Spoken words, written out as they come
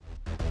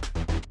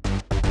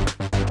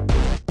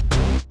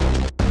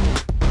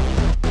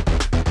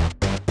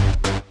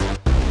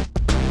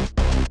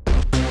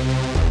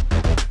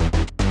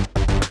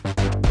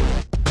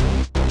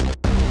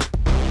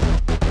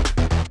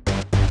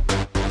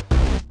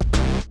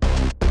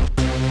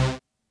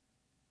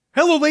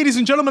Hello, ladies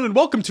and gentlemen, and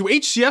welcome to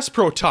HCS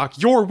Pro Talk,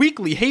 your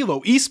weekly Halo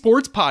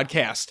esports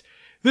podcast.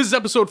 This is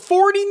episode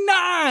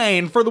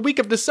 49 for the week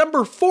of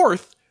December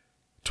 4th,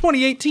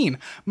 2018.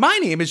 My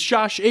name is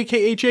Josh,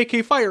 aka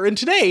JK Fire, and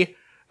today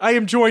I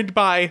am joined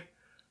by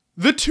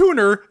the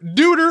tuner,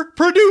 duder,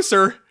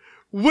 producer,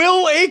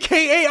 Will,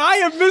 aka I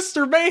am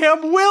Mr.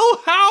 Mayhem. Will,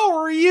 how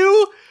are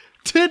you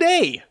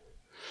today?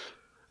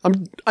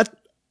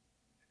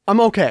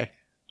 I'm okay.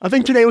 I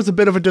think today was a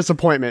bit of a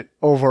disappointment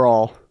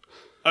overall.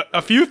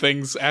 A few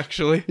things,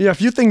 actually. Yeah, a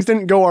few things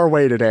didn't go our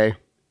way today.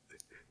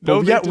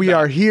 But yet we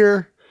are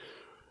here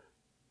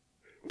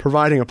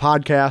providing a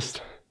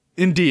podcast.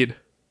 Indeed.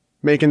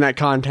 Making that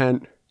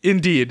content.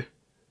 Indeed.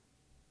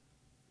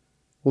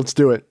 Let's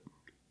do it.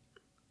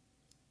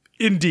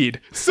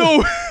 Indeed.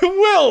 So,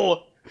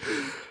 Will,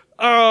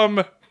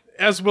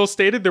 as Will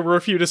stated, there were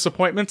a few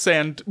disappointments,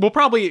 and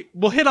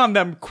we'll hit on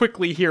them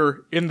quickly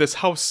here in this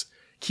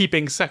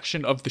housekeeping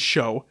section of the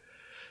show.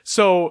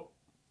 So,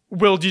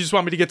 Will, do you just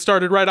want me to get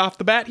started right off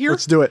the bat here?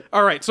 Let's do it.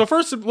 All right, so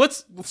first,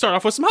 let's start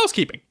off with some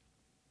housekeeping.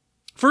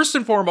 First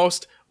and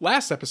foremost,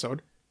 last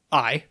episode,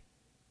 I,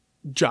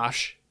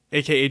 Josh,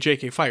 aka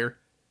JK Fire,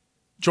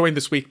 joined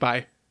this week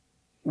by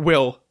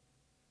Will,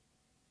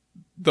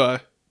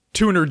 the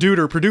tuner,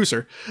 duder,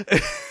 producer.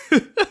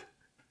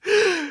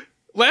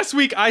 Last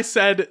week, I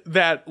said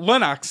that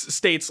Lennox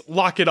states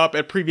lock it up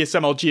at previous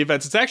MLG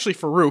events. It's actually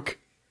Farouk.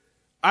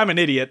 I'm an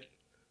idiot.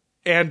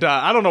 And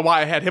I don't know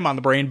why I had him on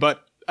the brain,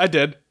 but I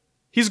did.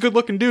 He's a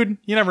good-looking dude.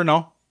 You never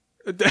know.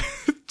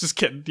 Just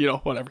kidding. You know,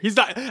 whatever. He's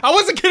not. I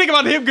wasn't kidding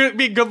about him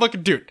being a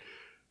good-looking dude.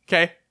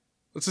 Okay?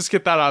 Let's just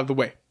get that out of the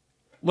way.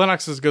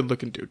 Lennox is a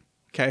good-looking dude.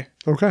 Okay?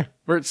 Okay.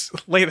 Let's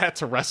lay that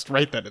to rest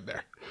right then and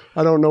there.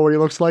 I don't know what he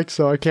looks like,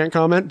 so I can't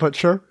comment, but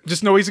sure.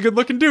 Just know he's a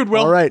good-looking dude,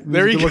 Will. All right.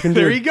 There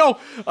you go.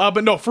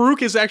 But no,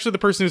 Farouk is actually the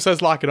person who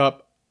says lock it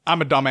up.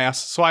 I'm a dumbass,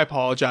 so I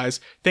apologize.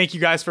 Thank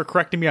you guys for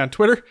correcting me on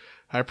Twitter.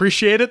 I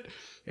appreciate it.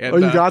 And,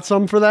 you got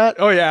some for that?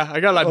 Oh, yeah. I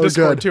got it on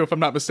Discord, good. too, if I'm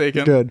not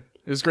mistaken. Good.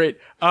 It was great.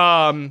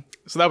 So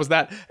that was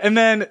that. And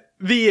then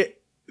a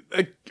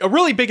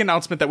really big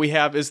announcement that we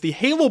have is the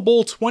Halo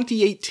Bowl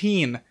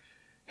 2018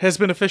 has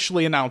been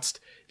officially announced.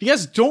 If you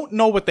guys don't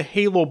know what the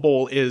Halo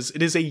Bowl is,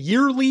 it is a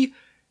yearly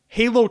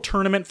Halo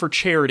tournament for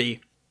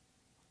charity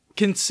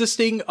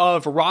consisting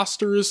of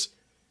rosters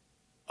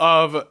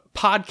of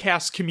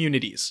podcast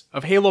communities,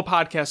 of Halo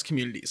podcast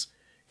communities.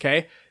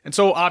 Okay? And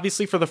so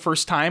obviously for the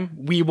first time,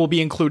 we will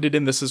be included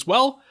in this as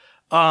well.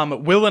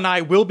 Will and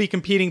I will be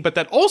competing, but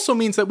that also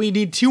means that we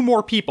need 2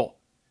 more people.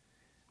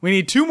 We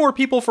need 2 more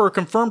people for a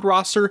confirmed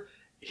roster.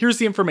 Here's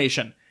the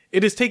information.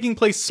 It is taking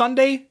place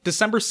Sunday,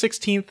 December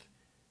 16th.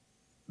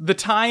 The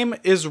time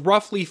is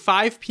roughly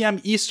 5 p.m.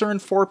 Eastern,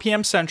 4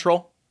 p.m.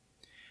 Central.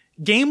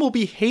 Game will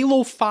be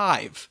Halo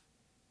 5.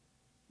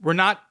 We're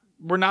not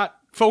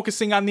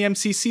focusing on the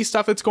MCC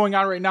stuff that's going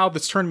on right now.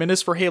 This tournament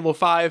is for Halo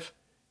 5.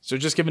 So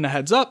just giving a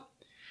heads up.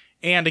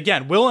 And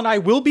again, Will and I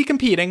will be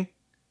competing.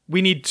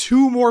 We need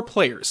 2 more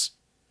players.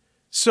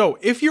 So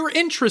if you're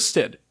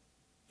interested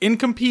in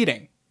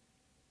competing,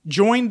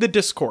 join the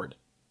Discord.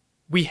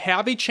 We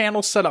have a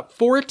channel set up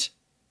for it.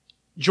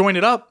 Join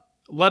it up.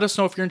 Let us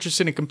know if you're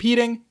interested in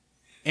competing.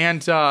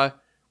 And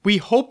we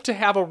hope to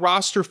have a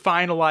roster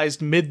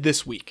finalized mid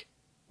this week.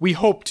 We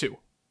hope to.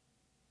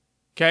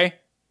 Okay?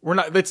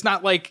 It's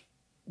not like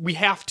we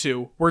have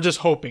to. We're just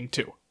hoping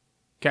to.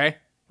 Okay?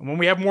 And when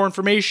we have more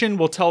information,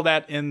 we'll tell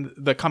that in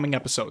the coming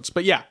episodes.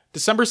 But yeah,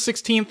 December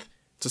 16th,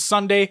 it's a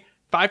Sunday,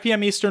 5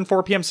 p.m. Eastern,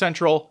 4 p.m.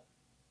 Central,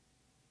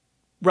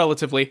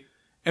 relatively.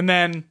 And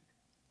then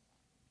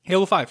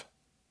Halo 5.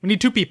 We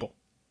need 2 people.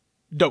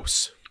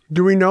 Dose.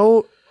 Do we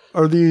know,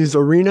 are these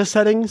arena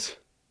settings?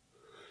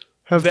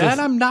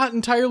 I'm not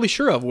entirely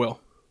sure of, Will.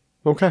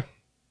 Okay.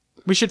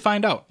 We should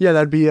find out. Yeah,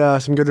 that'd be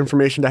some good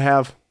information to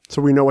have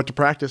so we know what to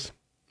practice.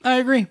 I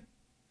agree.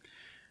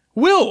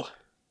 Will.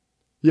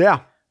 Yeah.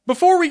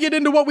 Before we get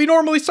into what we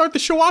normally start the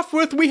show off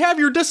with, we have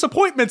your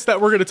disappointments that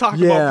we're going to talk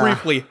about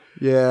briefly.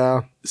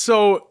 Yeah.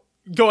 So,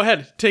 go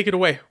ahead. Take it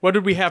away. What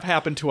did we have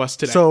happen to us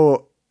today?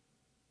 So,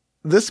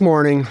 this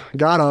morning,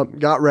 got up,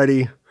 got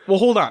ready. Well,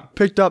 hold on.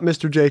 Picked up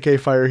Mr.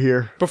 JK Fire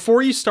here.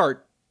 Before you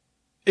start,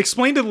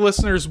 explain to the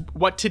listeners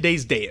what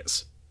today's day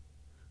is.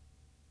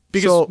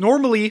 Because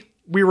normally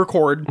we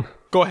record.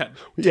 Go ahead.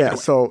 Yeah,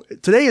 so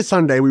today is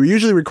Sunday. We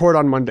usually record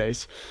on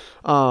Mondays.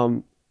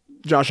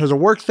 Josh has a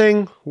work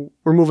thing.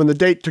 We're moving the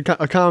date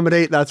to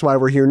accommodate. That's why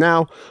we're here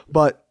now.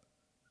 But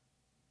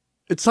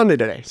it's Sunday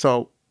today.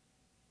 So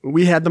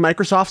we had the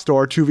Microsoft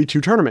Store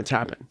 2v2 tournaments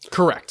happen.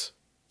 Correct.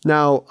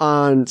 Now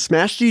on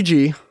Smash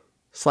GG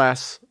 /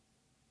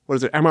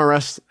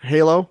 MRS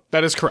Halo.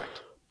 That is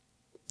correct.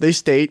 They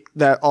state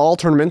that all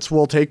tournaments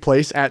will take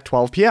place at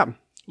 12 p.m.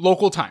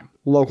 Local time.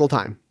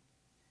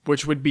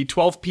 Which would be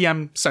 12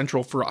 p.m.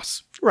 Central for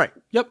us. Right.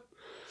 Yep.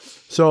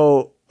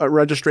 So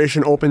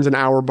registration opens an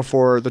hour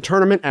before the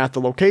tournament at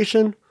the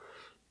location.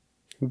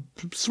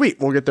 Sweet.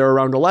 We'll get there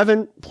around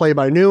 11, play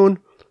by noon.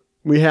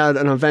 We had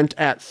an event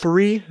at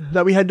 3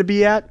 that we had to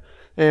be at.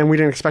 and we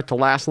didn't expect to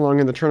last long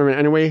in the tournament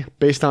anyway,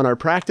 based on our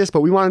practice,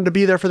 but we wanted to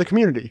be there for the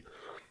community.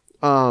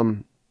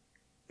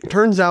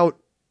 Turns out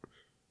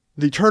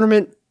the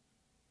tournament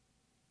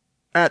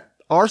at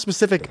our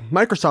specific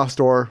Microsoft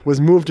store was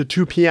moved to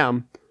 2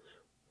 p.m.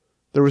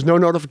 There was no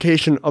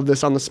notification of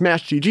this on the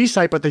Smash GG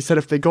site, but they said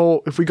if we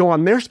go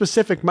on their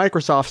specific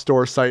Microsoft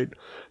store site,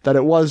 that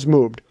it was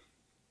moved.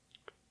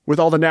 With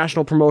all the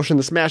national promotion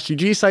the Smash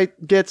GG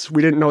site gets,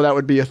 we didn't know that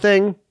would be a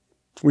thing.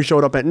 We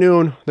showed up at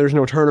noon. There's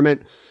no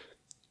tournament.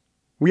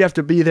 We have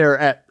to be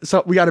there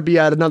we got to be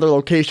at another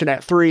location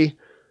at 3.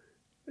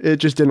 It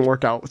just didn't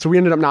work out. So we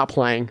ended up not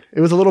playing.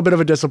 It was a little bit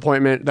of a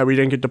disappointment that we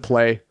didn't get to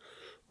play.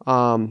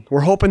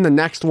 We're hoping the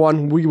next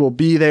one we will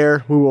be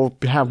there. We will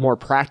have more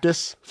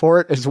practice for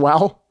it as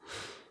well.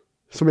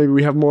 So maybe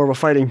we have more of a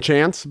fighting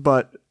chance,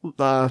 but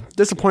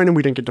disappointed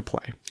we didn't get to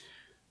play.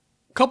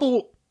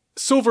 Couple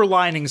silver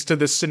linings to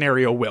this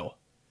scenario, Will.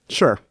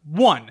 Sure.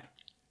 1,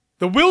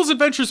 the Will's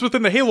Adventures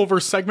Within the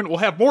Haloverse segment will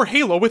have more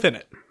Halo within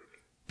it,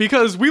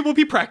 because we will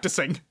be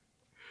practicing.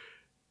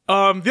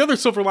 The other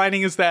silver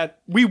lining is that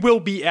we will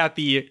be at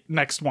the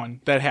next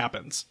one that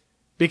happens,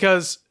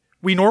 because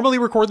we normally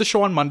record the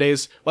show on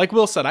Mondays. Like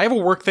Will said, I have a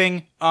work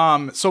thing,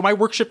 so my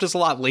work shift is a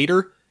lot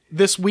later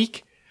this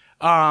week,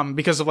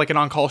 because of like an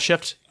on-call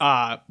shift,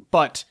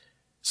 but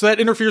so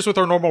that interferes with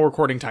our normal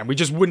recording time. We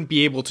just wouldn't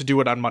be able to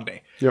do it on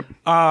Monday. Yep.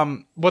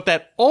 What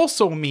that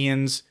also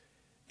means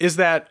is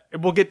that,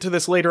 we'll get to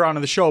this later on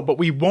in the show, but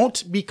we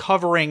won't be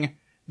covering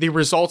the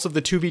results of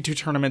the 2v2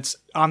 tournaments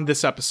on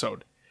this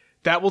episode.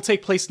 That will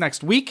take place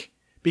next week,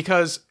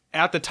 because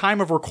at the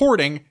time of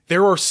recording,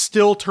 there are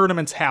still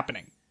tournaments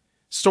happening.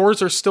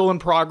 Stores are still in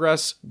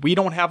progress. We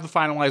don't have the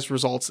finalized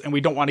results, and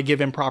we don't want to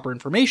give improper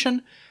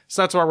information,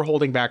 so that's why we're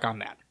holding back on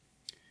that.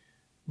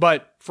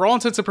 But for all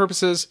intents and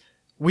purposes,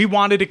 we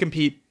wanted to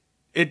compete.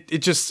 It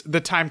just,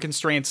 the time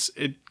constraints,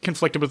 it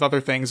conflicted with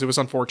other things. It was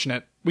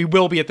unfortunate. We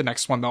will be at the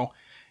next one, though.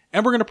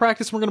 And we're going to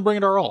practice, and we're going to bring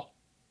it our all.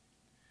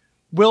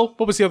 Will,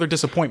 what was the other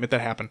disappointment that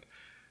happened?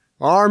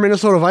 Our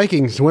Minnesota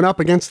Vikings went up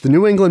against the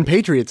New England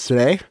Patriots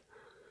today,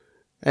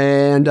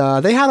 and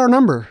they had our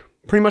number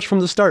pretty much from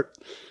the start.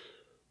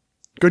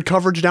 Good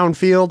coverage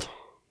downfield,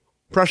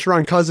 pressure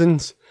on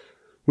Cousins.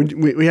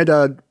 We had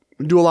to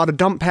do a lot of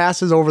dump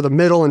passes over the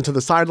middle and to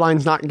the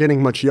sidelines, not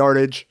getting much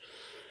yardage.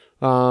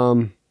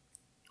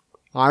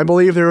 I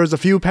believe there was a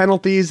few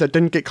penalties that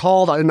didn't get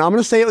called, and I'm going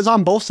to say it was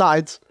on both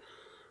sides,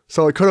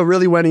 so it could have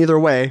really went either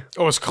way.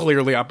 Oh, it was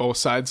clearly on both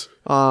sides.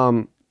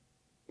 But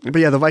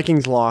yeah, the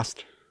Vikings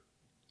lost.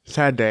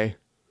 Sad day.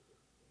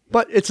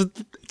 But it's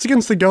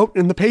against the GOAT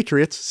and the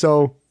Patriots,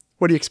 so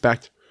what do you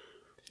expect?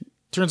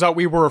 Turns out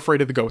we were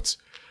afraid of the goats.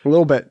 A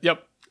little bit.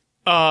 Yep.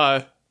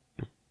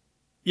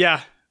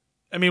 Yeah.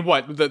 I mean,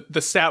 what?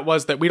 The stat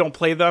was that we don't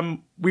play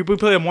them. We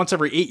play them once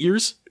every 8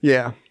 years.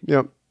 Yeah.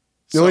 Yep.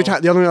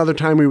 The only other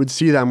time we would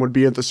see them would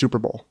be at the Super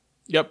Bowl.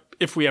 Yep.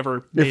 If we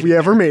ever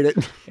made it.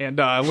 And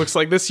it looks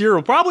like this year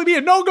will probably be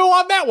a no-go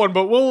on that one,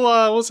 but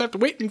we'll just have to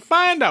wait and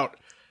find out.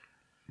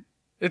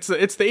 It's the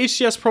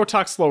HCS Pro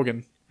Talk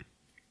slogan.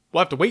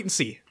 We'll have to wait and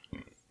see.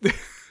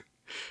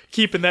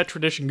 Keeping that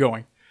tradition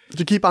going.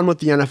 To keep on with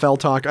the NFL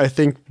talk, I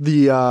think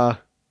the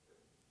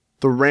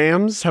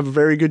Rams have a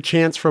very good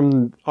chance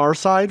from our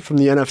side, from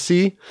the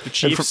NFC. The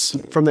Chiefs.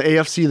 And from the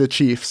AFC, the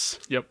Chiefs.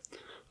 Yep.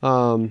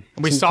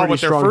 We saw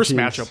what their first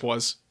matchup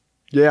was.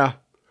 Yeah.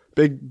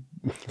 Big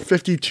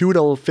 52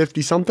 to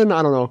 50 something.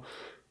 I don't know.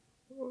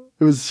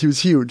 It was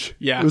huge.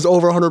 Yeah. It was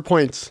over 100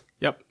 points.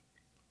 Yep.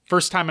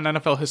 First time in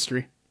NFL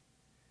history.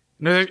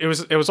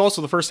 It was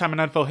also the first time in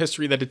NFL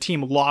history that a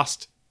team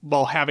lost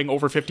while having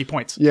over 50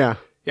 points. Yeah.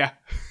 Yeah.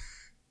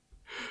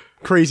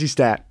 Crazy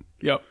stat.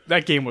 Yep.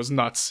 That game was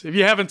nuts. If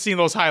you haven't seen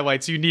those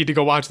highlights, you need to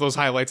go watch those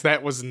highlights.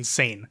 That was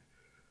insane.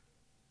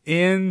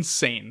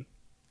 Insane.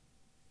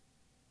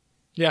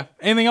 Yeah.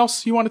 Anything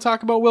else you want to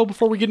talk about, Will,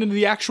 before we get into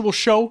the actual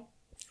show?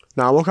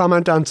 Now, we'll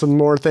comment on some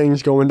more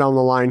things going down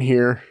the line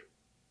here.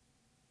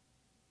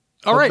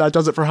 All right. That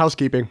does it for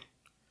housekeeping.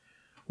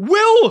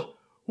 Will,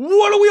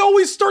 what do we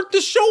always start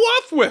the show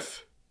off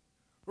with?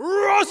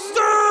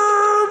 Roster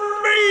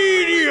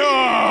Mania!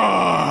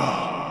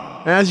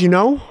 As you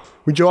know,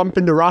 we jump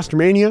into Roster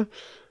Mania.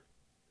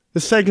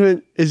 This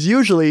segment is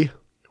usually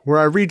where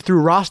I read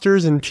through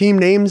rosters and team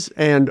names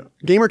and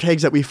gamer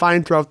tags that we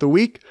find throughout the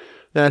week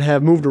that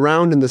have moved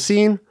around in the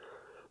scene,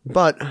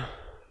 but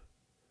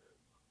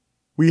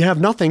we have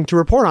nothing to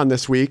report on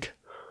this week,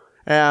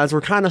 as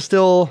we're kind of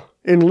still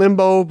in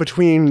limbo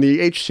between the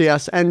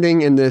HCS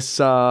ending and this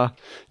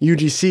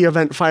UGC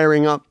event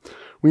firing up.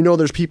 We know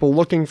there's people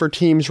looking for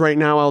teams right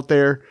now out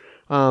there,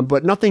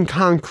 but nothing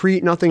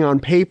concrete, nothing on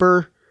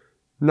paper,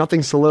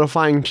 nothing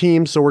solidifying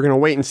teams, so we're going to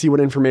wait and see what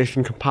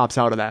information pops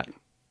out of that.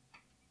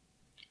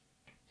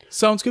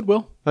 Sounds good,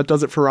 Will. That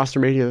does it for Roster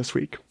Mania this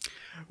week.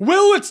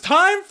 Will, it's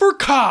time for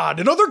COD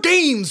and other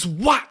games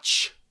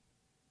watch.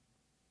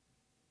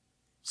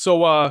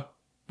 So,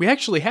 we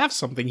actually have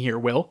something here,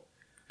 Will.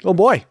 Oh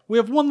boy. We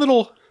have one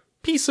little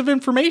piece of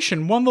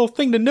information, one little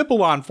thing to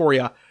nibble on for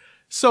you.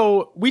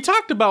 So, we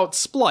talked about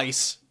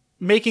Splice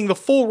making the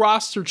full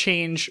roster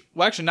change.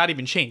 Well, actually, not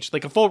even change.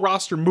 Like a full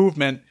roster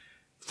movement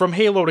from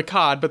Halo to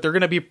COD, but they're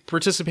going to be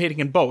participating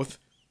in both.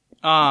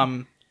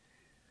 So,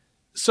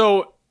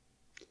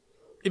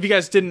 if you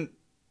guys didn't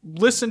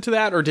listen to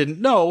that or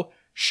didn't know,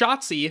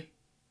 Shotzi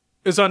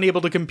is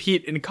unable to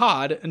compete in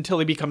COD until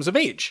he becomes of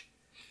age.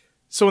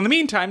 So in the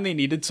meantime, they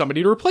needed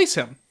somebody to replace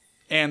him.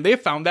 And they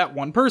found that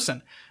one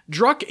person.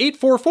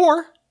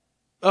 Druck844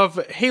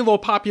 of Halo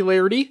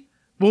popularity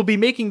will be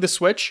making the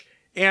switch.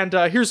 And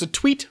here's a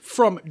tweet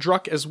from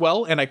Druck as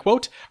well, and I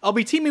quote, "I'll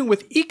be teaming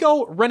with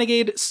Eco,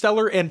 Renegade,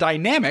 Stellar, and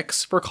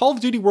Dynamics for Call of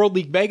Duty World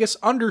League Vegas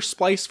under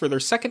Splice for their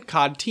second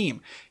COD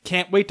team.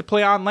 Can't wait to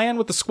play on LAN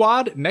with the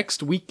squad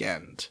next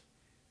weekend."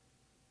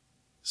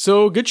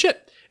 So, good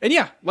shit. And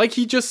yeah, like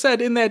he just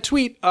said in that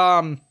tweet,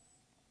 Call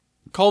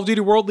of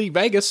Duty World League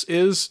Vegas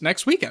is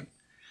next weekend.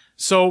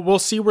 So we'll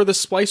see where the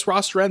Splice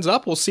roster ends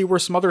up. We'll see where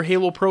some other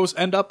Halo pros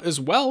end up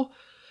as well.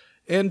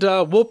 And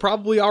we'll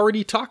probably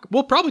talk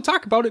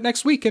about it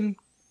next week in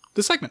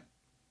the segment.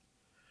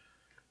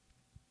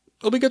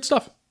 It'll be good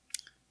stuff.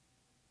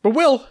 But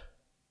Will,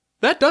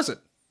 that does it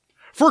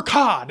for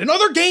COD and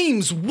other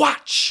games.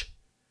 Watch.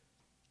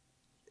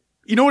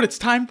 You know what it's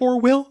time for,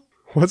 Will?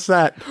 What's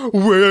that?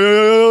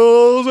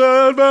 Will's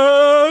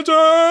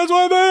Adventures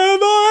Within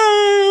the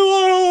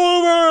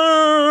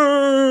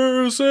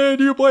Haloverse, and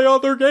you play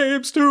other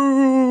games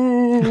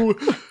too.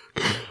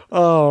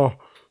 Oh,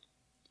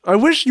 I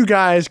wish you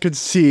guys could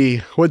see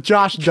what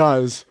Josh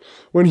does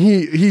when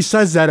he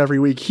says that every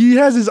week. He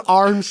has his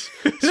arms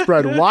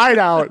spread wide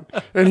out,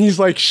 and he's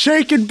like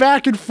shaking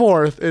back and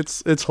forth.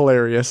 It's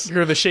hilarious. You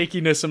hear the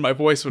shakiness in my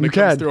voice when it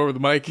comes through over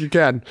the mic. You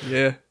can.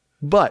 Yeah.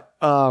 But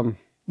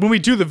when we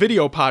do the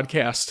video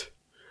podcast,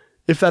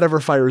 if that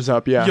ever fires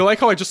up, yeah. You like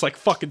how I just like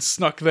fucking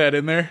snuck that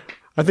in there?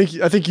 I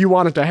think you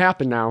want it to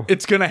happen now.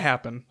 It's gonna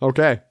happen.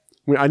 Okay.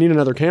 I need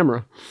another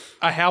camera.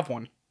 I have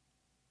one.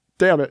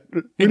 Damn it.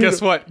 And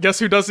guess what? Guess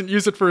who doesn't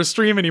use it for a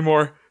stream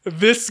anymore?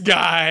 This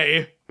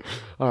guy.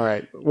 All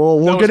right. Well,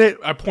 we'll get it.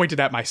 I pointed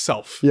at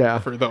myself. Yeah.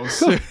 For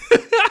those.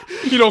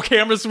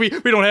 Cameras. We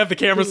don't have the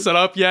cameras set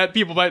up yet.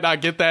 People might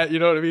not get that. You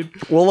know what I mean?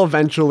 We'll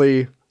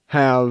eventually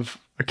have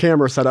a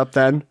camera set up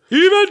then.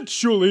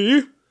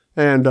 Eventually.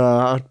 And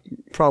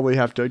probably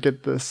have to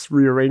get this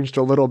rearranged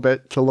a little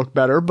bit to look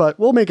better, but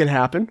we'll make it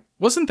happen.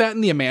 Wasn't that in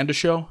the Amanda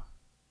Show?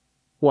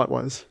 What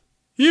was?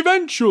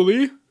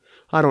 Eventually.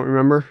 I don't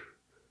remember.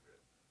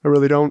 I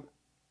really don't.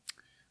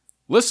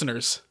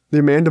 Listeners. The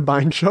Amanda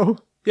Bynes Show?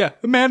 Yeah.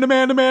 Amanda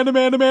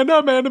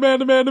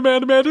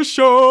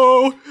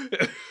Show.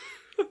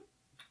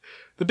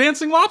 The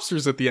dancing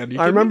lobsters at the end.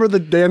 I remember the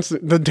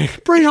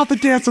bring out the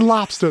dancing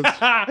lobsters.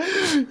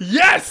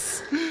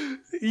 Yes!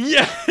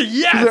 Yeah,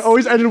 yes! It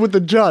always ended with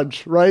the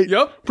judge, right?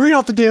 Yep. Bring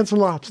out the dancing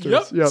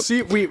lobsters. Yep.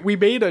 See, we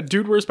made a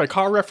Dude Where's My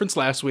Car reference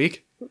last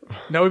week.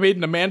 Now we made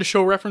an Amanda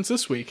Show reference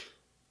this week.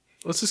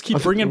 Let's just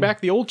keep bringing back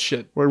the old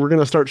shit. We're going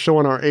to start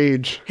showing our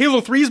age.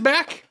 Halo 3's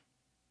back?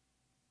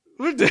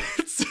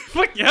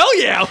 Fuck, hell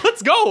yeah,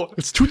 let's go.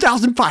 It's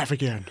 2005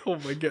 again. Oh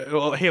my god.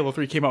 Well, Halo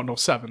 3 came out in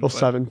 07.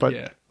 07, but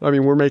yeah. I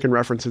mean, we're making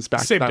references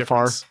back Same that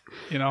difference, far.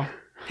 You know?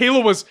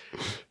 Halo was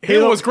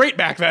great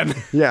back then.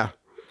 Yeah.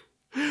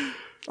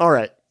 All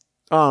right.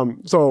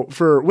 So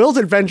for Will's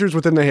Adventures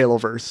Within the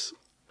Haloverse,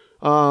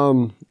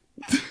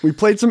 we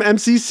played some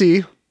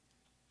MCC.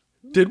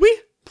 Did we?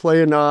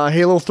 Playing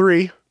Halo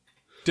 3.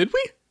 Did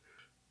we?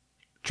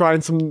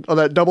 Trying some of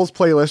that doubles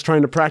playlist,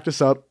 trying to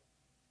practice up.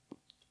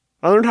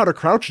 I learned how to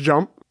crouch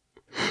jump.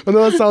 I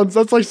know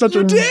that's like such such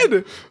a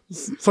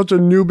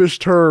noobish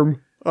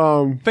term.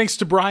 Thanks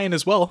to Brian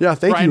as well. Yeah,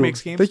 thank you. Brian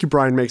Makes Games. Thank you,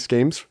 Brian Makes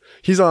Games.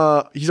 He's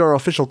our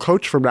official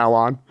coach from now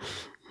on.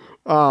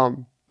 But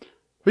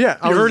yeah,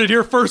 you heard it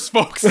here first,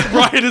 folks.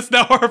 Brian is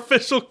now our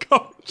official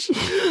coach.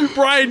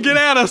 Brian, get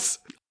at us.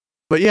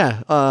 But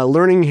yeah,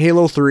 learning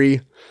Halo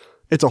 3,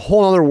 it's a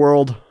whole other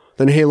world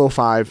than Halo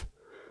 5.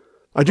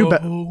 I do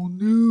bet. Whole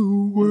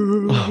new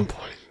world. Oh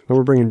boy, now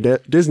we're bringing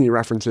Disney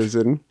references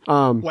in.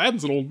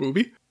 Aladdin's an old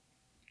movie.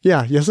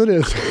 Yeah, yes it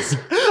is.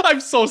 I'm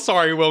so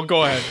sorry, Will.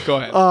 Go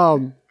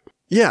ahead.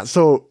 Yeah,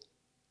 so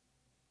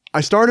I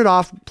started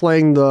off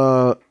playing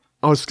I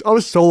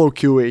was solo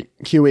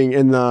queuing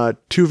in the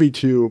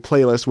 2v2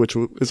 playlist, which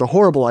is a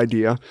horrible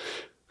idea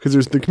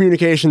because the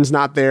communication's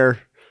not there.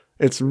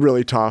 It's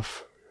really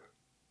tough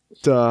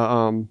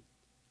to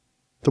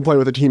play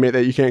with a teammate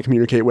that you can't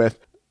communicate with,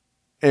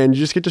 and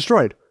you just get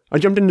destroyed. I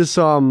jumped into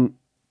some.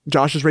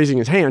 Josh is raising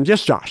his hand.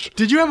 Yes, Josh.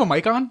 Did you have a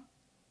mic on?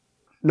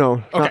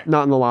 No, okay.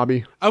 not in the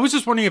lobby. I was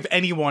just wondering if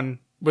anyone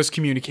was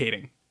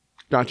communicating.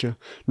 Gotcha.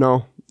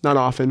 No, not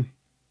often.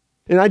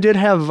 And I did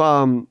have,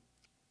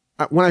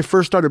 when I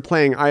first started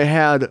playing, I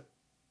had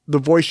the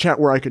voice chat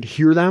where I could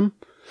hear them.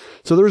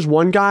 So there was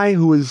one guy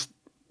who was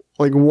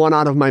like one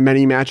out of my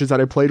many matches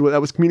that I played with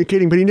that was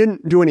communicating, but he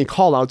didn't do any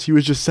call outs. He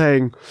was just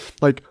saying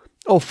like,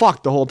 oh,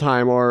 fuck the whole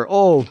time, or,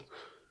 oh,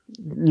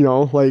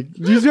 like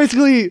he's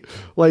basically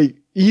like,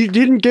 he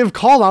didn't give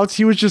call outs.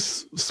 He was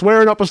just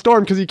swearing up a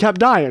storm because he kept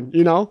dying,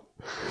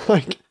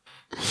 like,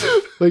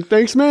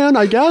 thanks, man,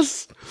 I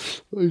guess.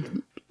 Like,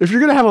 if you're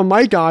gonna have a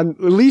mic on,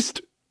 at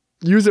least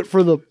use it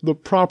for the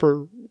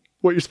proper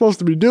what you're supposed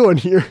to be doing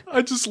here.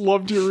 I just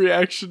loved your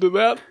reaction to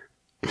that.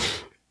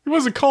 He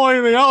wasn't calling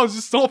anything out. It was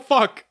just, oh,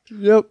 fuck.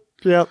 Yep.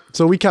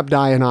 So we kept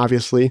dying,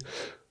 obviously.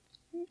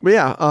 But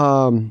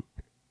yeah,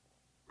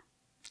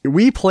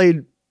 we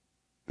played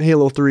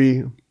Halo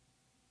 3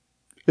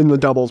 in the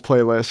doubles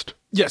playlist.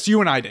 Yes,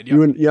 you and I did.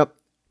 Yep. Yep.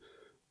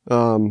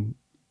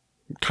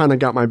 Kind of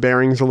got my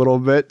bearings a little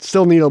bit.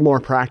 Still need a more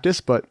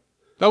practice, but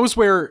That was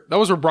where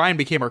Brian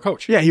became our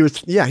coach. yeah, he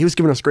was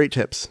giving us great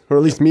tips, or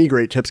at least me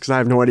great tips, because I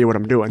have no idea what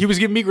I'm doing. He was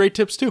giving me great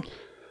tips too.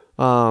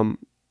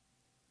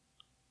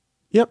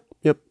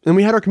 Yep. And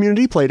we had our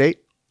community play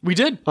date We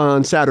did.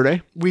 on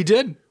Saturday, We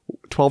did.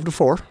 12 to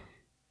 4.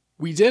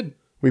 We did.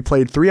 We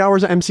played 3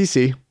 hours of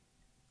MCC.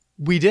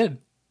 We did.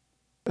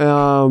 We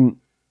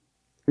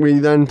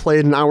then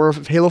played an hour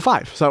of Halo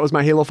 5. So that was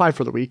my Halo 5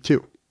 for the week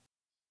too.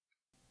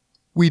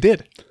 We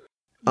did.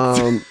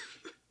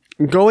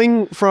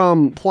 Going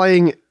from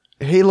playing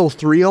Halo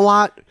 3 a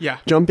lot, Yeah.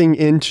 jumping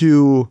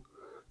into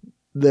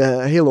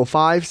the Halo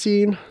 5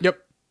 scene, Yep.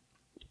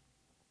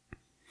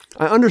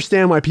 I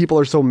understand why people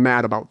are so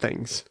mad about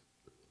things.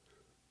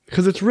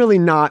 Because it's really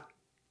not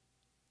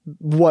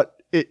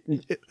what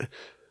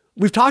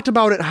we've talked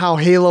about it, how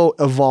Halo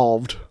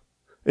evolved,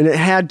 and it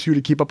had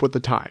to keep up with the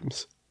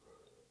times.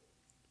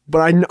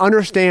 But I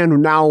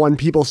understand now when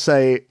people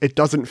say it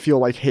doesn't feel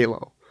like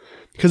Halo.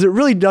 Because it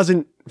really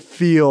doesn't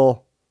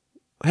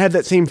have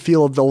that same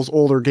feel of those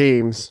older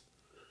games.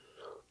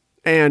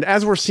 And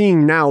as we're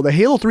seeing now, the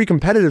Halo 3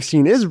 competitive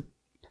scene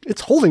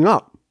it's holding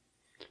up.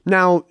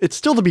 Now, it's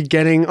still the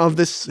beginning of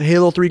this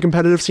Halo 3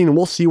 competitive scene, and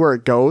we'll see where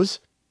it goes.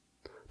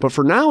 But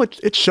for now,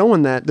 it's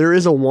showing that there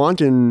is a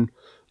want and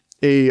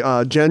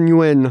a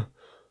genuine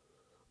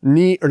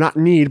need, or not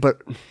need,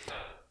 but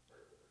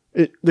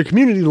the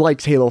community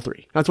likes Halo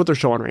 3. That's what they're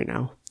showing right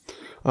now.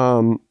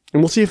 And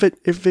we'll see if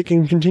it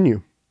can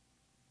continue.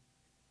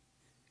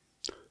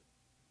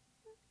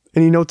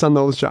 Any notes on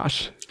those,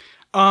 Josh?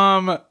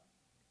 Yeah,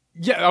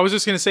 I was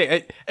just gonna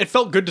say it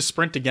felt good to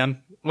sprint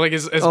again. Like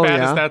as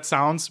bad as that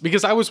sounds,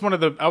 because I was one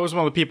of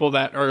the people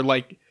that are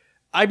like,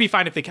 I'd be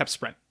fine if they kept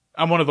sprint.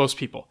 I'm one of those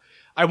people.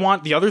 I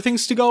want the other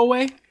things to go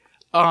away.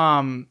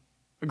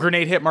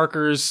 Grenade hit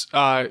markers,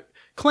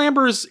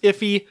 clambers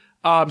iffy.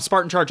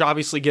 Spartan charge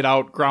obviously get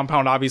out. Ground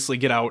pound obviously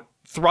get out.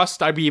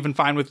 Thrust I'd be even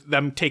fine with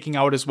them taking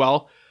out as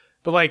well.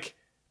 But like,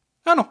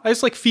 I don't know. I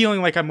just like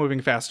feeling like I'm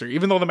moving faster,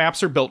 even though the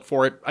maps are built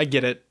for it. I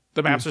get it.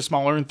 The maps are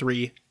smaller in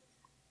 3.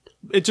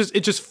 It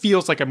just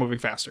feels like I'm moving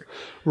faster.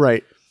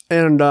 Right.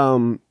 And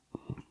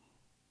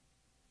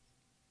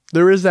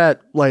there is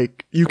that,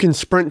 like, you can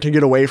sprint to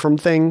get away from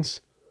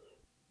things.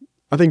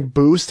 I think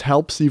boost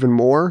helps even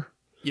more.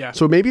 Yeah.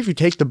 So maybe if you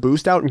take the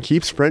boost out and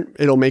keep sprint,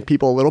 it'll make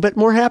people a little bit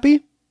more happy.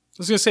 I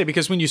was gonna say,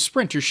 because when you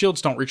sprint, your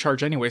shields don't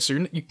recharge anyway,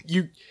 so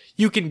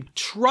you can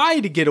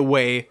try to get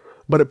away,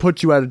 but it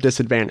puts you at a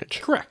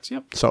disadvantage. Correct.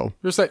 Yep. So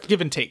there's that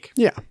give and take.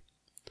 Yeah.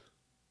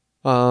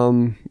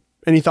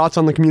 Any thoughts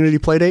on the community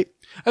playdate?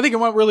 I think it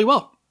went really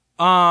well.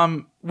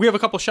 We have a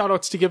couple shout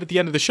outs to give at the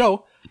end of the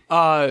show.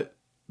 But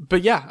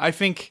yeah, I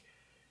think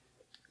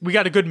we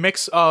got a good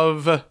mix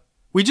of,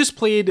 we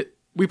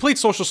played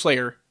Social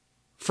Slayer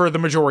for the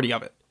majority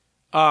of it.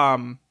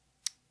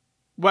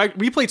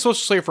 We played Social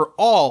Slayer for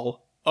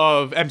all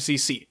of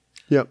MCC.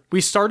 Yep.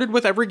 We started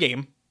with every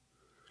game.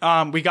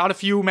 We got a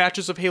few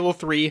matches of Halo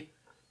 3.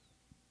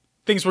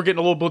 Things were getting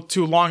a little bit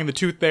too long in the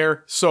tooth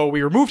there, so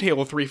we removed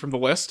Halo 3 from the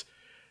list.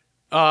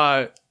 We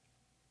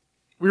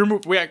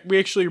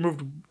actually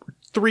removed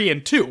 3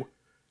 and 2.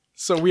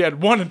 So we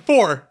had 1 and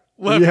 4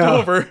 left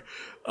over.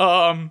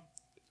 But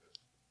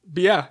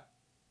yeah.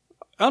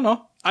 I don't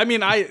know. I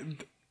mean,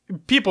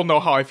 people know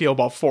how I feel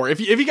about 4.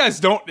 If you guys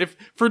don't,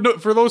 for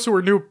those who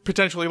are new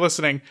potentially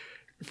listening,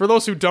 for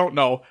those who don't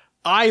know,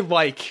 I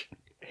like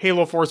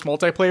Halo 4's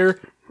multiplayer,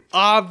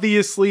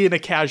 obviously in a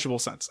casual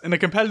sense. In a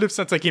competitive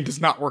sense, that game does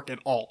not work at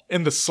all,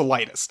 in the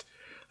slightest.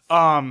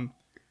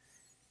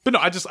 But no,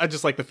 I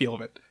just like the feel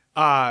of it.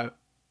 But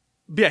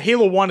yeah,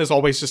 Halo 1 is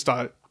always just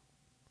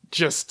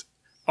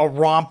a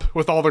romp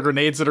with all the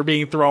grenades that are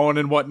being thrown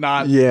and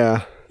whatnot.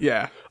 Yeah.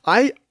 Yeah.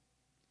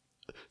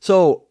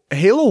 So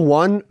Halo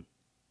 1,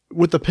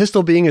 with the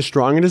pistol being as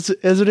strong as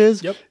it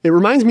is, Yep. It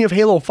reminds me of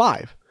Halo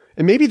 5.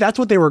 And maybe that's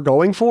what they were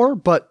going for,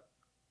 but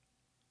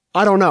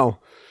I don't know.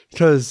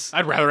 Because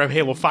I'd rather have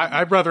Halo 5.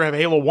 I'd rather have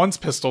Halo 1's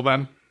pistol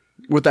then.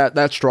 with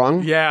that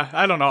strong? Yeah,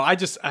 I don't know.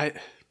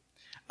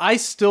 I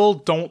still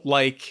don't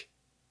like.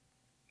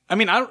 I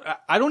mean,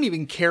 I don't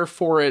even care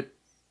for it.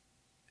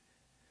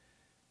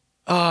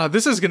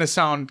 This is gonna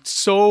sound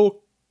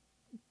so.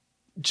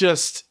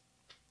 Just.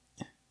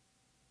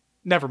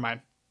 Never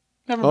mind.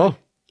 Oh,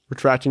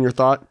 retracting your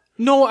thought?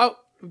 No,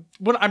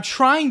 what I'm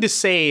trying to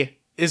say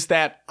is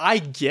that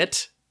I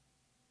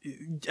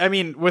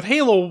mean, with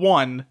Halo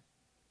 1,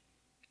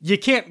 you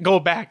can't go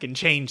back and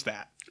change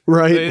that.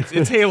 Right.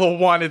 It's Halo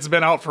 1. It's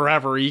been out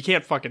forever. You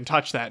can't fucking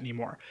touch that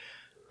anymore.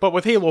 But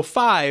with Halo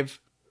 5,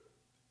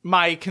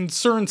 my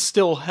concern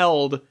still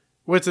held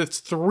with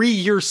its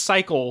 3-year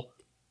cycle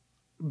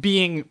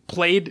being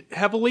played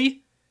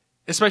heavily,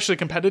 especially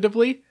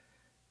competitively,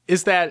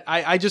 is that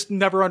I just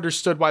never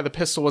understood why the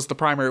pistol was the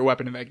primary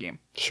weapon in that game.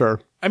 Sure.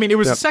 I mean, it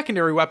was a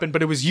secondary weapon,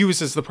 but it was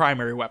used as the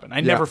primary weapon.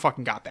 I never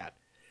fucking got that.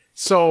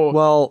 So,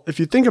 well,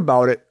 if you think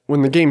about it,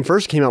 when the game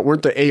first came out,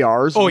 weren't the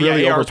ARs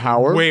really ARs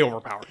overpowered? Way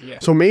overpowered, yeah.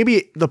 So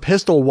maybe the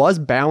pistol was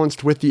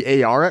balanced with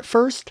the AR at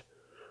first,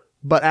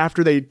 but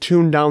after they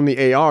tuned down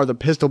the AR, the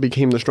pistol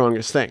became the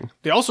strongest thing.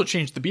 They also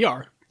changed the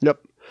BR. Yep.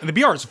 And the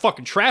BR is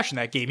fucking trash in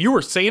that game. You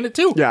were saying it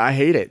too. Yeah, I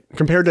hate it.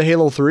 Compared to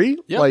Halo 3,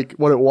 like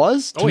what it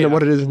was to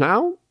what it is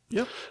now.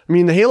 Yep. I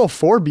mean, the Halo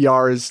 4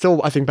 BR is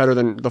still, I think, better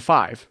than the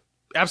 5.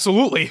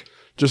 Absolutely.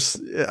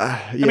 Just,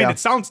 I mean, it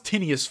sounds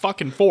tinny as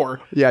fucking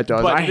 4. Yeah, it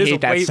does. But I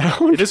hate that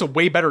sound. It is a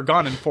way better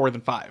gun in 4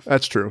 than 5.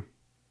 That's true.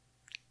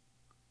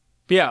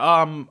 But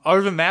yeah,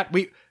 other than that,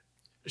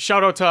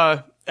 shout out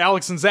to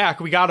Alex and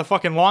Zach. We got a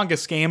fucking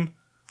longest game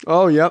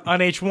Oh, yep. on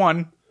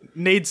H1,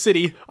 Nade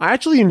City. I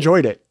actually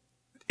enjoyed it.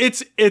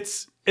 It's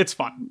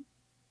fun.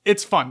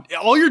 It's fun.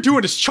 All you're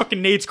doing is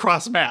chucking nades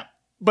cross map.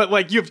 But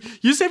like you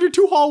just have your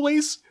 2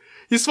 hallways.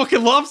 You just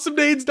fucking lob some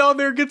nades down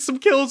there, get some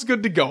kills,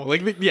 good to go.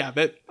 Like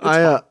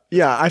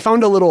I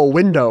found a little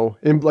window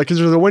because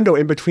there's a window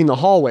in between the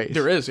hallways.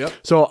 There is, yep.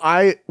 So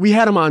we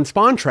had them on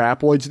spawn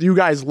trap. Well, it's you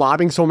guys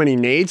lobbing so many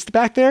nades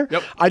back there.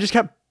 Yep. I just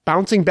kept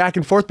bouncing back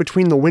and forth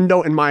between the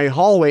window and my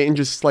hallway and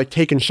just like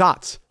taking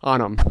shots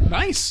on them.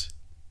 Nice.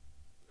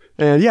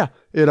 And yeah,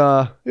 it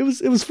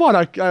was fun.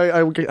 I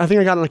think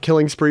I got on a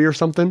killing spree or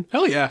something.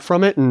 Hell yeah.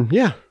 From it, and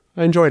yeah,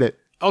 I enjoyed it.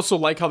 Also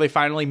like how they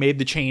finally made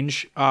the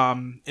change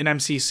in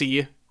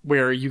MCC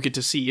where you get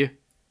to see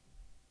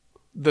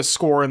the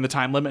score and the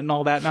time limit and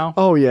all that now.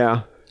 Oh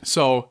yeah.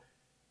 So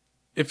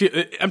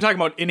I'm talking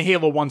about in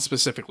Halo 1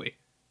 specifically.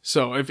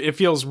 So it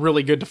feels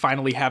really good to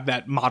finally have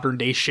that modern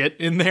day shit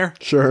in there.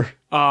 Sure.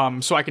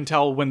 So I can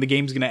tell when the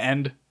game's going to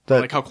end,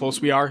 like how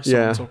close we are, so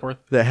on and so forth.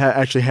 That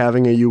actually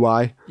having a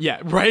UI.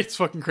 Yeah, right? It's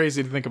fucking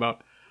crazy to think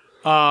about.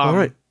 All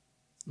right.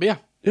 But yeah.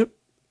 Yep.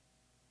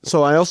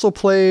 So I also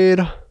played...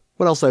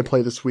 What else did I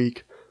play this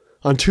week?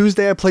 On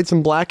Tuesday, I played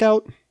some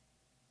Blackout.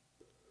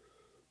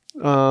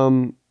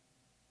 I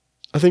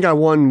think I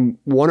won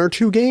 1 or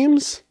 2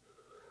 games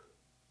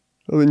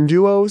in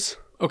duos.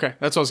 Okay,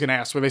 that's what I was going to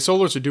ask. Were they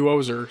solos or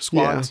duos or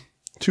squads?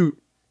 Yeah. 2.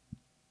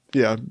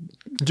 Yeah.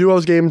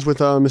 Duos games with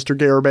Mr.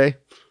 Garibay.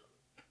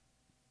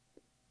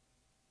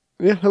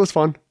 Yeah, that was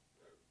fun.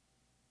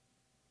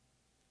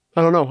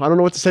 I don't know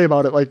what to say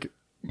about it. Like,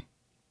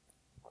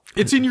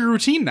 it's in your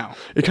routine now.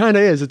 It kind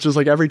of is. It's just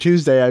like every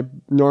Tuesday I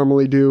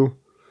normally do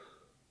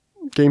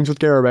games with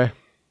Garibay.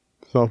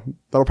 So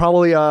that'll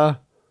probably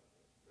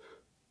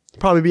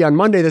be on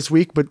Monday this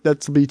week, but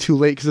that'll be too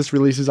late because this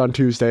releases on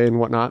Tuesday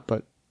and whatnot.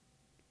 But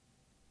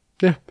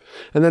yeah.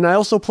 And then I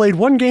also played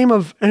 1 game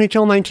of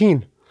NHL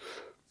 19.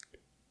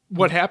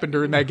 What happened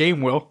during that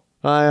game, Will?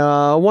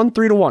 I won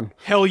 3-1.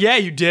 Hell yeah,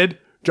 you did.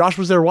 Josh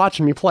was there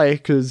watching me play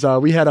because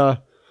we had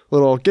a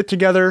little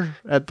get-together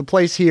at the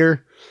place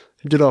here.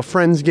 Did a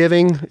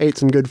Friendsgiving, ate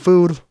some good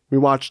food. We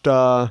watched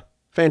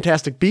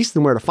Fantastic Beasts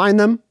and Where to Find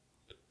Them.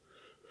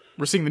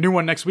 We're seeing the new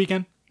one next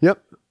weekend?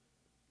 Yep.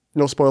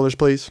 No spoilers,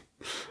 please.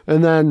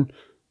 And then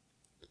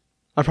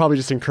I probably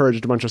just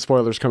encouraged a bunch of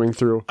spoilers coming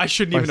through. I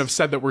shouldn't even have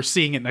said that we're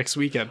seeing it next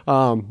weekend.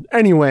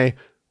 Anyway,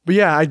 but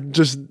yeah, I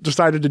just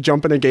decided to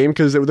jump in a game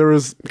because there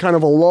was kind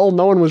of a lull.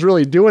 No one was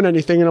really doing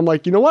anything. And I'm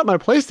like, you know what? My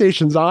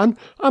PlayStation's on.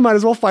 I might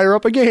as well fire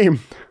up a game.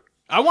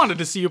 I wanted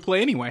to see you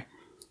play anyway.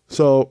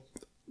 So...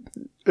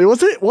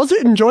 Was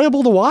it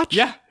enjoyable to watch?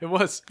 Yeah, it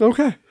was.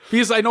 Okay.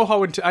 Because I know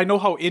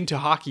how into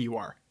hockey you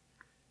are.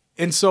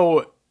 And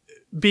so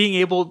being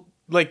able,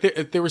 like,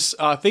 there was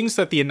things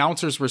that the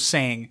announcers were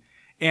saying,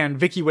 and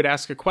Vicky would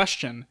ask a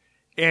question,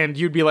 and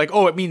you'd be like,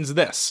 oh, it means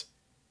this.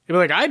 You'd be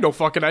like, I had no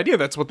fucking idea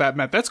that's what that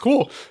meant. That's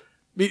cool.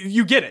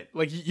 You get it.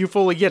 Like, you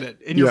fully get it,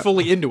 and you're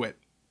fully into it.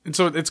 And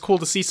so it's cool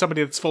to see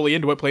somebody that's fully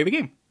into it play the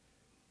game.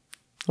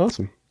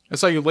 Awesome. I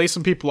saw you lay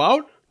some people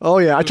out. Oh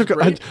yeah, I took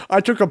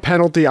a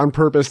penalty on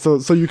purpose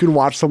so you could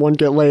watch someone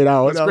get laid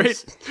out. That's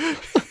great.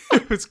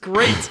 It was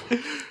great.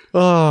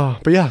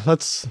 But yeah,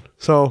 that's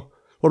so.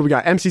 What do we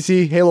got?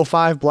 MCC, Halo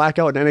 5,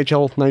 Blackout, and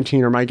NHL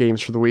 19 are my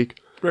games for the week.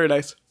 Very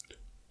nice.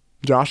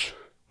 Josh,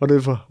 what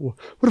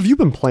have you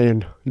been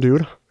playing,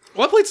 dude?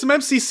 Well, I played some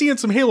MCC and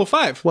some Halo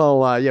 5.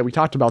 Well, yeah, we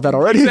talked about that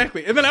already.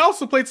 Exactly. And then I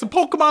also played some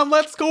Pokemon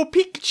Let's Go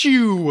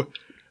Pikachu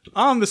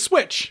on the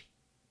Switch.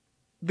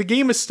 The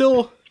game is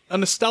still a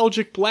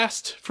nostalgic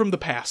blast from the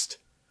past.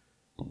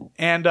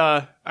 And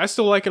I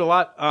still like it a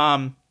lot.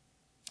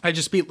 I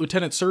just beat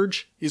Lieutenant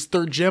Surge, his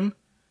 3rd gym.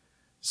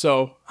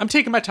 So I'm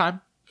taking my time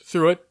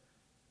through it.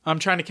 I'm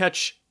trying to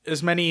catch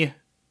as many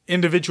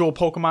individual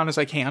Pokemon as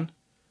I can.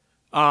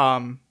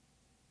 Yeah,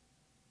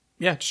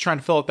 just trying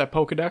to fill out that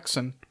Pokedex.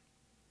 And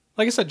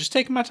like I said, just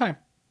taking my time.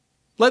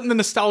 Letting the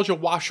nostalgia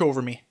wash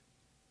over me.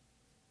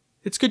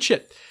 It's good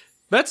shit.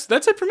 That's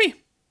it for me.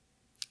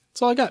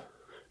 That's all I got.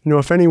 You know,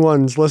 if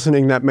anyone's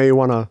listening that may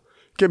want to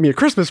get me a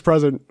Christmas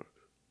present,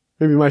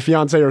 maybe my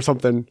fiance or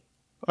something,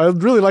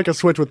 I'd really like a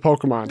Switch with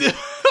Pokemon.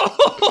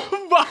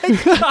 Oh my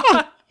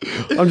god!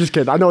 I'm just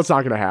kidding. I know it's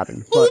not going to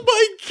happen. But Oh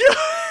my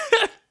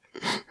god!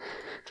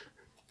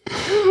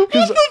 What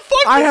the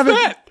fuck is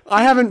that?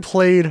 I haven't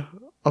played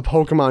a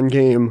Pokemon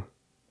game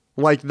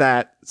like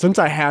that since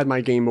I had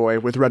my Game Boy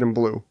with Red and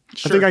Blue.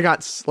 Sure. I think I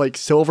got like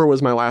Silver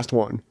was my last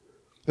one.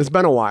 It's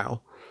been a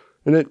while,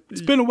 and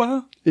It's been a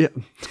while. yeah.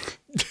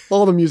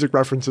 All the music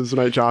references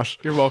tonight, Josh.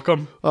 You're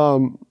welcome.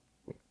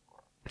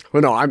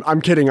 But no,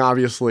 I'm kidding,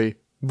 obviously.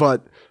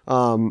 But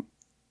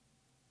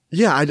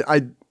yeah,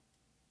 I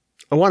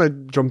want to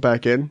jump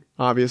back in,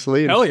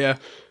 obviously. Hell yeah.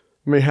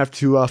 May have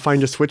to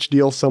find a Switch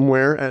deal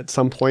somewhere at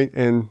some point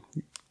and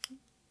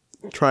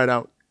try it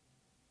out.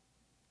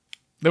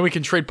 Then we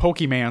can trade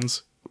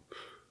Pokemans.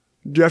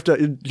 Do you have to?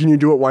 Can you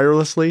do it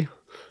wirelessly?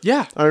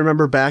 Yeah. I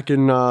remember back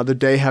in the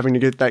day having to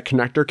get that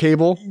connector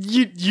cable.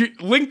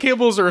 Link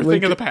cables are a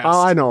thing of the past.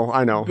 Oh,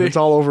 I know. It's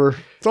all over.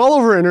 It's all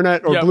over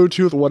internet or Yep.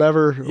 Bluetooth,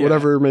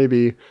 whatever it may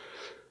be.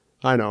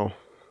 I know.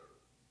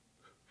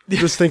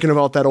 Just thinking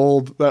about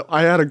that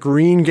I had a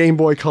green Game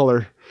Boy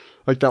Color,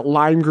 like that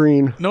lime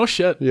green. No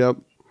shit. Yep.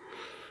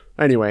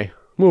 Anyway,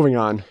 moving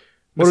on.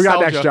 What do we got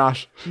Nostalgia. next,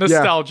 Josh?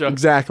 Nostalgia. Yeah,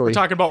 exactly. We're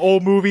talking about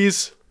old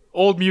movies,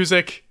 old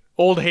music,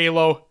 old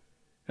Halo,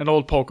 and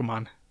old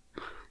Pokemon.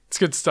 It's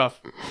good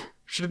stuff. We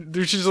should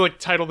just like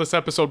title this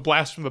episode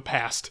 "Blast from the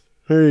Past."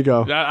 There you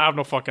go. I have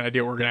no fucking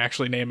idea what we're gonna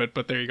actually name it,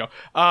 but there you go.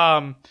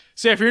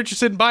 So yeah, if you're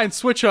interested in buying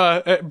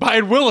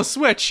buying Will a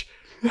Switch,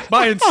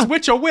 buying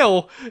Switch a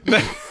Will,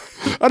 then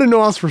I didn't know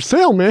I was for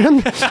sale,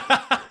 man.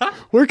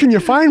 Where can you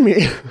find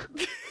me?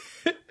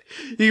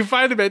 you can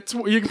find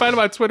him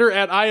on Twitter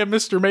at I am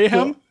Mr.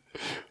 Mayhem.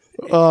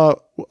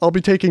 I'll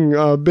be taking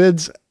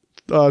bids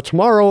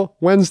tomorrow,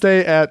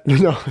 Wednesday at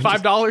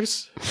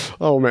 $5.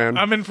 Oh man,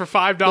 I'm in for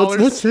 $5.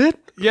 that's it.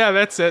 Yeah,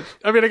 that's it.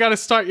 I mean, I gotta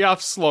start you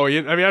off slow. I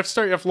have to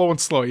start you off low and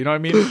slow. You know what I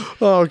mean?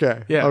 Oh,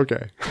 okay. Yeah.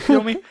 Okay.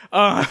 Feel me?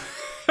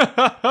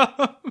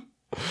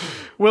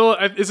 Will,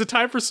 is it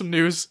time for some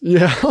news?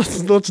 Yeah.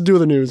 Let's do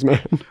the news,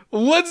 man.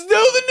 Let's do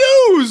the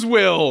news,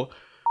 Will.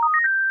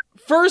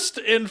 First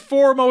and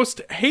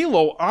foremost,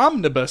 Halo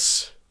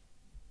Omnibus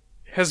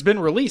has been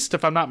released,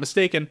 if I'm not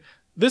mistaken.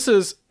 This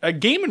is a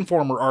Game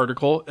Informer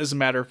article, as a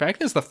matter of fact.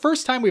 This is the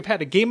first time we've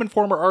had a Game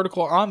Informer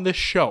article on this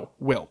show,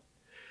 Will.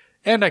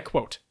 And I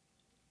quote,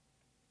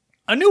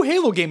 "A new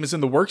Halo game is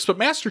in the works, but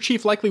Master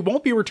Chief likely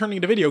won't be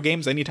returning to video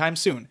games anytime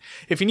soon.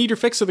 If you need your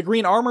fix of the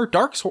green armor,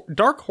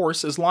 Dark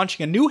Horse is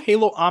launching a new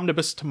Halo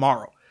Omnibus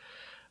tomorrow.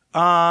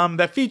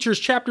 That features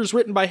chapters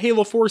written by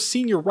Halo 4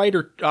 senior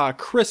writer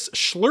Chris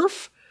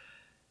Schlurf.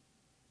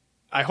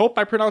 I hope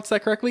I pronounced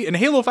that correctly. And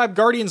Halo 5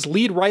 Guardians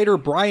lead writer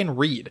Brian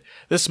Reed.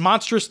 This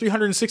monstrous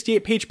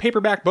 368-page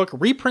paperback book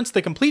reprints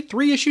the complete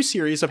 3-issue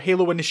series of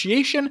Halo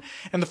Initiation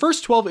and the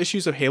first 12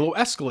 issues of Halo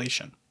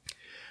Escalation.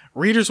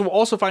 Readers will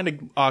also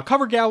find a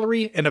cover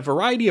gallery and a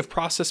variety of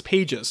process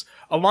pages.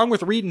 Along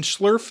with Reed and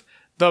Schlurf,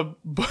 the...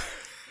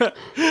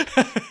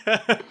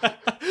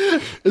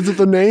 Is it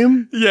the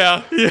name?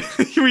 Yeah.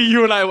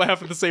 You and I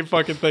laugh at the same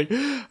fucking thing.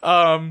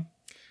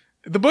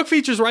 The book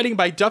features writing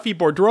by Duffy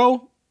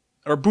Boudreau,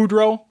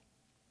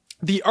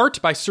 the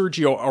art by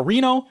Sergio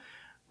Areno,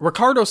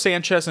 Ricardo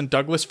Sanchez, and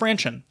Douglas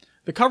Franchen.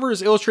 The cover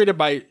is illustrated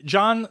by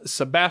John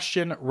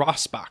Sebastian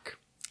Rosbach.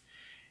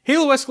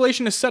 Halo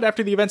Escalation is set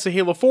after the events of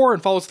Halo 4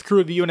 and follows the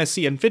crew of the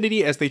UNSC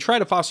Infinity as they try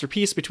to foster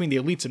peace between the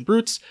elites and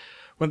brutes.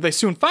 What they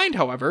soon find,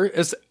 however,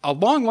 is a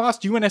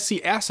long-lost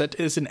UNSC asset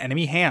is in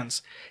enemy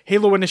hands.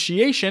 Halo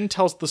Initiation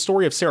tells the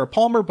story of Sarah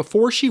Palmer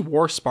before she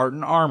wore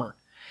Spartan armor.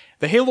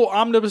 The Halo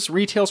Omnibus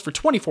retails for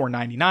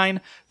 $24.99.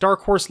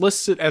 Dark Horse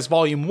lists it as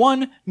Volume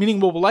 1, meaning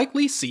we'll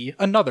likely see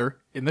another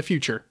in the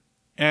future.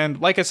 And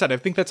like I said, I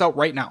think that's out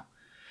right now.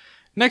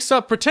 Next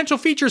up, potential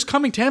features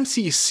coming to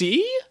MCC?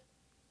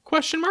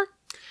 Question mark?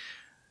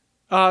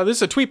 This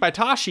is a tweet by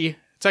Tashi.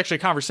 It's actually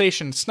a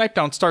conversation.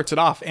 Snipedown starts it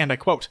off, and I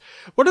quote,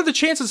 "What are the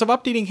chances of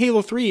updating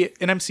Halo 3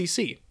 in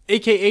MCC?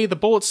 AKA the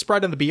bullets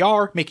spread on the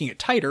BR, making it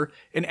tighter,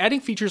 and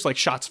adding features like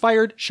shots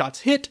fired,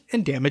 shots hit,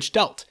 and damage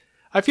dealt.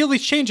 I feel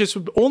these changes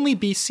would only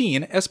be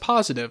seen as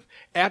positive."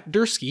 At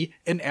Dursky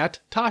and at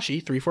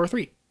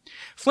Tashi343.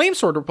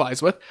 Flamesword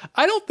replies with,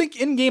 "I don't think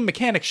in-game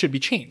mechanics should be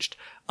changed.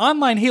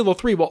 Online Halo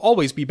 3 will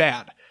always be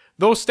bad.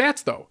 Those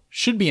stats, though,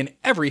 should be in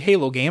every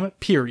Halo game,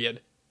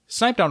 period."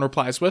 Snipedown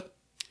replies with,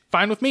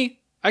 "Fine with me.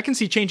 I can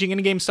see changing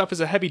in-game stuff as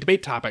a heavy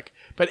debate topic,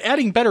 but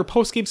adding better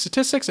post-game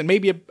statistics and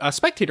maybe a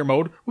spectator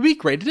mode would be a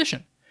great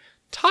addition."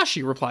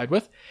 Tashi replied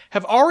with,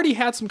 "Have already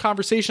had some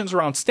conversations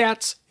around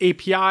stats,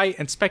 API,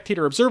 and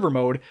spectator observer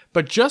mode,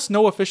 but just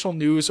no official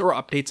news or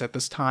updates at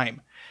this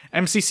time.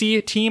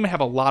 MCC team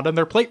have a lot on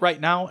their plate right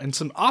now and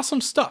some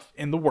awesome stuff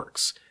in the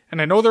works,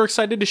 and I know they're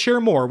excited to share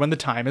more when the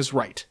time is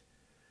right."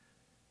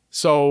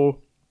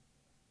 So,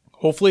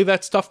 hopefully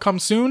that stuff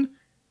comes soon.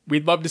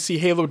 We'd love to see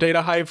Halo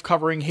Data Hive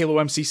covering Halo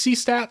MCC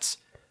stats,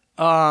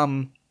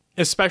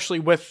 especially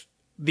with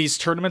these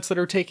tournaments that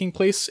are taking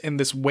place in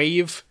this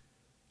wave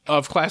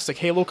of classic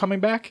Halo coming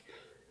back.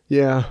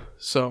 Yeah,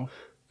 So,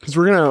 because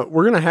we're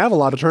gonna have a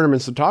lot of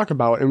tournaments to talk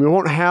about, and we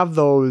won't have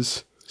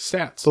those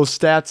Stats. those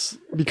stats,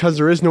 because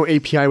there is no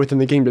API within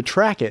the game to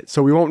track it.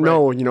 So we won't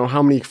know,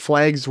 how many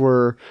flags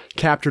were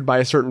captured by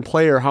a certain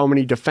player, how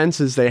many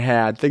defenses they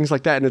had, things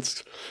like that. And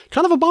it's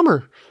kind of a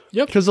bummer.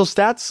 Yep. Because those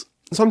stats,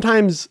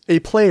 sometimes a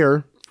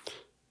player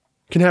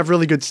can have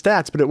really good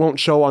stats, but it won't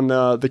show on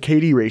the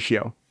KD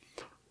ratio.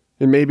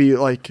 And maybe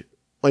like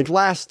the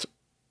last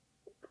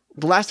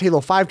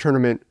Halo 5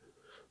 tournament,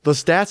 the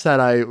stats that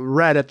I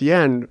read at the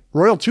end,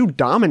 Royal 2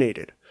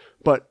 dominated,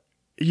 but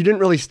he didn't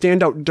really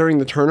stand out during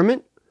the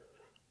tournament.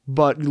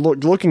 But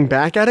looking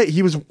back at it,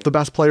 he was the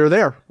best player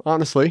there,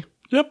 honestly.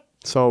 Yep.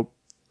 So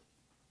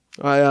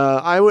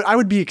I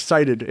would be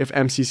excited if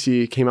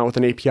MCC came out with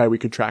an API we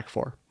could track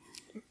for.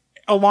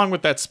 Along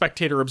with that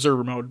spectator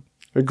observer mode.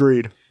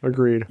 Agreed.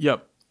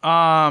 Yep.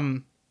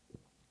 Because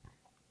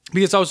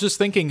I was just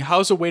thinking,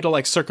 how's a way to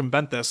like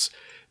circumvent this?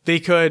 We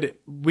could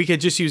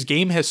just use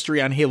game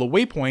history on Halo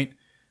Waypoint,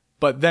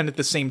 but then at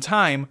the same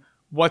time,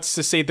 what's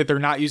to say that they're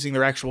not using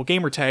their actual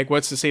gamer tag?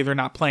 What's to say they're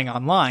not playing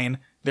online?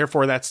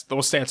 Therefore, those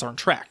stats aren't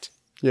tracked.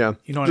 Yeah.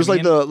 You know what just I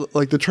mean?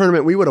 like the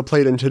tournament we would have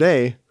played in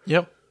today.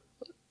 Yep.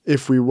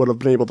 If we would have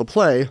been able to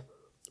play,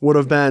 would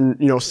have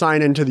been,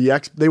 sign into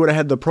the they would have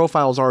had the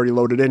profiles already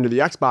loaded into the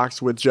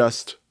Xbox with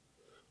just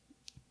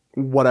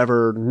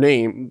whatever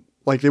name.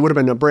 Like, they would have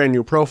been a brand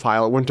new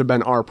profile. It wouldn't have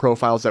been our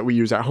profiles that we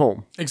use at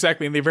home.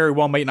 Exactly. And they very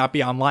well might not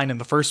be online in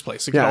the first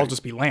place. It could all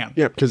just be LAN.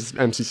 Yeah, because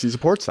MCC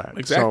supports that.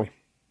 Exactly. So.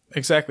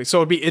 Exactly.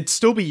 So it'd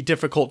still be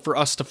difficult for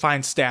us to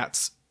find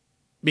stats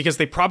because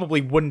they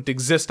probably wouldn't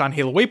exist on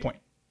Halo Waypoint.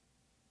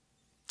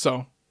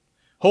 So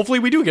hopefully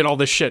we do get all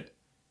this shit.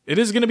 It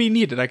is going to be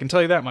needed, I can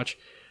tell you that much.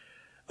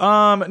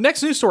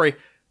 Next news story.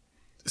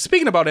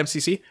 Speaking about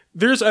MCC,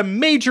 there's a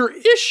major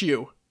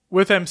issue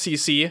with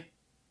MCC.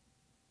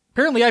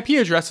 Apparently IP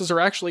addresses are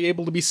actually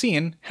able to be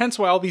seen, hence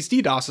why all these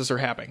DDoSes are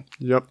happening.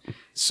 Yep.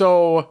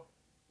 So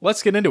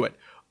let's get into it.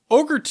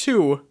 Ogre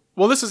 2,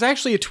 well, this is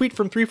actually a tweet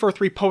from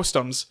 343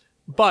 Postums,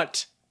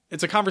 but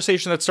it's a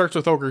conversation that starts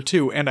with Ogre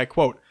 2, and I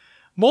quote,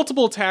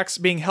 "Multiple attacks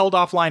being held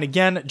offline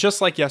again,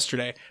 just like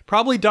yesterday.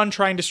 Probably done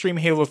trying to stream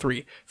Halo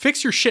 3.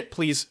 Fix your shit,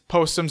 please,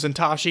 Postums and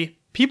Tashi.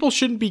 People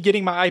shouldn't be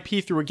getting my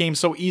IP through a game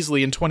so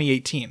easily in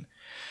 2018.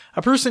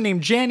 A person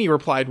named Janny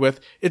replied with,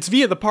 "It's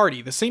via the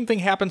party. The same thing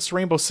happens to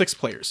Rainbow Six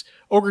players."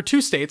 Ogre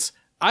 2 states,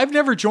 "I've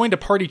never joined a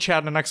party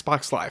chat on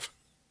Xbox Live."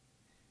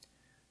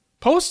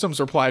 Postums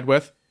replied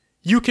with,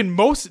 "You can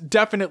most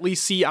definitely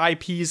see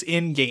IPs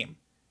in-game.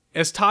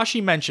 As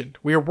Tashi mentioned,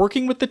 we are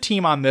working with the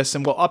team on this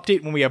and will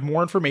update when we have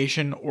more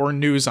information or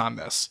news on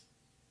this."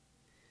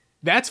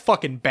 That's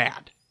fucking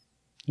bad.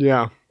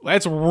 Yeah.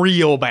 That's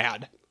real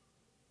bad.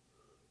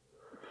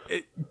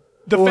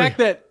 The fact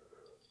that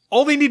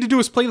all they need to do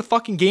is play the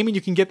fucking game and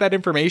you can get that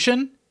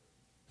information,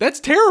 that's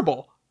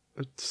terrible.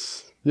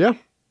 Yeah.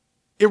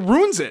 It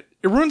ruins it.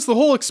 It ruins the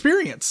whole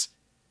experience.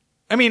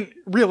 I mean,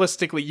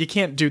 realistically, you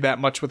can't do that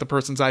much with a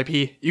person's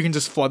IP. You can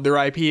just flood their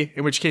IP,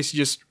 in which case you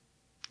just...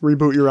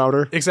 Reboot your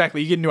router.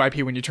 Exactly. You get a new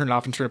IP when you turn it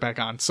off and turn it back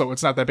on, so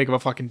it's not that big of a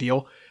fucking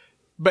deal.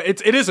 But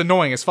it is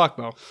annoying as fuck,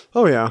 though.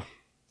 Oh, yeah.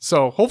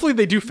 So hopefully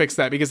they do fix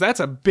that, because that's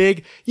a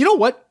big... You know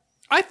what?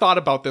 I thought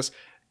about this.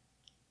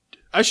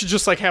 I should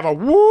just have a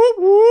woo,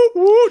 woo,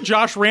 woo,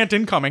 Josh rant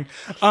incoming.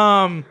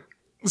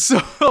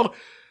 So,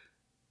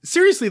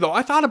 seriously though,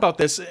 I thought about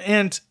this,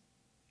 and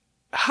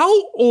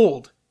how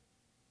old...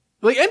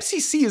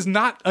 MCC is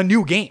not a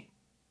new game.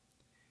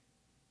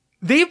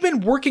 They've been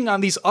working on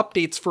these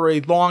updates for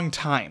a long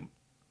time.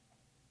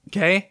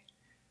 Okay?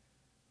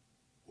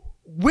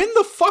 When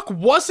the fuck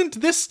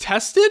wasn't this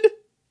tested?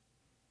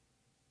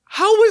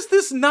 How was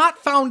this not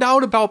found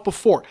out about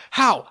before?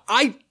 How?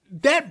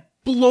 That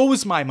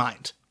blows my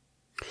mind.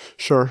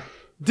 Sure.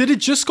 Did it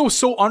just go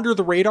so under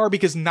the radar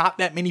because not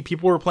that many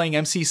people were playing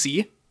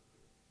MCC?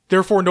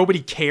 Therefore,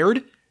 nobody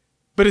cared?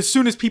 But as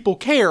soon as people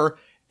care,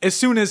 as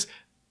soon as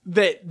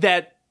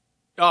that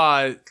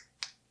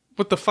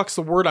what the fuck's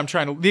the word I'm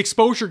trying to... The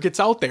exposure gets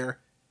out there.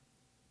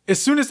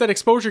 As soon as that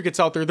exposure gets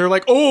out there, they're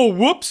like, "Oh,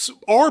 whoops,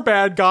 our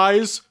bad,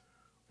 guys.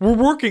 We're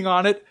working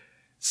on it."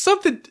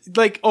 Something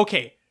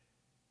okay.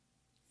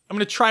 I'm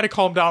going to try to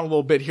calm down a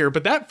little bit here,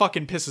 but that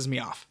fucking pisses me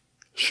off.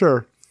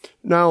 Sure.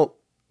 Now,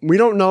 we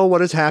don't know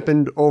what has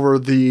happened over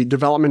the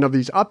development of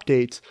these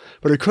updates,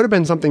 but it could have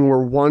been something where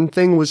one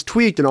thing was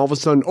tweaked and all of a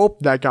sudden,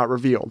 that got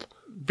revealed.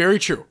 Very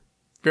true.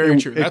 Very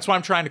true. That's why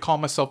I'm trying to calm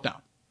myself down.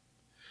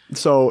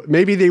 So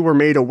maybe they were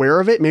made aware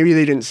of it. Maybe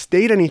they didn't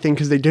state anything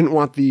because they didn't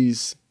want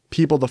these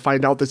people to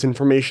find out this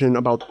information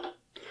about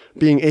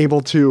being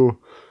able to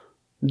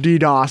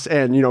DDoS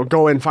and,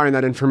 go and find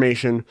that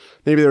information.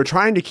 Maybe they were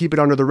trying to keep it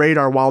under the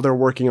radar while they're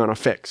working on a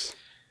fix.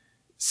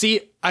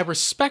 See, I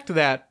respect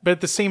that, but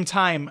at the same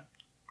time,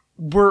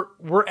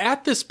 we're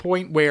at this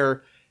point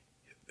where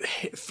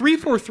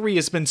 343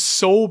 has been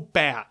so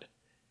bad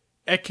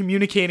at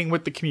communicating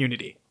with the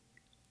community.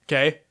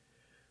 Okay?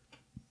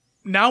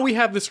 Now we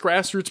have this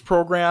grassroots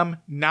program.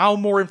 Now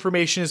more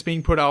information is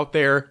being put out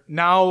there.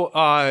 Now,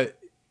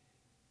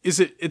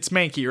 it's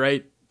Menke,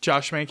 right?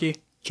 Josh Menke?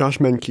 Josh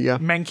Menke, yeah.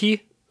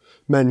 Menke?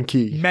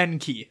 Menke.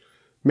 Menke.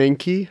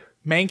 Menke?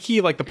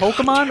 Mankey, like the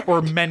Pokemon,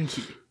 or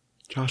Menki?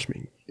 Josh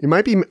Mankey. It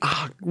might be...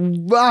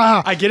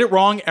 I get it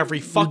wrong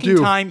every fucking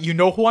time. You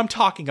know who I'm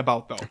talking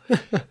about, though.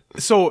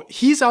 So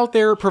he's out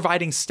there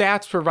providing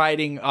stats,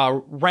 providing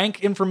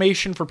rank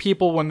information for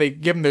people when they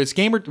give him this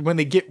gamer when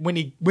they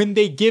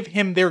give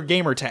him their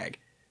gamer tag,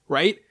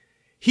 right?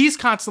 He's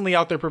constantly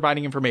out there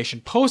providing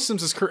information.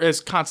 Postums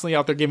is constantly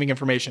out there giving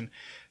information.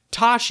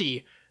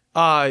 Tashi,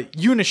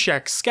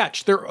 Unisheck,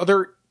 Sketch,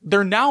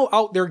 they're now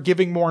out there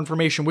giving more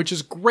information, which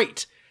is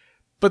great.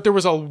 But there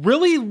was a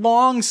really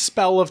long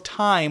spell of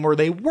time where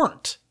they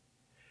weren't.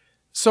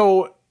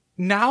 So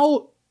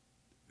now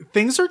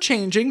things are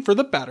changing for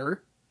the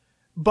better.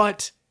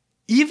 But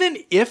even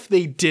if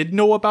they did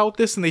know about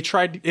this and they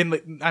tried,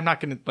 I'm not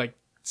going to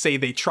say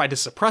they tried to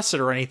suppress it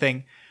or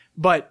anything,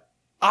 but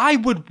I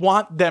would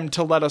want them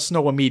to let us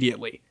know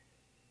immediately.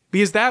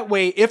 Because that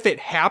way, if it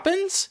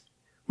happens,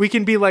 we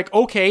can be like,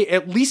 okay,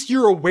 at least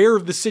you're aware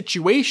of the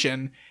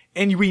situation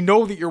and we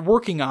know that you're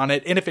working on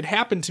it. And if it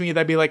happened to me,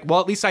 that'd be like,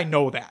 well, at least I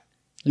know that.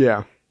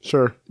 Yeah,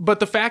 sure. But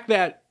the fact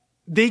that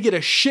they get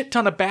a shit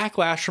ton of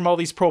backlash from all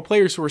these pro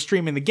players who are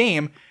streaming the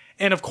game,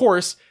 and of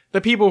course,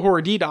 the people who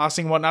are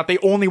DDoSing and whatnot, they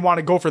only want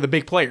to go for the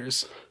big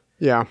players.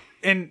 Yeah.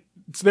 And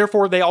so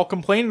therefore, they all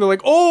complain. They're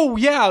like, oh,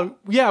 yeah,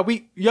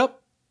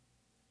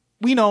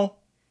 we know.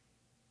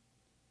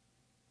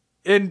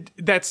 And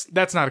that's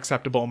not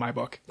acceptable in my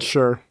book.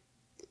 Sure.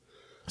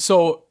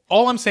 So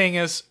all I'm saying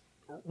is,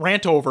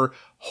 rant over.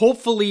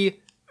 Hopefully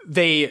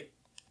they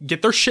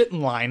get their shit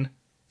in line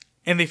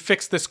and they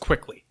fix this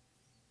quickly.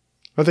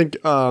 I think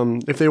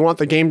if they want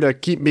the game to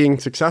keep being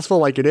successful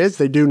like it is,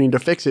 they do need to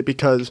fix it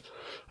because,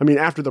 I mean,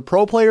 after the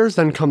pro players,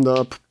 then come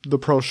the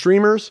pro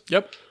streamers.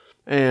 Yep.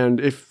 And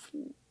if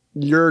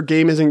your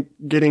game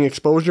isn't getting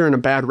exposure and a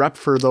bad rep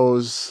for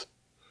those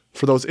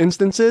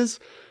instances,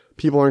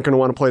 people aren't going to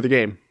want to play the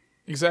game.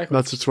 Exactly.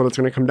 That's just what it's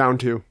going to come down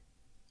to.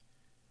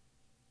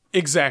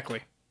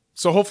 Exactly.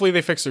 So hopefully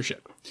they fix their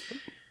shit.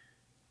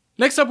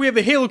 Next up, we have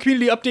the Halo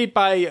community update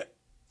by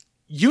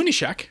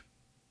Unisheck.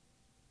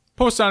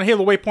 Posted on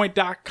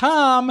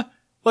HaloWaypoint.com.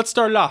 Let's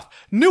start it off.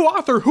 New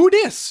author, who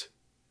dis?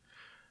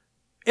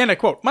 And I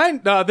quote,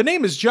 the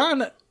name is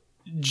John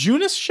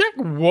Junishek?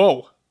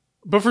 Whoa.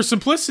 But for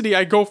simplicity,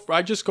 I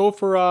just go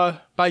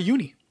for by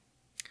Uni.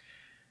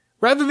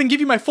 Rather than give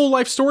you my full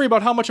life story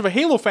about how much of a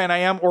Halo fan I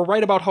am or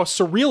write about how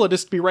surreal it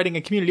is to be writing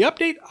a community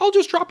update, I'll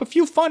just drop a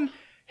few fun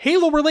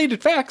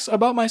Halo-related facts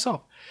about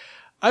myself.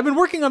 I've been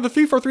working on the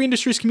 343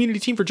 Industries community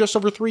team for just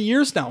over 3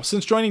 years now.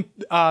 Since joining,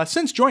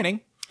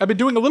 I've been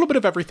doing a little bit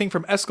of everything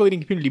from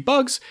escalating community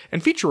bugs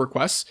and feature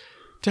requests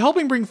to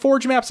helping bring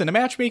Forge maps into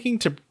matchmaking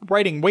to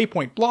writing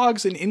Waypoint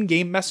blogs and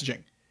in-game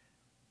messaging.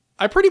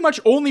 I pretty much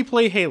only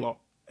play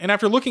Halo, and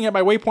after looking at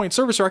my Waypoint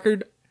service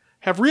record,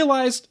 have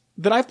realized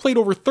that I've played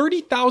over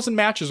 30,000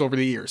 matches over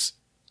the years.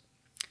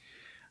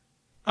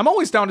 I'm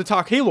always down to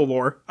talk Halo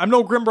lore. I'm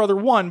no Grim Brother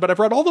 1, but I've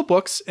read all the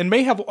books and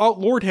may have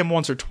outlored him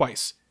once or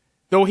twice,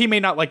 though he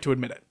may not like to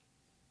admit it.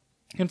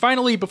 And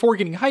finally, before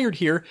getting hired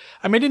here,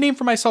 I made a name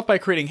for myself by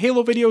creating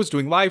Halo videos,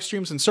 doing live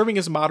streams, and serving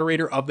as a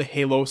moderator of the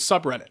Halo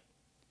subreddit.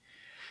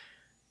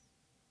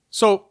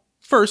 So,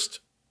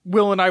 first,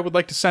 Will and I would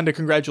like to send a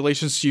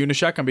congratulations to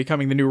Unisheck on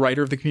becoming the new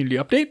writer of the community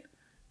update.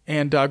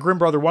 And Grim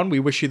Brother 1, we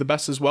wish you the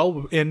best as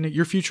well in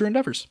your future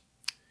endeavors.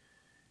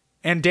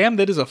 And damn,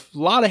 that is a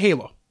lot of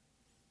Halo.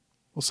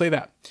 We'll say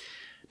that.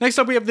 Next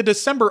up, we have the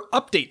December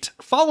update.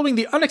 Following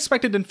the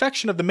unexpected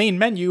infection of the main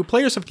menu,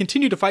 players have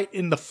continued to fight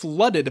in the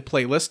Flooded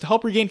playlist to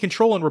help regain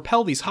control and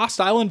repel these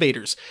hostile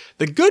invaders.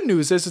 The good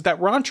news is that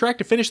we're on track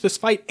to finish this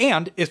fight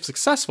and, if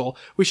successful,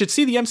 we should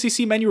see the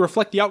MCC menu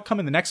reflect the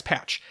outcome in the next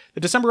patch. The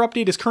December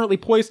update is currently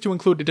poised to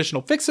include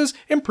additional fixes,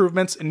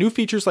 improvements, and new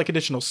features like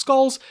additional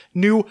skulls,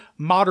 new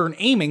modern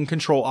aiming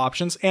control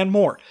options, and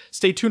more.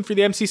 Stay tuned for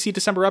the MCC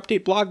December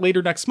update blog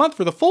later next month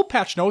for the full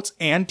patch notes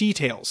and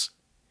details.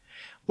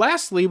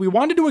 Lastly, we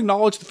wanted to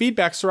acknowledge the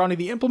feedback surrounding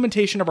the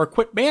implementation of our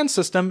quit ban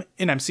system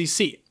in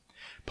MCC.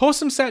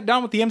 Postum sat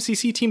down with the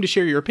MCC team to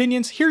share your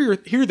opinions, hear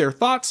their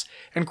thoughts,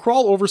 and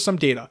crawl over some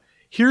data.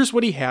 Here's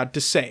what he had to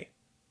say.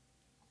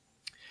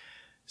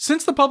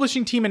 Since the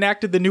publishing team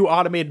enacted the new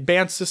automated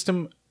ban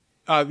system,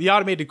 the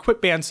automated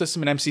quit ban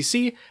system in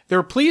MCC,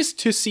 they're pleased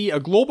to see a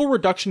global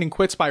reduction in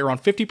quits by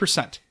around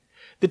 50%.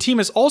 The team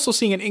is also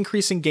seeing an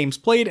increase in games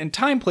played and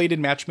time played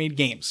in match-made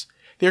games.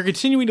 They are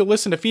continuing to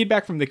listen to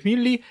feedback from the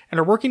community and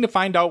are working to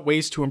find out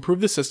ways to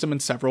improve the system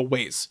in several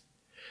ways.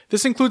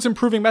 This includes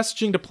improving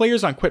messaging to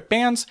players on quit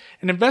bans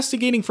and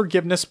investigating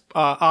forgiveness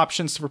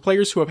options for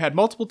players who have had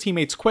multiple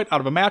teammates quit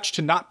out of a match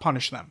to not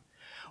punish them.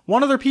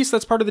 One other piece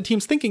that's part of the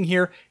team's thinking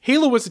here,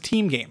 Halo is a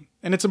team game,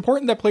 and it's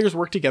important that players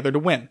work together to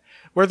win.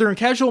 Whether in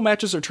casual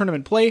matches or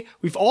tournament play,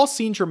 we've all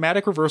seen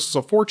dramatic reversals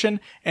of fortune,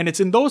 and it's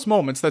in those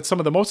moments that some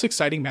of the most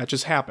exciting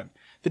matches happen.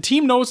 The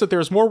team knows that there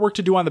is more work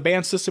to do on the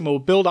ban system and will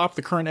build off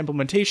the current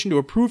implementation to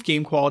improve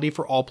game quality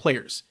for all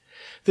players.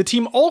 The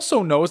team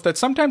also knows that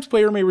sometimes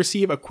player may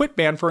receive a quit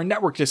ban for a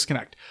network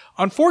disconnect.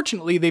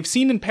 Unfortunately, they've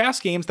seen in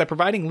past games that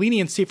providing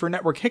leniency for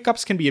network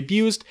hiccups can be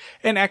abused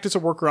and act as a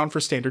workaround for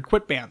standard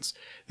quit bans.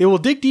 They will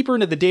dig deeper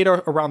into the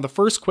data around the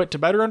first quit to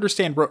better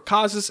understand root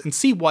causes and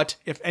see what,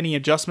 if any,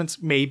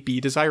 adjustments may be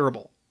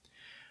desirable.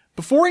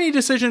 Before any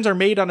decisions are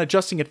made on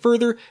adjusting it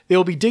further, they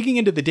will be digging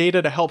into the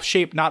data to help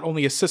shape not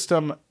only a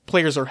system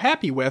players are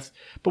happy with,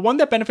 but one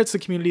that benefits the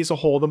community as a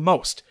whole the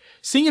most.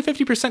 Seeing a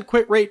 50%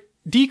 quit rate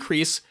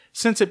decrease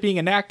since it being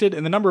enacted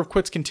and the number of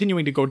quits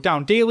continuing to go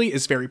down daily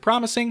is very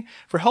promising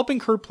for helping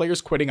curb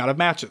players quitting out of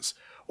matches.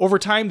 Over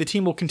time, the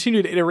team will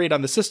continue to iterate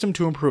on the system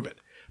to improve it.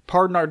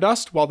 Pardon our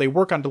dust while they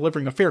work on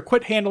delivering a fair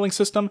quit handling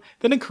system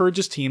that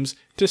encourages teams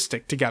to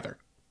stick together.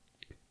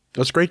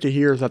 That's great to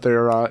hear that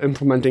they're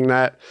implementing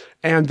that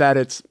and that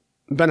it's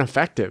been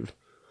effective.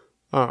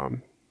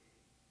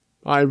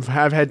 I've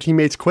had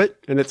teammates quit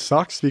and it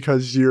sucks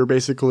because you're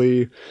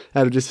basically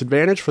at a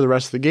disadvantage for the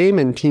rest of the game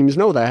and teams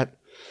know that.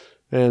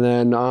 And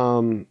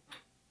then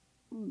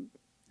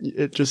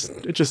it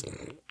just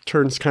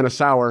turns kind of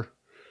sour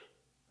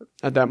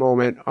at that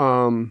moment.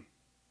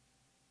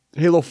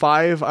 Halo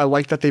 5, I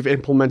like that they've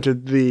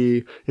implemented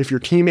if your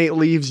teammate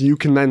leaves, you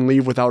can then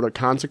leave without a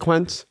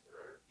consequence.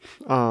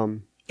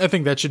 I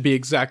think that should be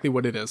exactly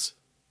what it is.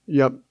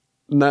 Yep.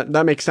 And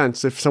that makes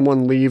sense. If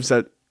someone leaves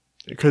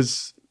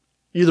because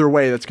either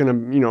way, that's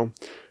going to,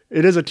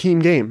 it is a team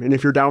game. And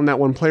if you're down that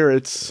one player,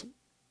 it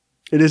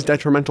is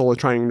detrimental to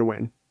trying to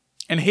win.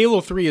 And Halo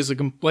 3 is,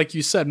 like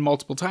you said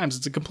multiple times,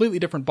 it's a completely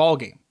different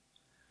ballgame.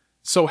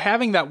 So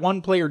having that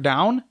one player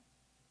down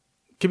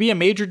could be a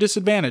major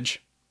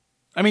disadvantage.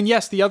 I mean,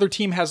 yes, the other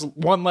team has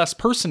one less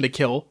person to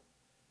kill,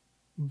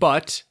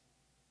 but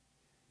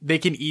they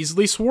can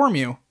easily swarm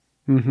you.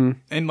 Mm-hmm.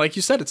 And like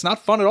you said, it's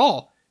not fun at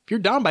all. If you're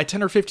down by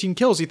 10 or 15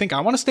 kills, you think,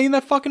 I want to stay in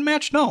that fucking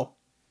match? No.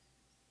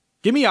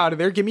 Get me out of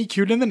there, get me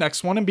queued in the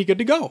next one, and be good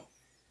to go.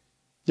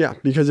 Yeah,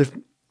 because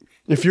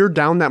if you're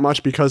down that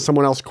much because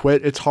someone else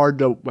quit, it's hard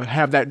to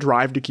have that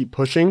drive to keep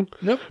pushing.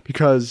 Yep.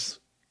 Because,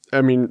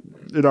 I mean,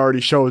 it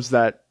already shows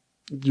that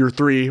you're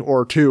 3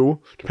 or 2,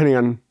 depending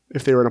on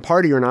if they were in a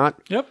party or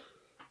not. Yep.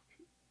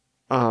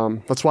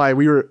 That's why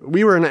we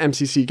were in an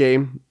MCC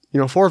game,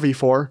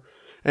 4v4,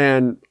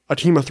 and a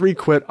team of 3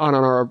 quit on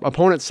our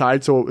opponent's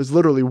side, so it was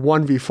literally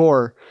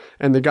 1v4,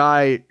 and the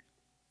guy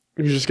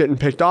was just getting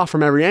picked off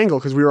from every angle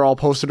because we were all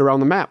posted around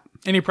the map.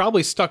 And he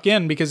probably stuck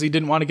in because he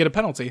didn't want to get a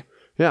penalty.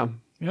 Yeah.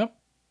 Yep.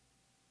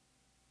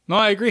 No,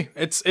 I agree.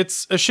 It's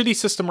a shitty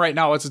system right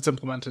now as it's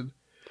implemented.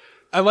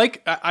 I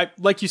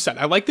like you said,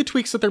 I like the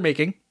tweaks that they're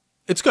making.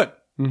 It's good.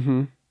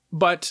 Mm-hmm.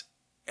 But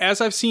as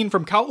I've seen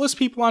from countless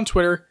people on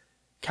Twitter,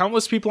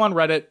 countless people on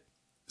Reddit,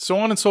 so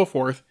on and so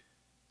forth,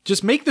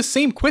 just make the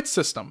same quit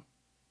system.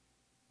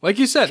 Like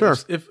you said, sure.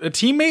 If a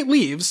teammate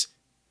leaves,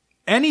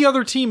 any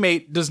other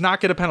teammate does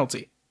not get a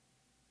penalty.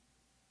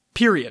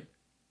 Period.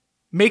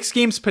 Makes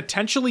games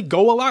potentially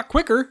go a lot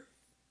quicker.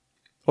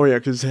 Oh yeah,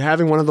 because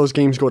having one of those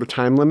games go to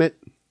time limit...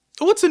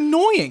 Oh, it's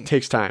annoying.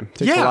 Takes time.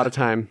 Takes a lot of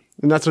time.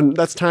 And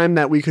that's time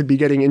that we could be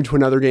getting into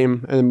another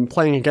game and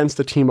playing against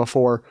a team of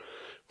 4.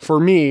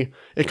 For me,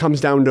 it comes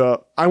down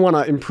to, I want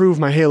to improve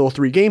my Halo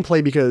 3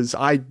 gameplay because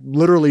I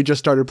literally just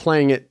started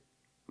playing it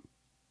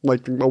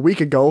like a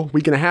week and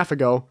a half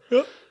ago.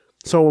 Yep.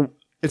 So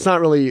it's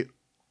not really,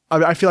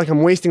 I feel like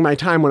I'm wasting my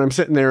time when I'm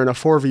sitting there in a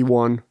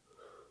 4v1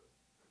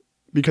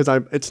 because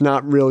it's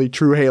not really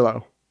true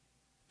Halo.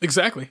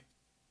 Exactly.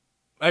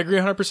 I agree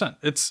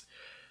 100%.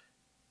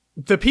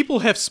 The people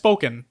have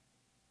spoken.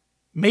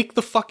 Make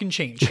the fucking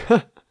change.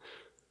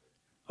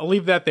 I'll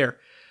leave that there.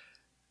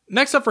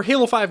 Next up for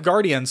Halo 5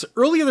 Guardians.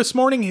 Earlier this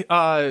morning,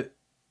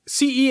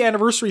 CE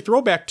Anniversary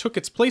Throwback took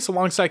its place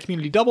alongside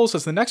Community Doubles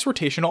as the next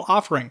rotational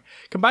offering.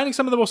 Combining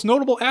some of the most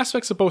notable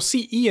aspects of both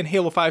CE and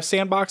Halo 5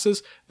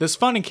 sandboxes, this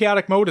fun and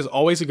chaotic mode is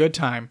always a good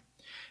time.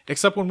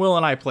 Except when Will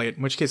and I play it,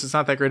 in which case it's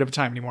not that great of a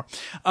time anymore.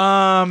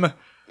 For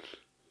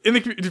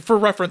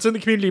reference, in the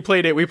Community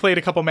Playdate, we played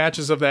a couple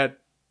matches of that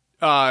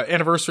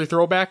Anniversary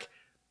Throwback.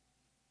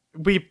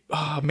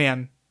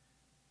 One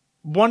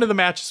of the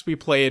matches we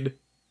played,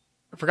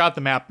 I forgot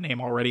the map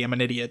name already, I'm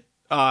an idiot.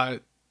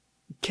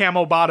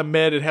 Camo bottom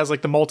mid, it has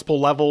like the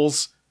multiple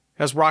levels,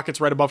 has rockets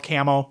right above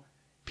camo.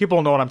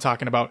 People know what I'm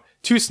talking about.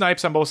 2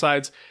 snipes on both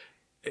sides.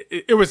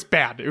 It was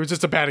bad. It was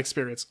just a bad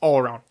experience all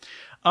around.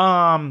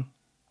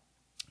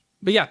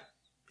 But yeah,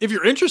 if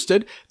you're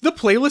interested, the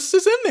playlist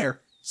is in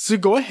there. So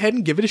go ahead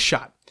and give it a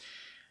shot.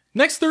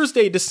 Next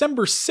Thursday,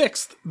 December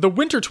 6th, the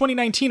Winter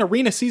 2019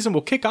 Arena season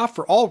will kick off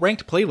for all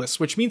ranked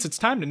playlists, which means it's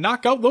time to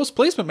knock out those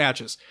placement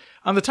matches.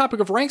 On the topic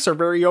of ranks, our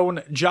very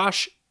own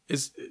Josh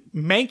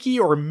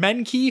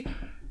Menke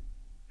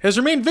has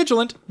remained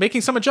vigilant, making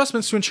some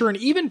adjustments to ensure an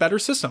even better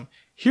system.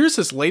 Here's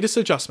his latest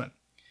adjustment.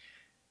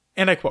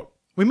 And I quote,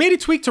 "We made a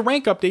tweak to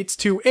rank updates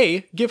to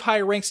A, give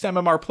higher ranks to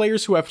MMR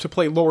players who have to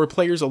play lower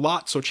players a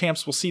lot so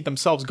champs will see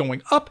themselves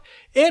going up,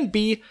 and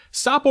B,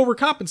 stop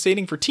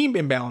overcompensating for team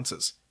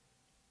imbalances.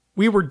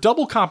 We were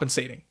double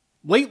compensating.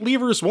 Late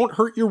leavers won't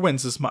hurt your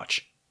wins as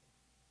much."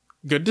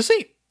 Good to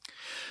see.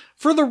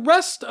 For the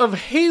rest of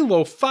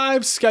Halo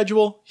 5's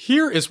schedule,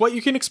 here is what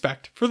you can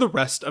expect for the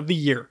rest of the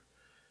year.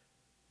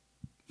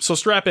 So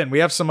strap in. We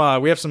have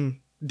some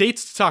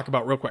dates to talk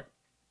about real quick.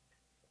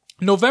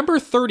 November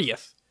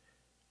 30th.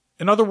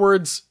 In other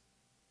words,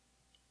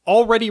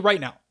 already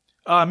right now.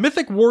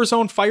 Mythic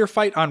Warzone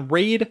Firefight on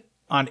Raid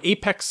on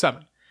Apex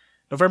 7.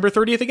 November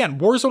 30th again.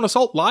 Warzone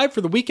Assault live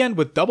for the weekend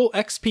with double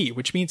XP,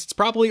 which means it's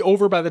probably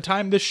over by the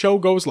time this show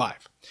goes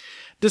live.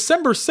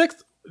 December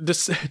 6th.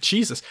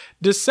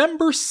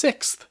 December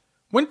 6th,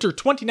 Winter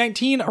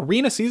 2019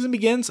 Arena season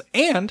begins,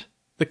 and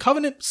the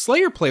Covenant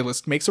Slayer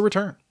playlist makes a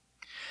return.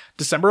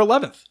 December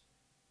 11th,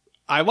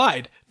 I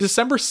lied,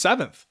 December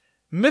 7th,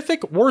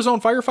 Mythic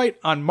Warzone Firefight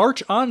on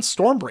March on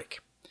Stormbreak.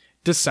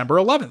 December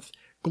 11th,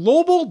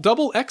 Global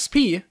Double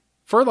XP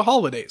for the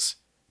holidays.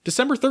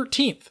 December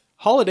 13th,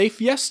 Holiday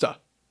Fiesta.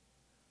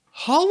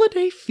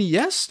 Holiday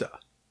Fiesta?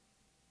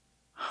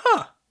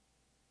 Huh.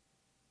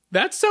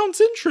 That sounds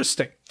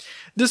interesting.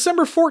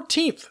 December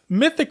 14th,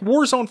 Mythic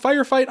Warzone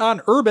Firefight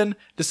on Urban.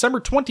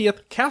 December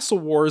 20th, Castle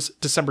Wars.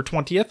 December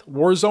 20th,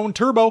 Warzone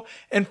Turbo.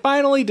 And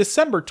finally,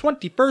 December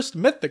 21st,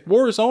 Mythic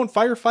Warzone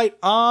Firefight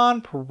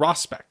on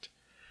Prospect.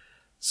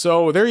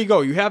 So there you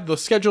go. You have the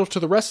schedule to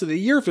the rest of the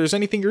year. If there's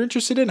anything you're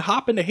interested in,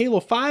 hop into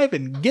Halo 5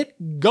 and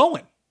get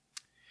going.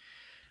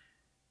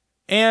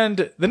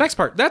 And the next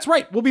part, that's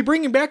right, we'll be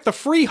bringing back the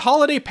free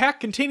holiday pack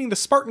containing the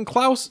Spartan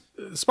Claws,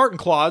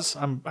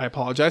 I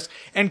apologize,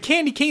 and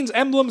Candy Cane's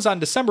emblems on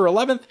December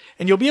 11th,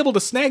 and you'll be able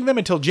to snag them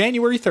until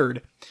January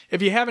 3rd.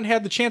 If you haven't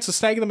had the chance to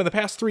snag them in the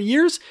past 3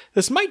 years,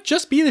 this might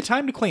just be the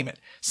time to claim it.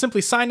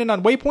 Simply sign in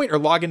on Waypoint or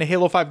log into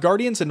Halo 5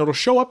 Guardians, and it'll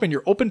show up in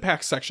your open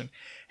pack section.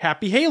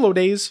 Happy Halo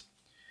days!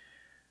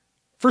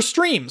 For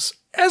streams,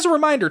 as a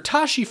reminder,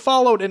 Tashi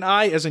Followed and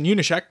I, as in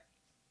Unisheck,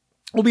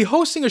 we'll be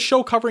hosting a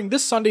show covering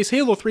this Sunday's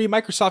Halo 3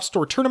 Microsoft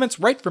Store tournaments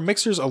right from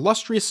Mixer's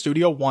illustrious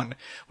Studio One,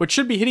 which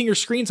should be hitting your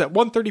screens at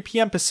 1:30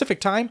 p.m.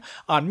 Pacific time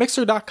on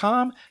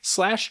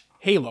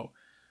mixer.com/Halo,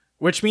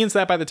 which means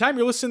that by the time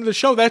you're listening to the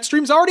show, that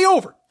stream's already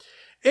over.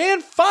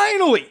 And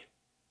finally,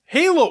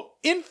 Halo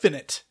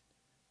Infinite.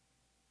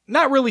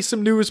 Not really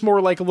some news,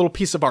 more like a little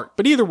piece of art,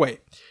 but either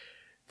way.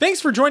 Thanks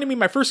for joining me in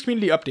my first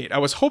community update. I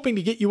was hoping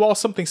to get you all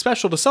something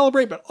special to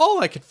celebrate, but all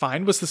I could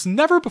find was this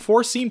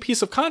never-before-seen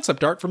piece of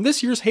concept art from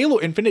this year's Halo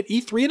Infinite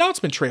E3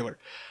 announcement trailer.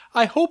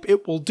 I hope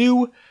it will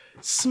do.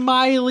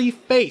 Smiley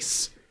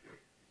face.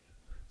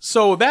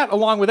 So that,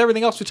 along with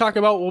everything else we talk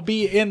about, will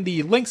be in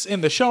the links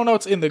in the show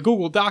notes, in the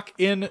Google Doc,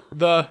 in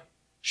the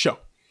show.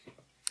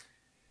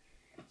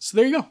 So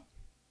there you go.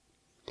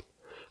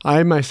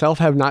 I myself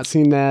have not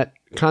seen that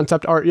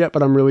concept art yet,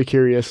 but I'm really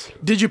curious.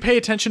 Did you pay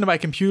attention to my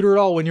computer at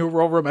all when you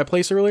were over at my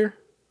place earlier?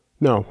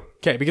 No.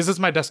 Okay, because it's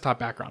my desktop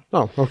background.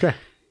 Oh, okay.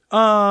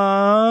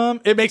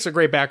 It makes a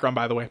great background,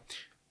 by the way.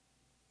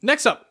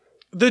 Next up,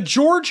 the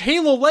George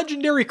Halo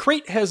Legendary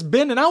Crate has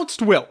been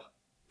announced, Will.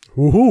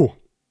 Woohoo.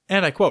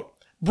 And I quote,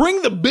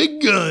 "Bring the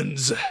big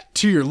guns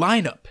to your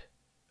lineup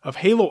of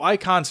Halo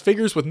Icons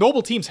figures with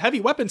Noble Team's heavy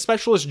weapon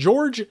specialist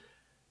George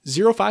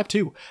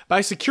 052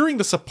 by securing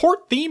the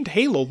support-themed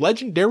Halo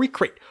Legendary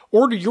Crate.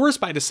 Order yours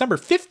by December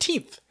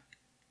 15th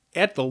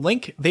at the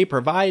link they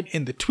provide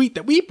in the tweet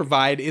that we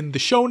provide in the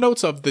show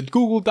notes of the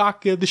Google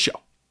Doc of the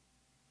show."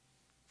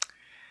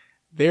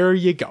 There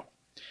you go.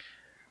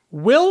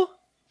 Will,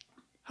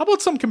 how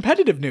about some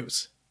competitive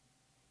news?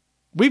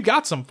 We've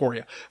got some for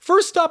you.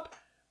 First up,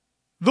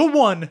 the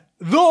one,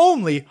 the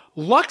only,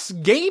 Lux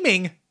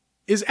Gaming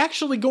is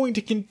actually going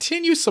to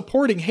continue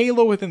supporting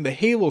Halo within the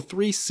Halo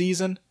 3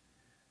 season.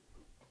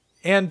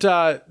 And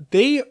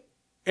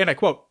and I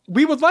quote,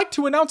 "We would like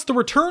to announce the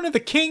return of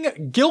the King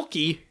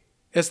Gilkey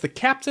as the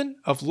captain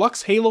of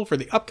Lux Halo for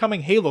the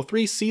upcoming Halo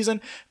 3 season.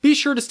 Be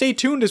sure to stay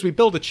tuned as we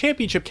build a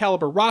championship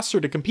caliber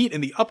roster to compete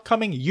in the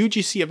upcoming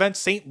UGC event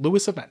St.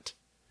 Louis event."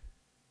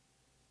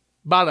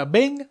 Bada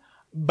bing,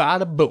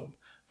 bada boom.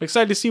 I'm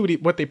excited to see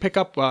what they pick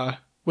up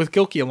with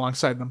Gilkey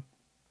alongside them.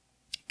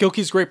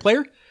 Gilkey's a great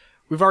player.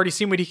 We've already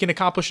seen what he can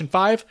accomplish in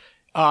 5.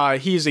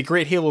 He is a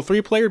great Halo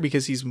 3 player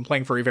because he's been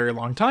playing for a very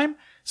long time.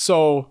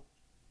 So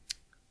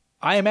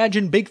I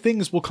imagine big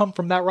things will come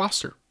from that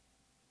roster.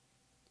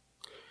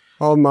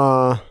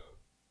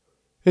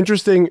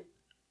 Interesting,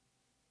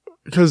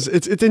 because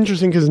it's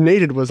interesting because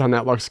Nated was on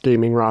that Lux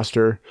Gaming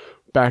roster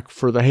back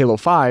for the Halo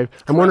 5.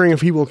 I'm wondering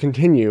if he will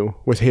continue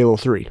with Halo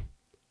 3.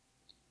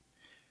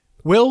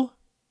 Will,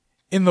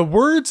 in the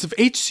words of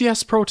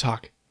HCS Pro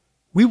Talk,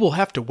 we will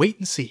have to wait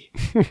and see.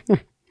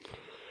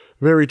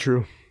 Very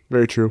true.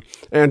 Very true.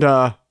 And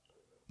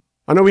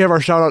I know we have our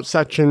shout-out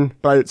section,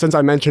 but since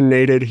I mentioned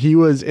Nated, he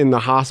was in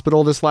the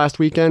hospital this last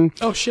weekend.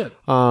 Oh, shit.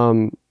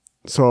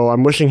 So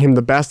I'm wishing him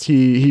the best.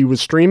 He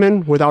was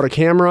streaming without a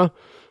camera.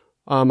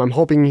 I'm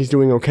hoping he's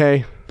doing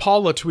okay.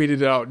 Paula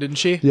tweeted it out, didn't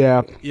she?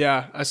 Yeah.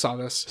 Yeah, I saw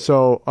this.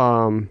 So,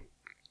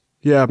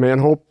 yeah, man,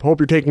 hope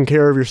you're taking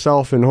care of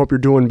yourself and hope you're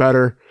doing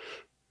better.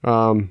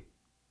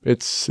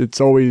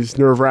 It's always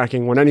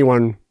nerve-wracking when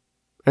anyone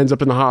ends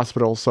up in the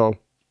hospital, so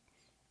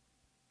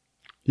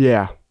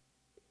yeah.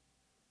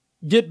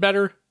 Get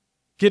better,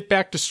 get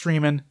back to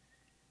streaming,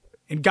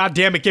 And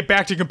goddamn it, get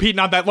back to competing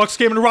on that Lux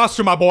Gaming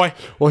roster, my boy.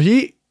 Well,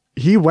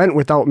 he went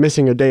without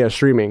missing a day of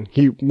streaming.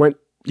 He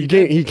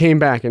came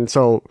back, and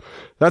so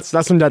that's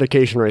some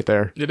dedication right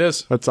there. It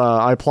is. That's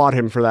I applaud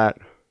him for that.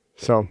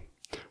 So,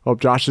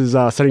 Josh is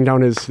setting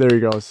down his. There he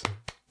goes.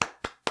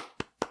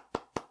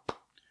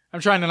 I'm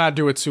trying to not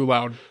do it too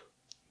loud.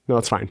 No,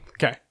 it's fine.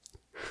 Okay.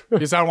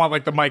 Because I don't want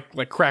like the mic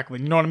like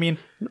crackling. You know what I mean?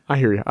 I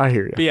hear you.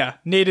 But yeah,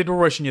 Nated, we're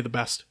wishing you the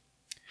best.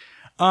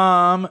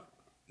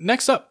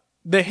 Next up,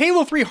 the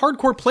Halo 3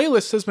 hardcore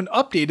playlist has been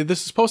updated.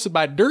 This is posted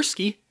by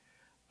Dursky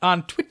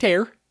on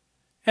Twitter.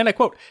 And I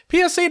quote,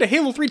 PSA to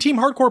Halo 3 Team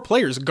Hardcore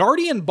players,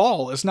 Guardian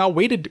Ball is now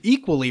weighted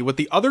equally with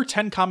the other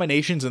 10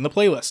 combinations in the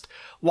playlist.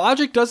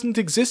 Logic doesn't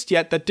exist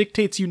yet that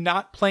dictates you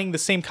not playing the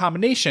same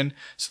combination,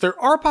 so there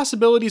are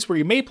possibilities where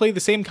you may play the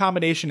same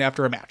combination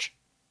after a match.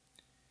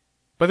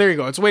 But there you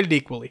go, it's weighted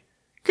equally.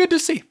 Good to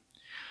see.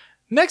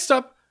 Next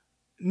up,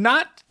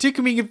 not to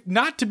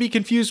be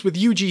confused with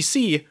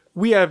UGC,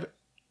 we have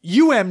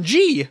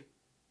UMG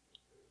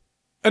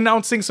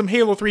announcing some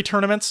Halo 3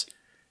 tournaments.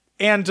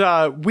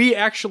 And we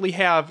actually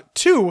have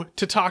 2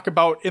 to talk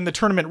about in the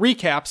tournament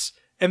recaps,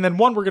 and then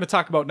 1 we're going to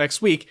talk about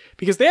next week,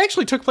 because they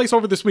actually took place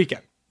over this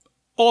weekend.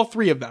 All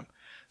 3 of them.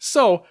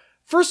 So,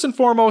 first and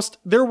foremost,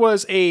 there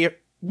was a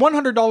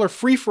 $100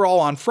 free-for-all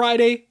on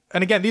Friday,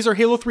 and again, these are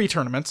Halo 3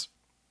 tournaments.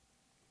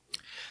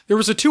 There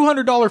was a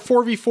 $200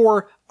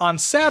 4v4 on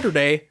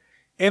Saturday,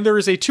 and there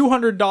is a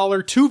 $200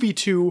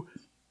 2v2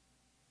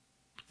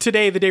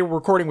 today, the day we're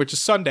recording, which is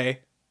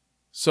Sunday.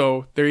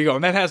 So there you go.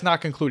 And that has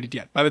not concluded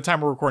yet by the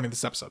time we're recording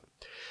this episode.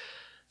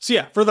 So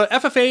yeah, for the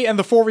FFA and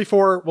the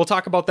 4v4, we'll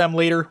talk about them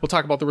later. We'll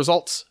talk about the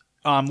results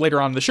later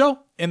on in the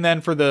show. And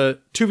then for the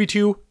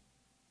 2v2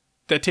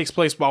 that takes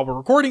place while we're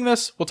recording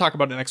this, we'll talk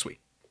about it next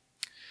week.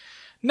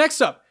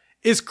 Next up,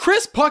 is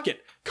Chris Puckett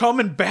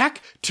coming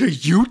back to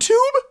YouTube?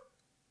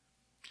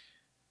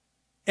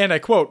 And I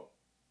quote,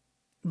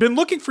 been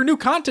looking for new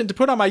content to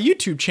put on my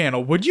YouTube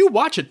channel. Would you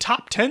watch a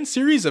top 10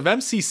 series of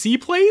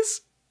MCC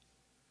plays?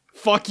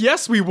 Fuck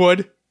yes, we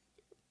would.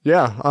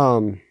 Yeah,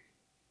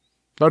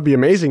 that'd be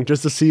amazing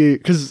just to see,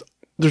 because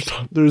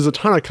there's a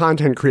ton of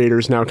content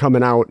creators now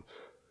coming out,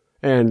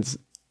 and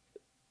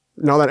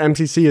now that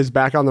MCC is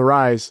back on the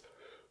rise,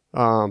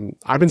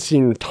 I've been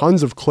seeing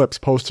tons of clips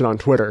posted on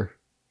Twitter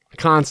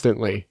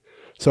constantly.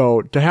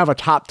 So to have a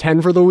top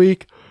 10 for the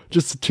week,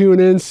 just to tune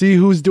in, see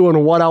who's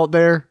doing what out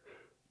there,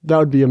 that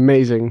would be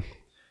amazing.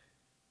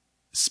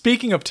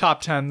 Speaking of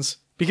top 10s,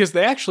 because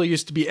they actually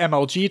used to be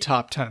MLG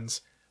top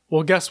 10s,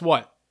 well, guess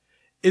what?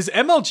 Is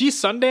MLG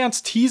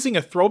Sundance teasing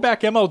a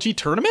throwback MLG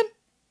tournament?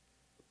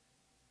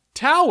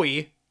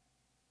 Towie,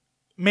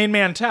 main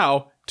man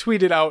Tao,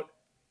 tweeted out,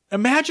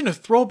 imagine a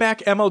throwback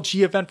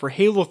MLG event for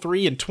Halo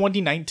 3 in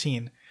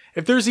 2019.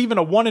 If there's even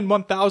a 1 in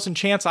 1,000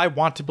 chance, I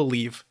want to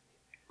believe.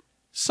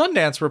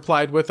 Sundance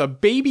replied with a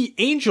baby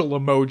angel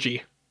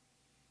emoji.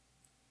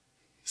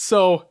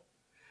 So,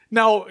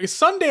 now,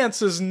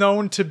 Sundance is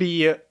known to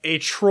be a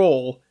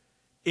troll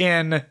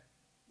in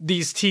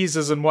these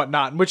teases and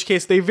whatnot, in which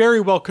case they very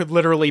well could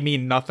literally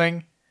mean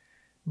nothing.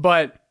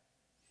 But,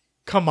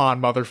 come on,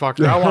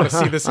 motherfucker. I want to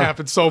see this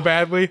happen so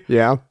badly.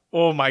 Yeah.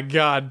 Oh my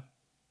god.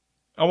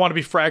 I want to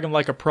be fragging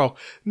like a pro.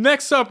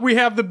 Next up, we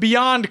have the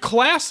Beyond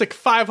Classic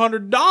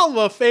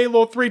 $500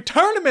 Halo 3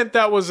 tournament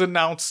that was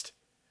announced.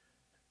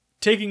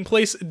 Taking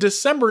place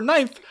December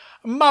 9th,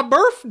 my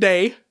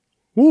birthday.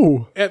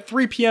 Ooh. At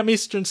 3 p.m.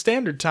 Eastern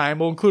Standard Time.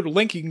 We'll include a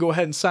link. You can go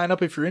ahead and sign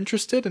up if you're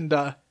interested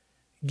and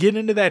get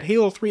into that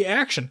Halo 3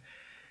 action.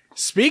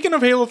 Speaking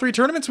of Halo 3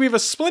 tournaments, we have a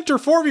Splinter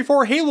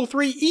 4v4 Halo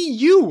 3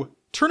 EU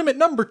tournament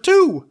number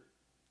 2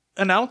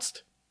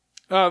 announced.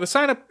 The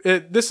sign-up,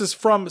 this is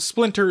from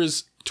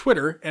Splinter's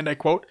Twitter, and I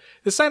quote,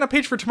 the sign-up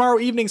page for tomorrow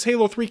evening's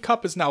Halo 3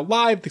 Cup is now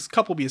live. This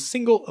cup will be a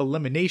single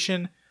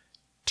elimination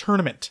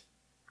tournament.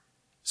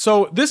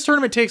 So this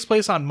tournament takes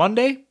place on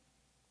Monday.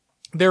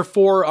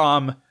 Therefore,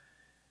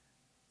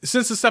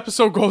 since this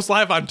episode goes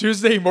live on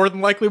Tuesday, you more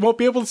than likely won't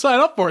be able to sign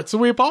up for it, so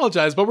we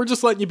apologize, but we're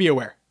just letting you be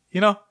aware.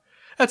 You know?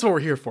 That's what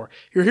we're here for.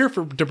 You're here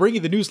to bring you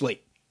the news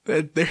late.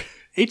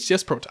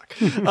 HCS Pro Talk.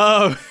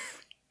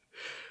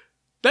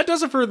 That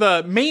does it for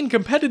the main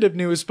competitive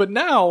news, but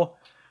now,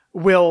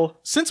 Will,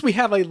 since we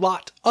have a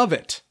lot of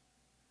it,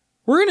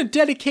 we're going to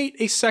dedicate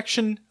a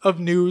section of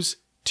news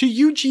to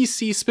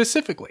UGC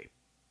specifically.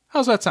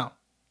 How's that sound?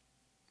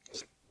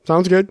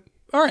 Sounds good.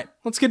 All right,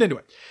 let's get into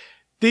it.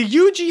 The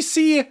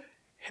UGC,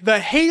 the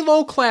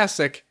Halo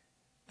Classic,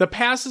 the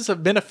passes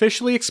have been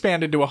officially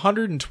expanded to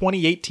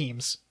 128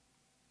 teams.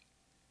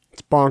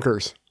 It's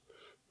bonkers.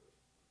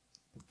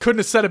 Couldn't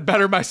have said it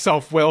better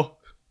myself, Will.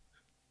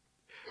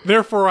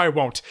 Therefore, I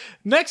won't.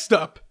 Next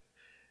up,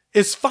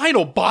 is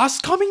Final Boss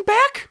coming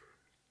back?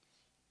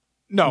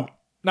 No,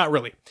 not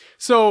really.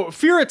 So,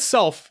 Fear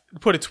itself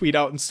put a tweet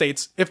out and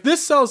states, if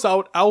this sells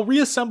out, I'll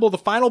reassemble the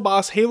Final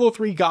Boss Halo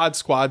 3 God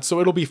Squad so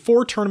it'll be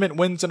 4 tournament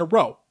wins in a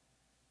row.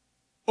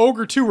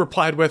 Ogre 2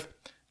 replied with,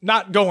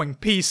 not going,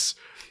 peace.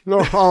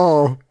 No.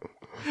 Oh.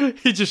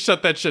 He just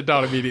shut that shit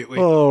down immediately.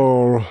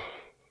 Oh.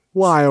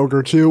 Why,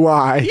 Ogre 2?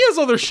 Why? He has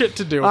other shit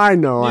to do. I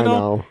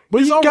know.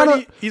 But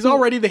He's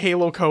already the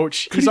Halo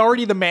coach. He's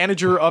already the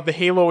manager of the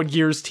Halo and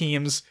Gears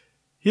teams.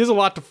 He has a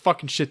lot of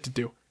fucking shit to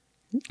do.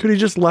 Could he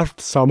just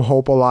left some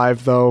hope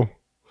alive, though?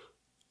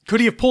 Could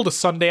he have pulled a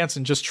Sundance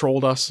and just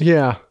trolled us?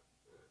 Yeah.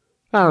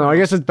 I don't know. I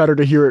guess it's better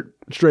to hear it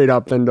straight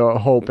up than to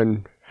hope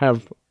and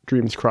have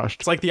dreams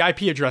crushed. It's like the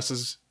IP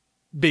addresses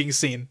being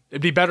seen.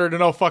 It'd be better to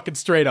know fucking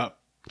straight up.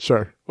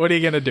 Sure. What are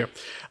you going to do?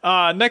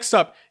 Next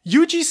up,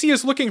 UGC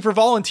is looking for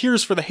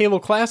volunteers for the Halo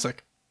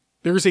Classic.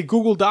 There's a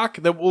Google Doc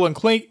that will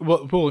include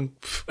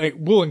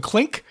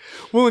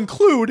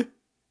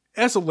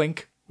as a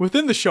link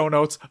within the show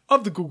notes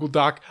of the Google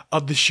Doc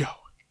of the show.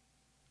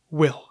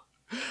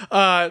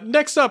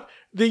 Next up,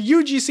 the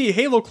UGC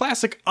Halo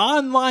Classic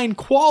online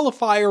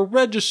qualifier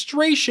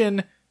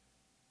registration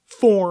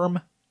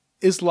form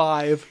is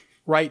live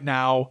right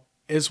now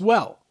as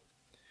well.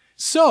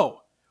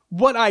 So,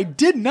 what I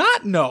did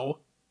not know,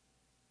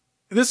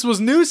 this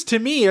was news to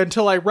me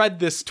until I read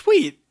this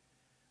tweet.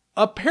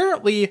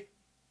 Apparently,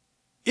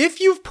 if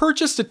you've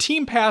purchased a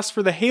team pass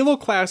for the Halo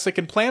Classic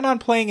and plan on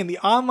playing in the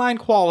online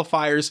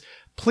qualifiers,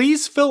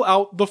 please fill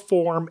out the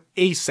form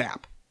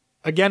ASAP.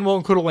 Again, we'll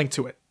include a link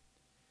to it.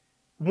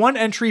 1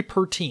 entry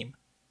per team.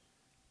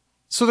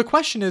 So the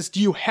question is,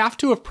 do you have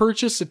to have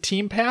purchased a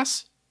team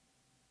pass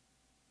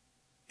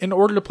in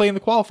order to play in the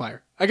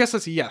qualifier? I guess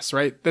that's a yes,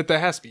 right? That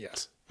has to be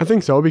yes. I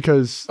think so,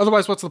 because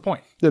Otherwise, what's the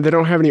point? they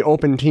don't have any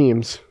open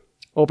teams.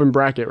 Open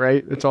bracket,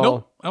 right? It's all...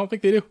 Nope, I don't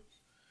think they do.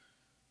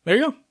 There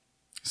you go.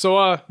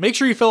 So make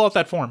sure you fill out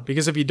that form,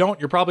 because if you don't,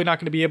 you're probably not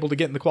going to be able to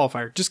get in the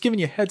qualifier. Just giving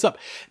you a heads up.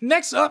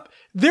 Next up,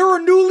 there are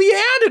newly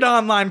added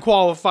online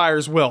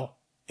qualifiers, Will.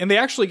 And they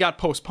actually got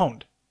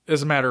postponed,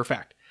 as a matter of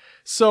fact.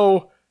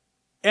 So,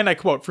 and I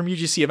quote from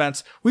UGC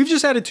Events, "We've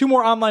just added 2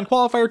 more online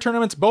qualifier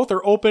tournaments. Both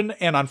are open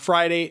and on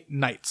Friday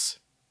nights.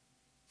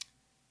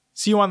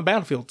 See you on the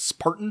battlefield,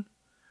 Spartan."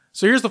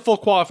 So here's the full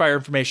qualifier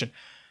information.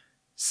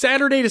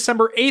 Saturday,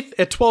 December 8th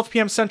at 12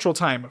 p.m. Central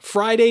Time.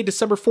 Friday,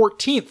 December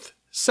 14th,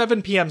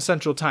 7 p.m.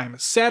 Central Time.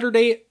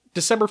 Saturday,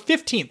 December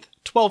 15th,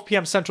 12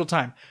 p.m. Central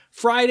Time.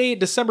 Friday,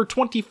 December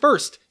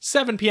 21st,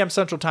 7 p.m.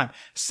 Central Time.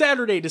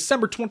 Saturday,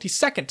 December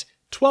 22nd,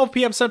 12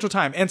 p.m. Central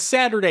Time. And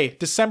Saturday,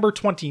 December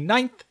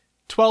 29th,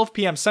 12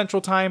 p.m.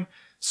 Central Time.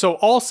 So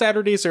all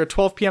Saturdays are at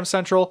 12 p.m.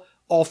 Central.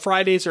 All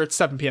Fridays are at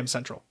 7 p.m.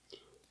 Central.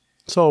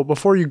 So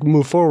before you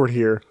move forward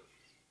here,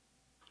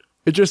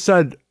 it just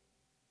said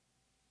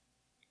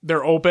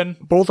they're open.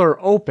 Both are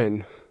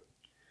open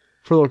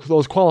for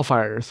those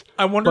qualifiers.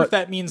 I wonder if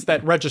that means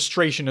that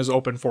registration is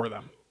open for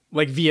them,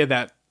 like via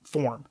that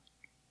form.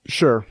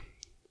 Sure.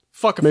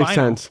 Fuck if Makes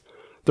sense.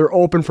 They're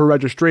open for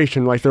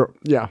registration, like they're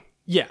Yeah.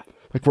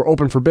 Like we're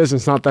open for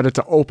business, not that it's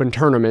an open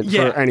tournament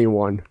for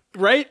anyone.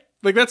 Right?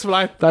 Like that's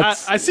what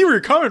I see where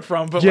you're coming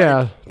from, but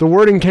the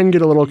wording can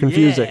get a little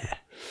confusing.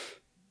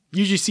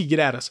 UGC, get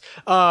at us.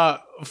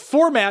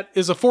 Format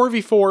is a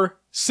 4v4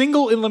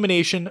 single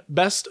elimination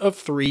best of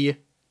 3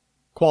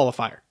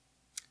 qualifier.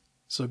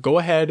 So go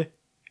ahead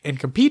and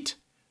compete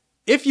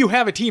if you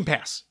have a team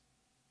pass.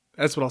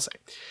 That's what I'll say.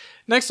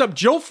 Next up,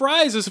 Joe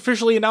Fries is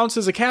officially announced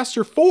as a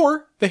caster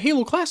for the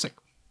Halo Classic.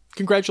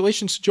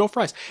 Congratulations to Joe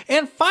Fries.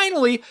 And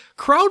finally,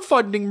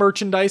 crowdfunding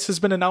merchandise has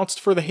been announced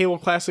for the Halo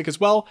Classic as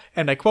well.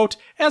 And I quote,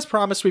 "As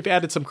promised, we've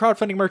added some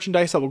crowdfunding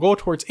merchandise that will go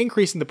towards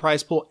increasing the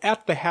prize pool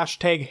at the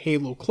hashtag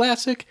Halo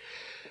Classic."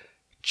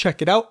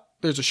 Check it out.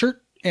 There's a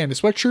shirt and a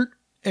sweatshirt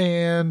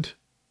and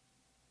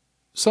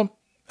some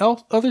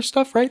other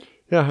stuff, right?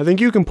 Yeah, I think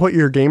you can put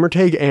your gamer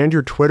tag and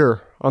your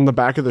Twitter on the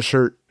back of the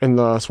shirt and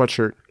the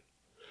sweatshirt.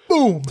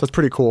 Boom. That's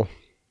pretty cool.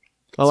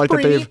 I like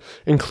that they've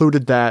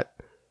included that.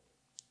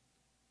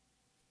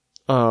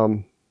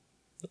 I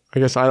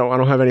guess I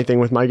don't have anything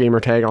with my gamer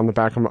tag on the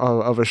back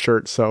of a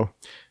shirt, so.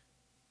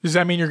 Does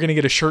that mean you're going to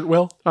get a shirt,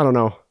 Will? I don't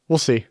know. We'll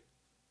see.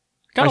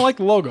 Kind of like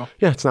the logo.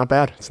 Yeah, it's not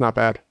bad. It's not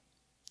bad.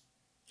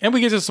 And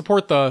we get to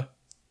support the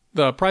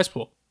prize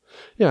pool.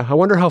 Yeah, I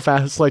wonder how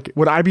fast, like,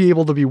 would I be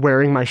able to be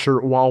wearing my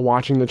shirt while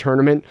watching the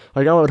tournament?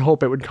 Like, I would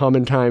hope it would come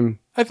in time.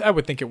 I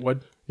would think it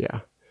would. Yeah.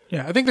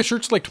 Yeah, I think the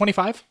shirt's like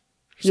 $25.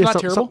 It's not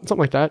terrible. Something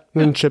like that.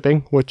 And then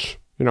shipping, which,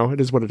 it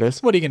is what it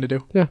is. What are you going to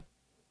do? Yeah.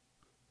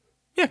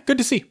 Yeah, good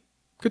to see.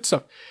 Good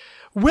stuff.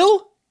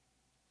 Will,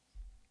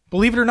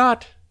 believe it or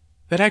not,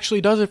 that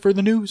actually does it for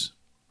the news.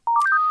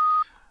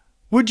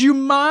 Would you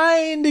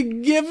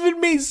mind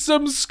giving me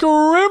some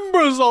scrim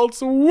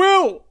results,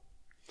 Will?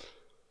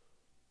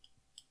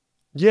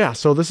 Yeah,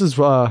 so this is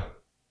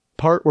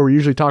part where we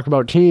usually talk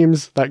about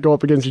teams that go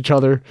up against each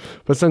other.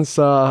 But since,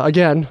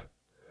 again,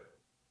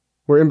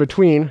 we're in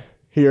between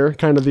here,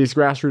 kind of these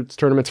grassroots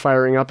tournaments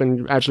firing up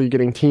and actually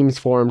getting teams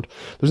formed,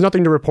 there's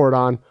nothing to report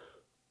on.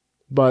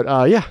 But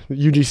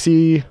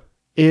UGC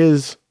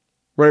is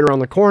right around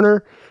the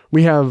corner.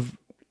 We have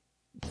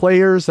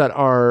players that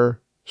are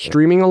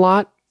streaming a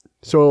lot.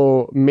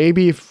 So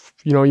maybe if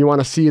you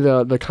want to see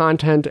the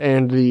content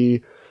and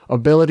the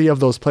ability of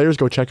those players,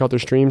 go check out their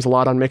streams. A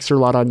lot on Mixer, a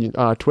lot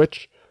on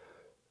Twitch.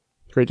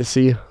 Great to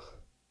see.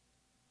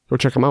 Go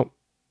check them out.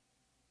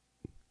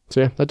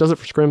 So yeah, that does it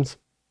for scrims.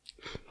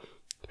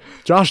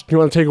 Josh, do you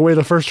want to take away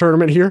the first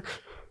tournament here?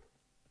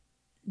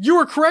 You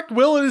are correct,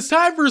 Will. It is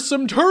time for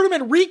some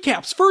tournament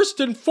recaps. First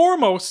and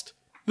foremost,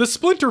 the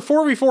Splinter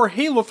 4v4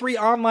 Halo 3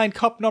 Online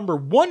Cup number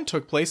 1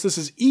 took place. This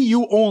is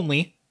EU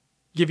only,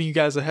 giving you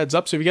guys a heads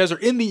up. So if you guys are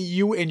in the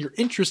EU and you're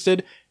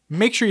interested,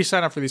 make sure you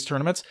sign up for these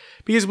tournaments.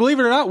 Because believe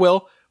it or not,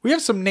 Will, we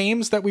have some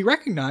names that we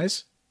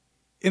recognize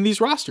in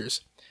these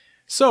rosters.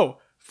 So,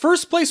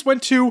 first place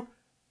went to...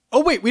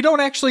 Oh wait, we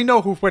don't actually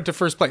know who went to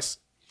first place.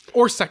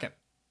 Or second.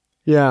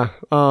 Yeah.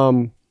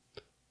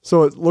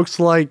 So it looks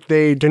like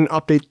they didn't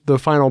update the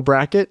final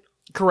bracket.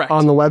 Correct.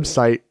 On the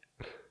website.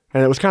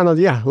 And it was kind of,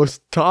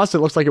 to us, it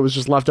looks like it was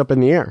just left up in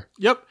the air.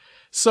 Yep.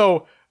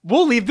 So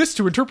we'll leave this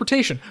to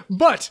interpretation.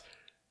 But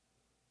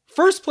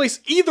first place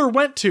either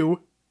went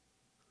to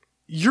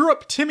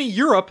Europe Timmy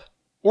Europe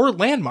or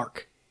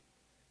Landmark.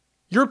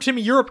 Europe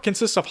Timmy Europe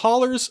consists of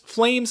Haulers,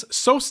 Flames,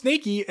 So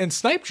Snaky, and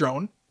Snipe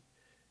Drone.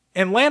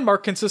 And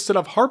Landmark consisted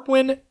of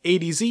Harpwin,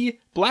 ADZ,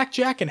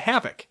 Blackjack, and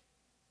Havoc.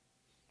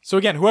 So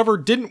again, whoever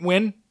didn't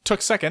win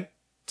took second.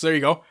 So there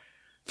you go.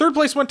 Third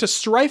place went to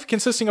Strife,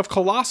 consisting of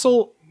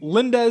Colossal,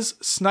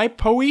 Lindez, Snipe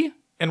Poe,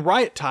 and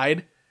Riot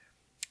Tide.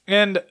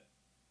 And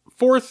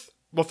fourth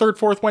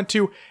went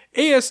to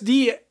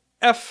ASDF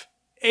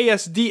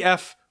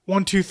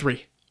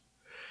 123.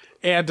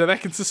 And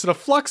that consisted of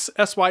Flux,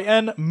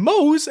 SYN,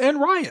 Moes,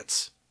 and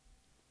Riots.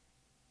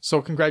 So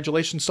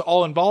congratulations to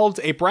all involved.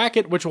 A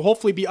bracket, which will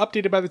hopefully be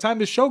updated by the time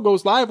this show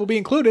goes live, will be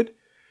included.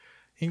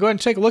 You can go ahead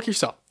and take a look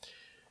yourself.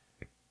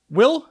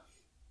 Will,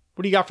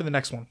 what do you got for the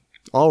next one?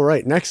 All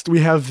right. Next, we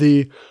have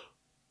the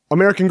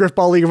American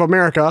Griffball League of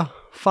America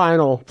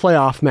final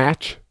playoff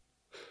match.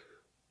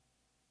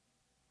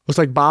 Looks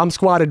like Bomb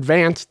Squad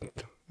advanced.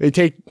 They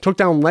took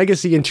down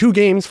Legacy in 2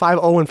 games,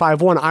 5-0 and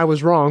 5-1. I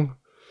was wrong.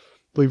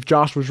 I believe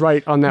Josh was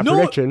right on that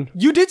prediction.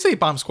 You did say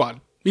Bomb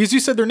Squad because you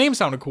said their name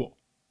sounded cool.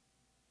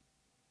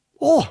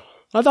 Oh,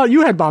 I thought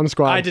you had Bomb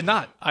Squad. I did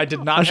not. I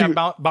did not have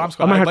Bomb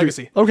Squad. I had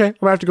Legacy. Okay, I'm going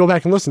to have to go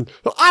back and listen.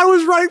 I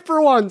was right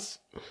for once.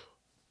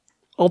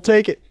 I'll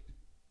take it.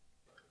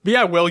 But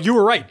yeah, Will, you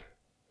were right.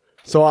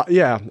 So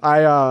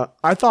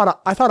I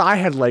thought I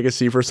had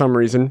Legacy for some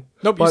reason.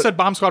 Nope, you said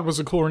Bomb Squad was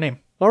a cooler name.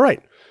 All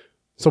right.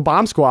 So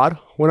Bomb Squad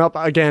went up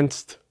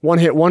against One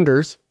Hit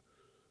Wonders,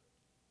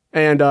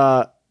 and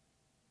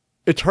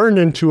it turned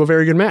into a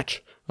very good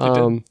match.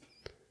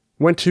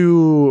 Went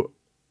to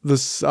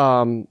this.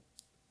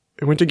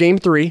 It went to game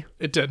 3.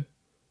 It did.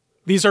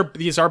 These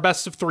are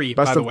best of 3.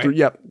 Best by the way. 3.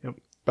 Yep.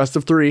 Best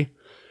of 3.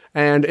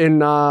 And in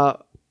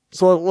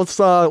so let's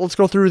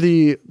go through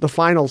the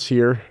finals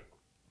here.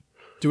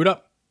 Do it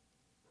up.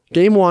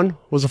 Game 1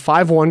 was a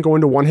 5-1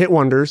 going to One Hit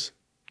Wonders.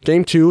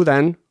 Game 2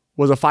 then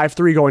was a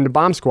 5-3 going to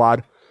Bomb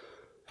Squad.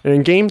 And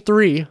in Game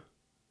 3,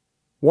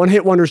 One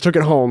Hit Wonders took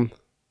it home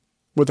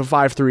with a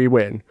 5-3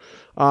 win.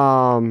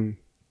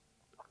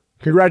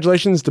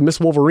 Congratulations to Miss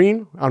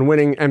Wolverine on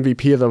winning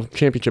MVP of the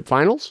championship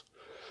finals.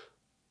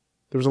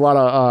 There was a lot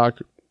of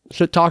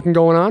shit talking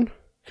going on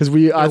because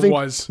we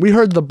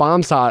heard the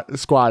Bomb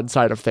Squad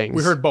side of things.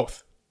 We heard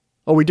both.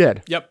 Oh, we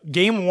did. Yep.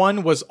 Game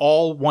 1 was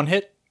all one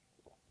hit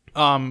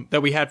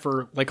that we had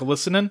for like a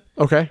listening.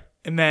 Okay.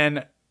 And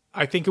then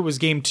I think it was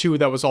Game 2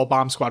 that was all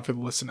Bomb Squad for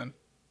the listening.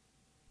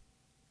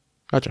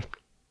 Gotcha.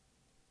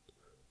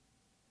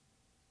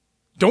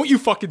 Don't you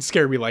fucking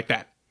scare me like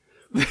that.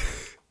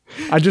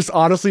 I just,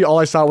 honestly, all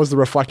I saw was the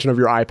reflection of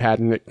your iPad,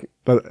 and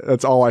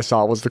that's all I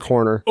saw was the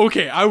corner.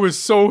 Okay, I was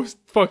so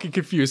fucking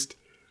confused.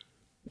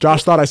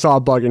 Josh thought I saw a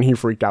bug, and he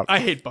freaked out. I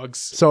hate bugs.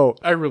 So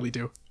I really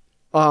do.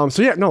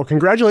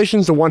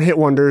 Congratulations to One Hit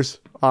Wonders.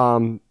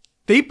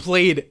 They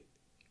played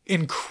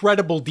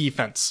incredible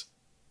defense.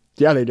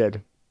 Yeah, they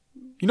did.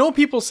 You know when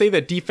people say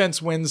that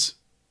defense wins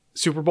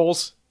Super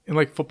Bowls in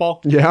like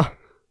football? Yeah.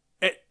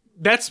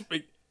 That's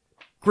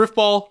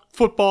Griffball,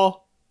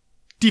 football,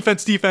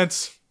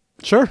 defense.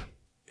 Sure.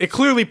 It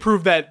clearly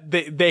proved that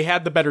they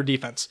had the better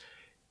defense.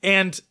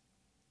 And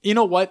you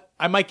know what?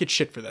 I might get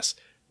shit for this.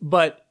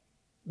 But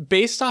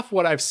based off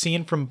what I've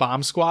seen from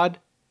Bomb Squad,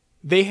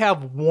 they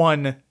have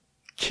one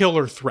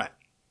killer threat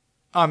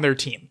on their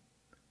team.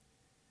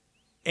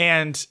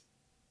 And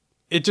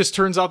it just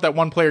turns out that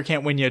one player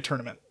can't win you a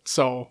tournament.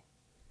 So,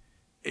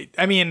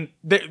 I mean,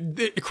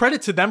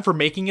 credit to them for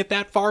making it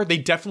that far. They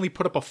definitely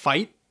put up a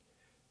fight.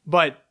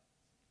 But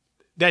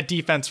that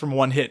defense from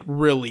one hit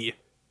really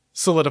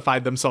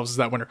solidified themselves as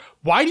that winner.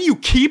 Why do you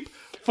keep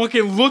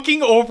fucking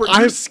looking over?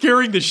 You're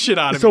scaring the shit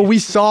out of me. So we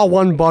saw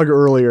one bug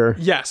earlier.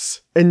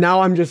 Yes. And now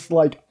I'm just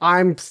like,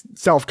 I'm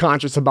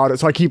self-conscious about it,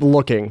 so I keep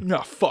looking.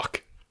 Oh,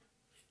 fuck.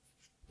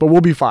 But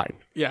we'll be fine.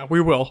 Yeah,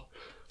 we will.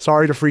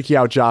 Sorry to freak you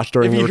out, Josh,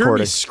 during the recording. If you heard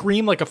me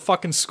scream like a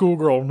fucking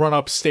schoolgirl and run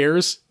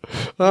upstairs,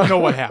 you know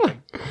what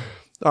happened.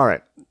 All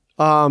right.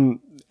 The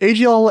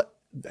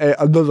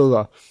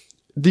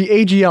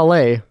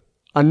AGLA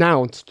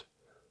announced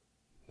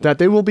that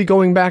they will be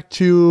going back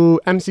to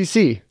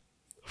MCC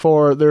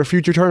for their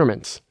future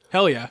tournaments.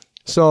 Hell yeah.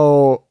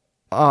 So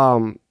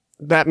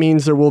that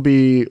means there will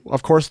be,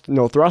 of course,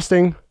 no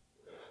thrusting,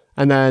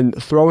 and then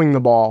throwing the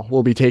ball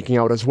will be taken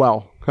out as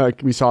well.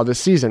 Like we saw this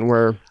season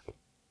where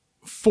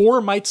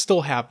 4 might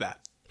still have that.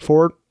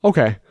 4?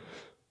 Okay.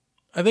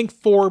 I think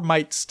 4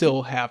 might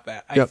still have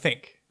that. I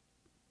think.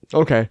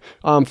 Okay.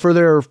 For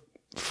their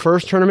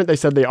first tournament, they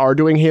said they are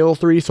doing Halo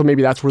 3, so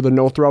maybe that's where the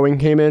no throwing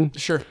came in.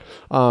 Sure.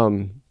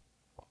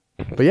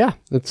 But yeah,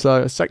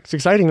 it's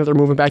exciting that they're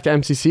moving back to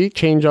MCC,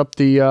 change up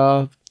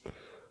the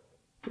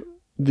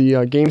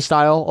game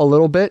style a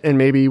little bit, and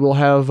maybe we'll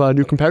have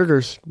new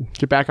competitors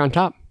get back on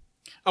top.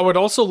 I would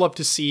also love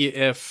to see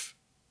if,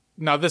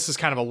 now this is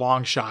kind of a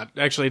long shot.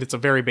 Actually, it's a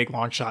very big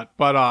long shot,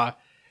 but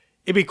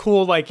it'd be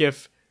cool like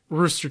if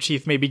Rooster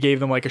Teeth maybe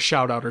gave them like a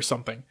shout out or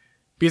something.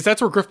 Because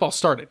that's where Griffball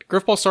started.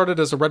 Griffball started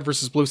as a red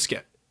versus blue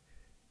skit.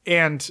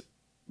 And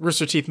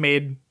Rooster Teeth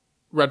made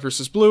red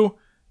versus blue.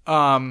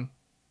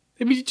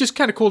 It'd be just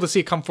kind of cool to see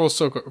it come full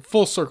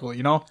circle,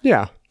 you know?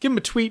 Yeah. Give them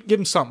a tweet, give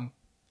them something.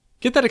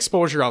 Get that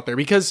exposure out there.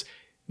 Because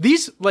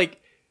these, like,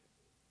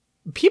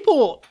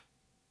 people,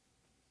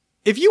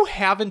 if you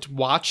haven't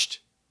watched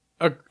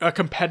a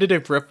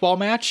competitive Griffball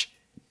match,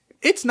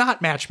 it's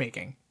not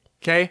matchmaking,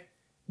 okay?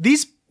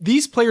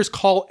 These players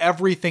call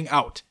everything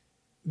out.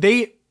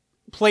 They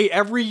play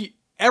every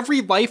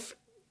life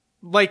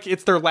like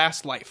it's their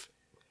last life.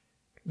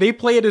 They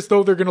play it as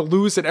though they're going to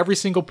lose at every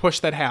single push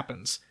that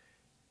happens.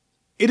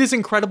 It is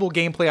incredible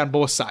gameplay on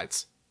both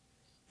sides.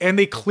 And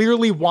they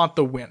clearly want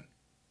the win.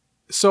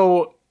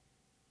 So,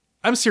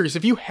 I'm serious.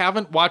 If you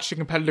haven't watched a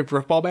competitive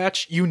Griffball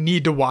match, you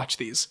need to watch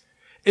these.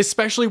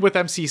 Especially with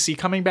MCC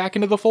coming back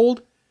into the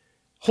fold.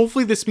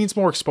 Hopefully this means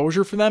more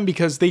exposure for them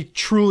because they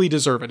truly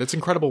deserve it. It's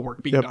incredible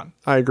work being done.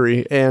 I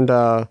agree. And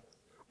I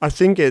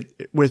think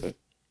with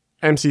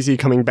MCC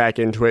coming back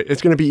into it,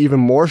 it's going to be even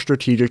more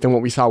strategic than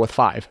what we saw with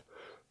 5.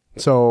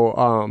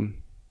 So,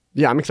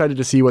 yeah, I'm excited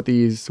to see what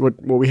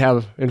we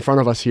have in front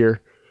of us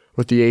here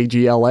with the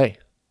AGLA.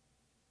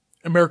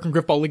 American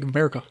Griffball League of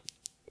America.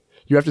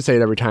 You have to say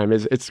it every time.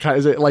 Is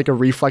it like a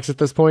reflex at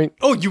this point?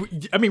 Oh,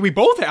 I mean, we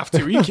both have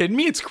to. Are you kidding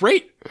me? It's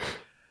great.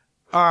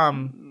 But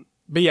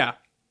yeah,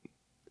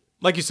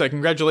 like you said,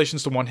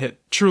 congratulations to One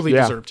Hit. Truly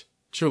deserved.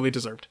 Truly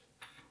deserved.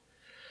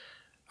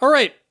 All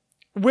right.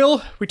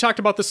 Will, we talked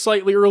about this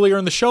slightly earlier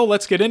in the show.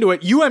 Let's get into it.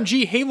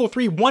 UMG Halo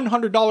 3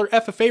 $100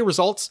 FFA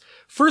results.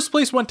 First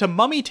place went to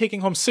Mummy,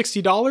 taking home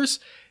 $60,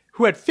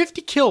 who had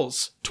 50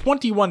 kills,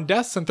 21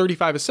 deaths, and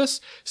 35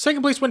 assists.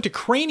 Second place went to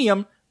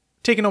Cranium,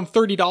 taking home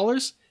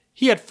 $30.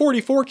 He had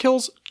 44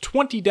 kills,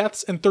 20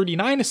 deaths, and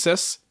 39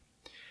 assists.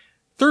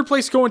 Third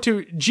place going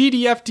to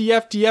GDF,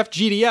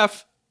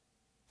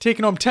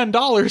 taking home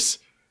 $10.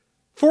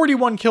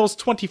 41 kills,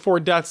 24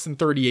 deaths, and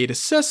 38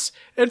 assists.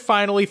 And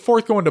finally,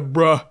 fourth going to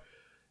Bruh,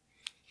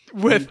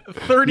 with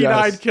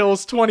 39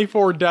 kills,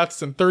 24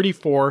 deaths, and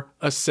 34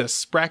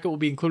 assists. Bracket will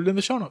be included in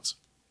the show notes.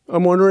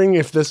 I'm wondering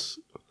if this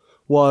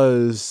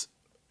was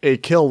a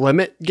kill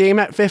limit game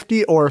at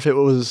 50 or if it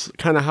was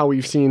kind of how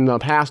we've seen the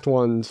past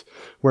ones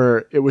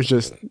where it was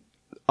just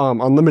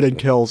unlimited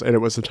kills and it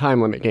was a time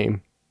limit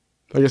game.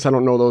 I guess I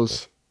don't know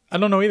those. I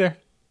don't know either.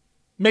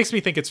 Makes me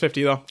think it's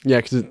 50 though.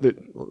 Yeah, because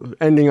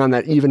ending on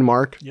that even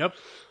mark. Yep.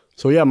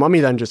 So yeah,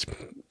 Mummy then just,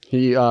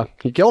 he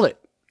killed it.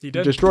 He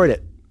did. Destroyed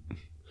it.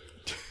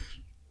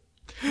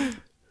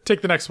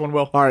 Take the next one,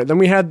 Will. All right, then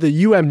we had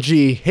the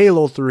UMG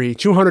Halo 3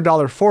 $200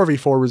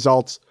 4v4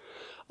 results.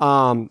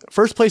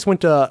 First place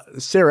went to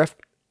Seraph,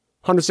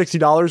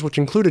 $160, which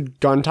included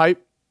gun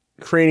type,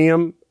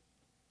 Cranium,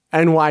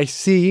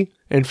 NYC,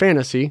 and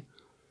Fantasy.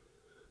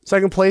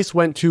 Second place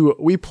went to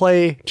We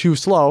Play Too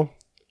Slow,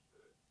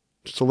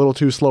 just a little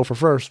too slow for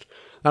first.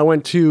 That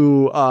went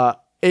to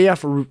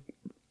AF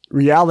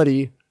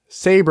Reality,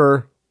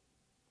 Saber,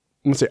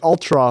 I'm going to say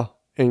Ultra,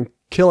 and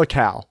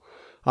Killacal.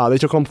 They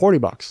took home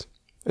 $40.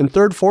 And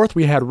third, fourth,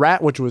 we had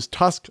Rat, which was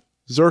Tusk,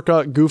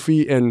 Zerka,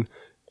 Goofy, and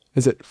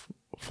is it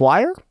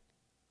Flyer?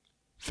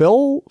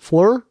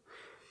 Fleur?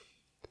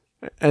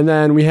 And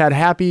then we had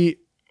Happy,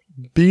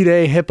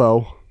 B-Day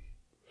Hippo,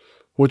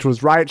 which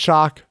was Riot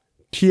Shock,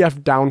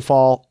 TF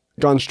Downfall,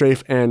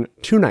 Gunstrafe, and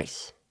Too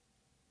Nice.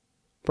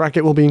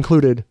 Bracket will be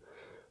included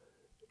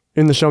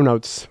in the show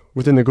notes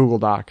within the Google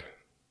Doc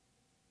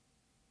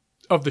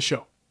of the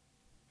show.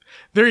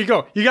 There you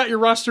go. You got your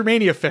Roster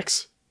Mania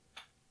fix.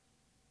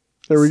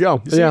 There we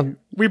go. See, yeah.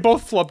 We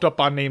both flubbed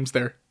up on names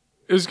there.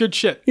 It was good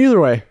shit. Either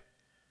way.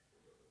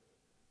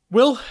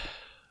 Will, is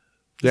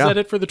that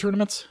it for the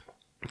tournaments?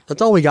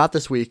 That's all we got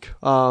this week.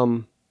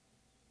 We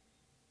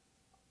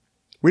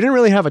didn't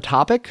really have a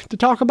topic to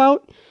talk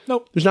about.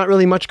 Nope. There's not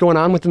really much going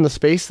on within the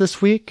space this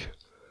week.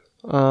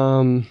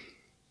 I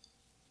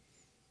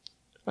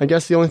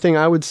guess the only thing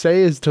I would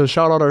say is to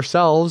shout out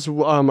ourselves.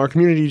 Our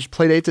community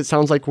playdates, it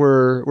sounds like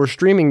we're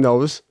streaming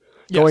those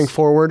going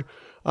forward.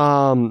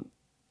 My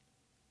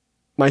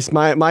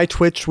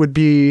Twitch would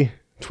be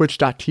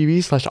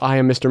twitch.tv/I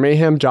am Mr.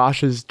 Mayhem.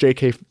 Josh is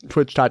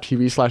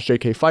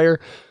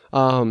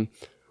twitch.tv/JKFire.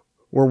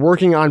 We're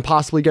working on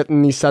possibly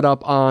getting these set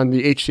up on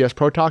the HCS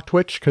Pro Talk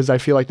Twitch because I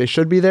feel like they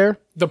should be there.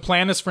 The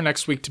plan is for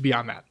next week to be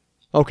on that.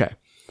 Okay.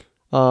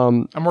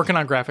 I'm working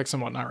on graphics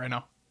and whatnot right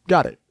now.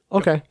 Got it.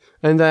 Okay. Yep.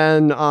 And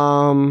then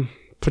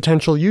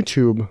potential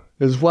YouTube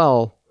as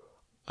well.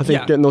 I think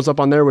Yeah. getting those up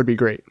on there would be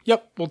great.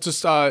 Yep. We'll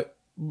just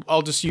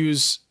I'll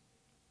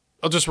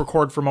just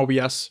record from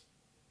OBS.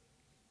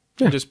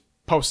 Yeah. And just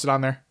post it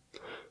on there.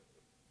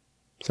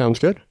 Sounds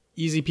good.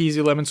 Easy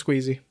peasy lemon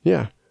squeezy.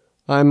 Yeah.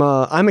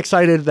 I'm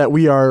excited that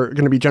we are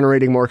going to be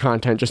generating more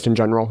content just in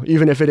general,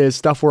 even if it is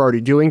stuff we're already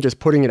doing, just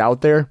putting it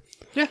out there.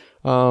 Yeah.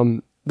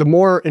 The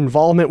more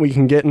involvement we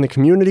can get in the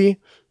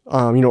community,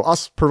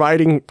 us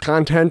providing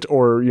content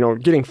or,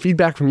 getting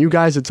feedback from you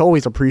guys, it's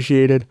always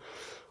appreciated.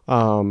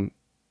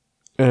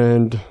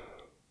 And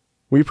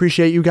we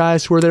appreciate you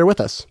guys who are there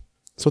with us.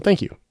 So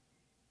thank you.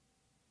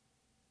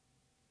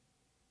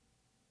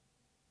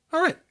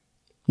 All right.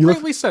 You look-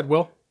 Rightly said,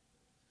 Will.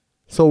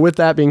 So with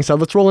that being said,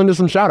 let's roll into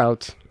some shout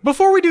outs.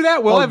 Before we do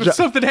that, Will, I have Jo-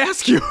 something to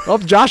ask you. Oh,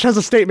 Josh has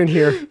a statement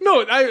here.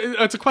 No,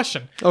 it's a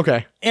question.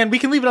 Okay. And we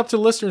can leave it up to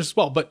the listeners as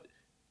well, but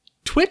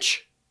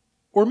Twitch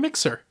or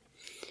Mixer?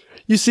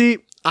 You see,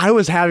 I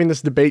was having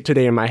this debate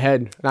today in my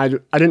head, and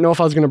I didn't know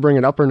if I was going to bring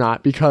it up or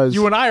not because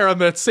You and I are on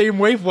that same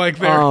wavelength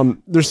there.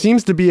 there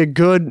seems to be a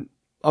good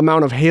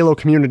amount of Halo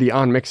community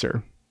on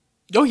Mixer.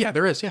 Oh, yeah,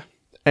 there is, yeah.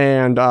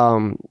 And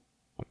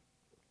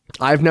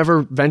I've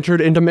never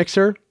ventured into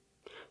Mixer,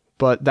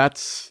 but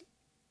that's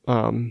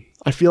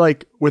I feel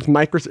like with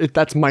Microsoft,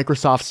 that's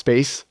Microsoft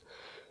space.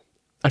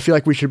 I feel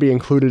like we should be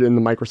included in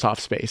the Microsoft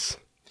space.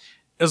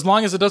 As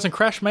long as it doesn't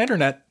crash my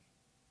internet,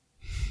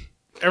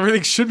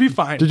 everything should be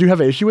fine. Did you have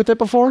an issue with it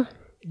before?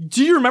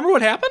 Do you remember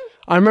what happened?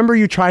 I remember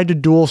you tried to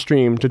dual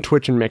stream to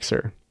Twitch and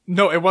Mixer.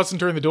 No, it wasn't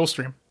during the dual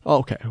stream. Oh,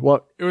 okay.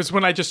 Well, It was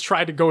when I just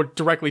tried to go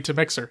directly to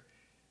Mixer.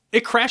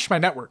 It crashed my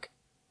network.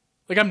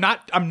 Like I'm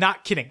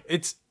not kidding.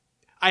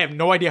 I have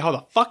no idea how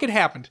the fuck it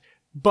happened,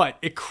 but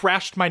it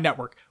crashed my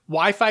network.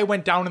 Wi-Fi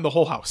went down in the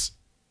whole house.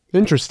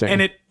 interesting.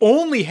 And it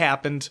only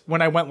happened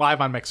when I went live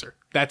on Mixer.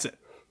 That's it.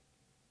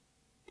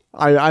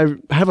 I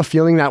have a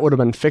feeling that would have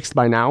been fixed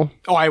by now.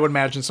 Oh, I would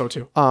imagine so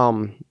too.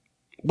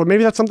 But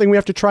maybe that's something we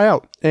have to try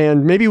out.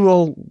 And maybe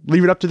we'll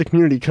leave it up to the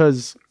community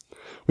because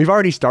we've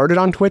already started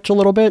on Twitch a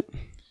little bit.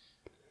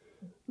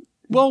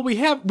 Well, we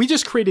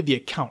just created the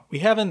account. We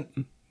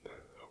haven't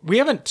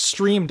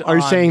streamed Are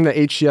you saying the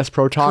HCS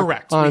Pro Talk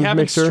correct. on We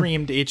haven't Mixer?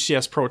 streamed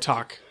HCS Pro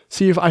Talk.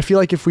 See, I feel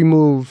like if we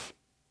move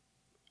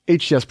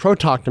HCS Pro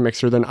Talk to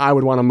Mixer, then I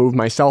would want to move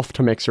myself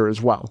to Mixer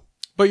as well.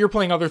 But you're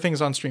playing other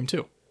things on stream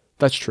too.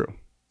 That's true.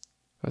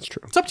 That's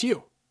true. It's up to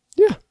you.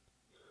 Yeah.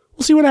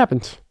 We'll see what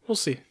happens. We'll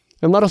see.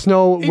 And let us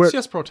know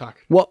HCS Pro Talk.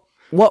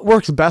 what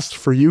works best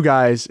for you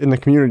guys in the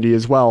community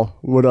as well.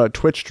 Would a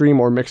Twitch stream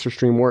or Mixer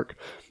stream work?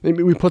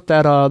 Maybe we put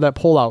that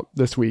poll out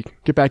this week.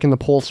 Get back in the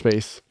poll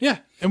space. Yeah,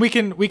 and we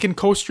can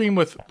co-stream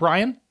with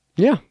Brian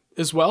Yeah.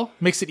 as well.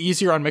 Makes it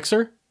easier on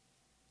Mixer.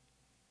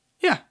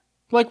 Yeah,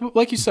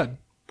 like you said,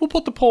 we'll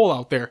put the poll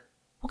out there.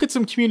 We'll get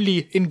some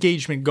community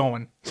engagement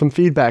going. Some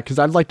feedback because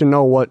I'd like to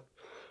know what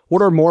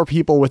are more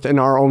people within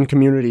our own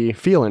community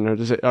feeling? Or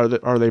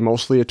are they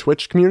mostly a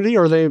Twitch community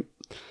or are they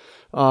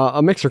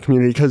a Mixer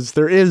community? Because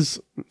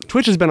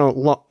Twitch has been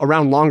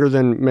around longer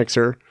than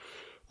Mixer.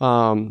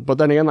 But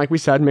then again, like we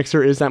said,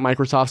 Mixer is that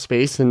Microsoft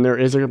space and there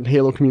is a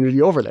Halo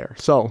community over there.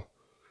 So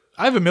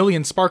I have 1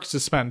 million sparks to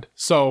spend,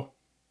 so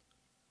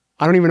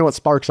I don't even know what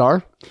sparks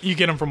are. you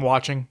get them from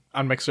watching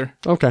on Mixer.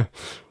 Okay.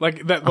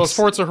 Like those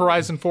Forza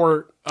Horizon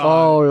 4.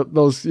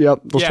 Those yeah.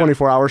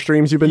 24-hour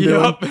streams you've been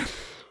doing. Yep.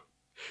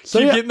 So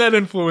Keep yeah. getting that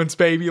influence,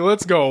 baby.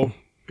 Let's go.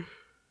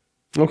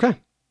 Okay.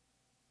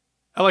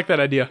 I like that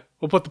idea.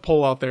 We'll put the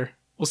poll out there.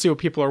 We'll see what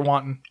people are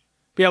wanting.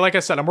 But yeah, like I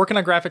said, I'm working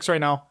on graphics right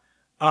now.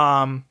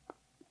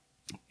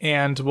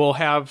 And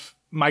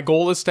my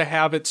goal is to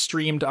have it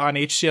streamed on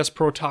HCS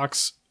Pro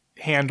Talk's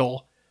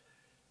handle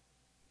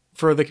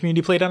for the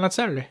community playdown on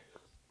Saturday.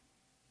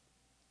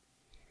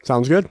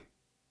 Sounds good.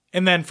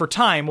 And then for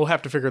time, we'll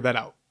have to figure that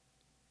out.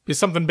 Because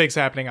something big's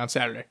happening on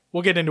Saturday.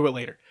 We'll get into it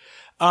later.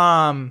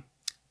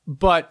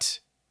 But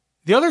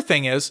the other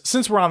thing is,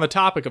 since we're on the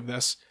topic of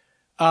this,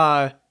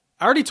 I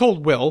already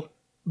told Will,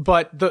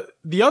 but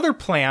the other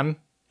plan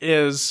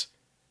is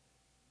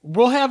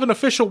we'll have an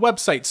official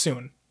website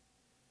soon.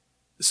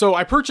 So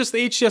I purchased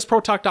the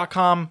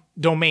hcsprotalk.com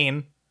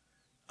domain.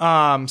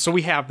 So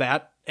we have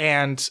that.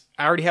 And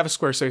I already have a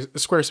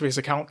Squarespace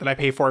account that I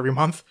pay for every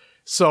month.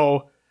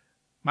 So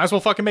might as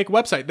well fucking make a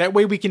website. That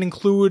way we can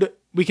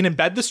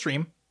embed the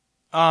stream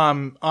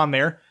on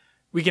there.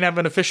 We can have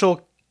an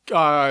official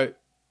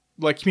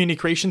community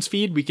creations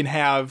feed. We can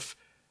have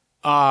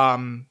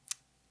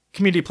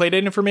community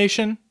playdate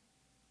information.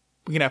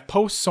 We can have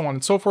posts, so on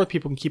and so forth.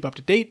 People can keep up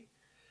to date.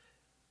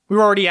 We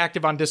were already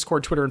active on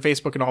Discord, Twitter, and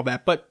Facebook and all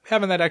that, but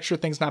having that extra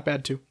thing's not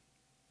bad too.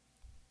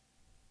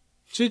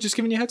 So just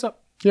giving you a heads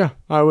up. Yeah,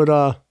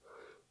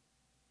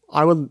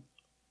 I'm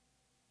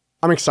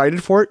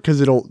excited for it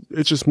because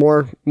it's just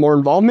more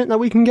involvement that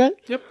we can get.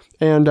 Yep.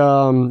 And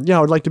I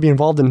would like to be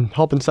involved in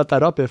helping set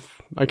that up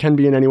if I can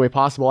be in any way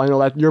possible. I know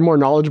that you're more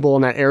knowledgeable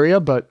in that area,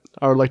 but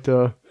I would like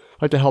to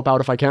help out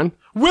if I can.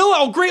 Will,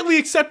 I'll greatly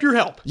accept your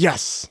help.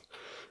 Yes.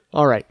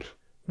 All right.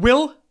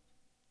 Will,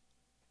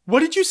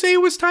 what did you say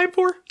it was time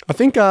for? I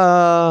think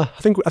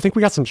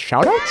we got some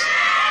shout outs.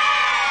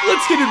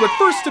 Let's get into it.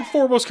 First and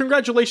foremost,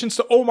 congratulations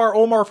to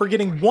Omar for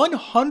getting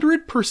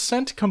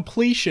 100%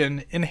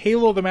 completion in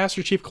Halo the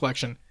Master Chief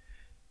Collection.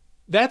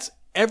 That's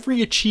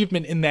every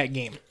achievement in that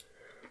game,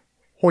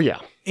 Oh, yeah.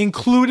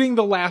 including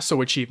the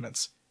lasso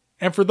achievements.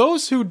 And for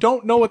those who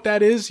don't know what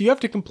that is, you have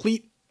to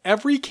complete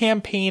every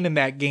campaign in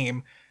that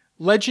game,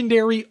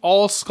 Legendary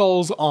All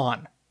Skulls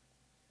on.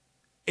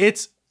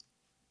 It's,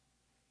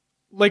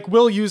 like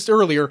Will used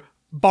earlier,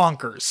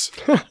 bonkers.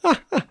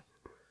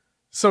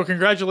 So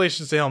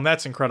congratulations to him.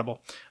 That's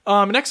incredible.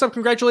 Next up,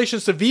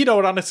 congratulations to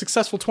Vito on a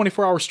successful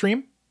 24-hour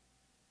stream.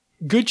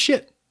 Good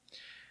shit.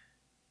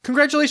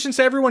 Congratulations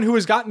to everyone who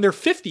has gotten their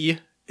 50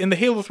 in the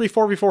Halo 3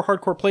 4v4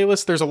 hardcore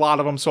playlist. There's a lot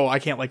of them, so I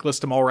can't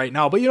list them all right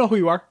now, but you know who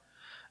you are.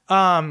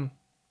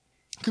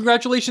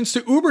 Congratulations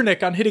to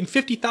Ubernick on hitting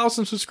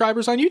 50,000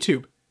 subscribers on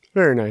YouTube.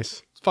 Very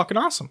nice. It's fucking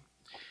awesome.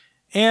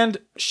 And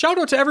shout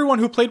out to everyone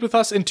who played with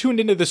us and tuned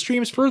into the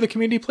streams for the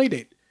community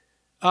playdate.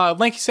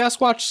 Lanky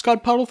Sasquatch,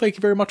 Scud Puddle, thank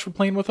you very much for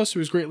playing with us. It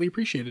was greatly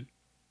appreciated.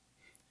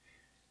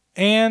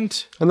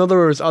 And I know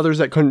there was others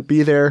that couldn't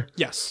be there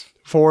yes,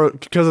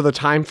 because of the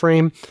time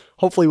frame.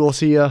 Hopefully we'll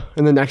see you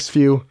in the next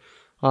few.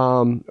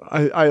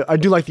 I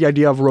do like the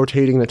idea of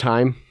rotating the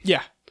time.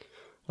 yeah.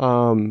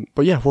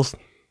 But yeah,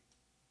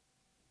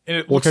 And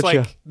it We'll looks catch like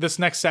ya. this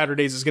next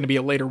Saturday's is going to be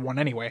a later one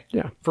anyway.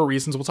 Yeah. For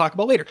reasons we'll talk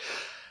about later.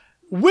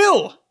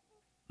 Will,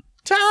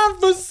 time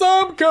for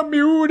some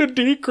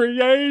community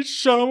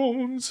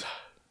creations.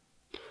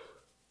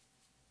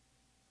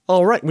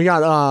 All right, we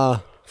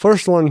got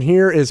first one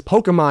here is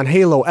Pokemon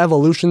Halo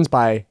Evolutions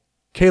by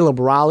Caleb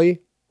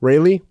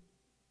Rayleigh.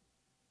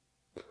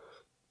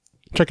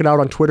 Check it out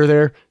on Twitter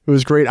there. It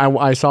was great.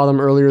 I saw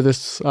them earlier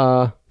this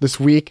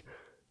week.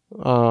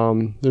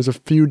 There's a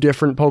few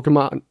different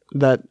Pokemon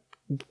that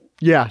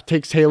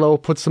takes Halo,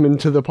 puts them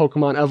into the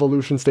Pokemon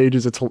evolution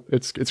stages.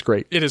 It's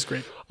great. It is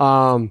great.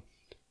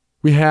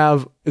 We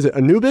have, is it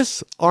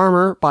Anubis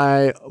Armor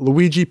by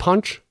Luigi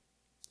Punch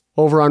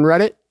over on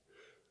Reddit.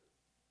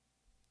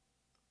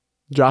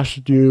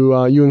 Josh,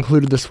 you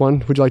included this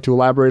one. Would you like to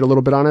elaborate a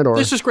little bit on it? Or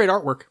It's just great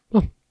artwork.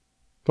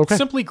 okay,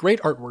 Simply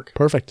great artwork.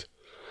 perfect.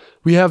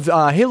 We have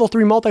Halo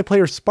 3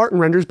 multiplayer Spartan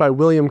renders by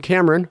William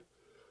Cameron.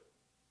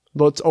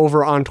 That's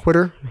over on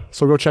Twitter,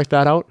 so go check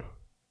that out.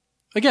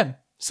 Again,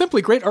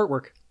 simply great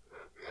artwork.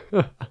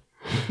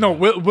 No,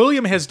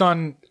 William has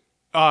done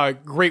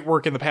great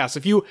work in the past.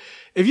 If you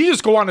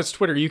just go on his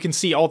Twitter, you can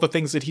see all the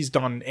things that he's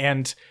done,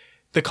 and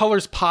the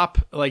colors pop.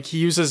 Like he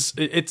uses,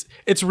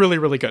 it's really,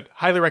 really good.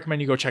 Highly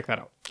recommend you go check that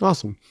out.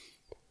 Awesome.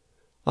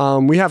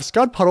 We have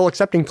Scud Puddle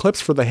accepting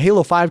clips for the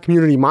Halo 5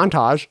 community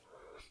montage.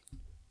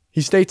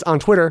 He states on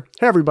Twitter,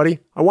 "Hey everybody,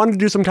 I wanted to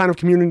do some kind of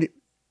community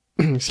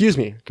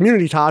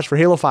taj for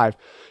Halo 5.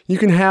 You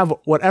can have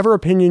whatever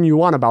opinion you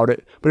want about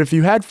it, but if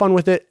you had fun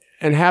with it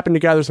and happen to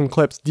gather some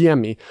clips,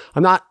 DM me.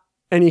 I'm not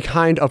any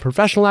kind of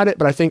professional at it,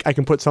 but I think I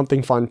can put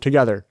something fun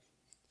together."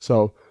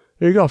 So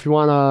there you go. If you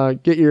want to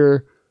get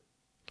your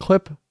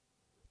clip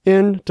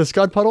in to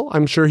Scud Puddle,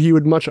 I'm sure he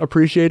would much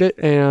appreciate it,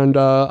 and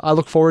I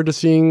look forward to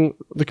seeing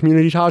the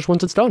community taj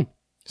once it's done.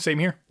 Same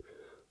here.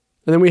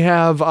 And then we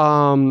have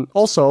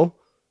also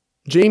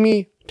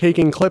Jamie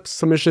taking clip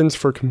submissions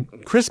for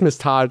Christmas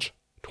Taj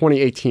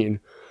 2018.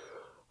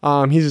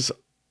 He's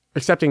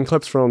accepting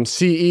clips from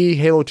CE,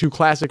 Halo 2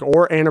 Classic,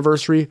 or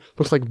Anniversary.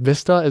 Looks like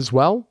Vista as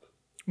well.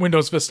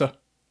 Windows Vista.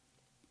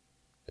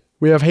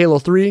 We have Halo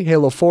 3,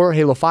 Halo 4,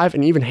 Halo 5,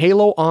 and even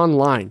Halo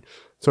Online.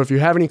 So if you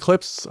have any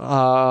clips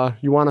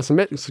you want to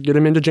submit, so get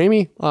them into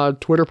Jamie.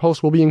 Twitter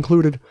post will be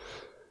included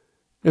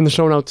in the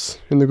show notes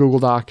in the Google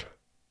Doc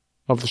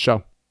of the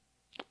show.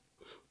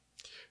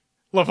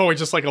 Love how we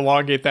just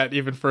elongate that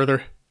even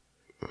further.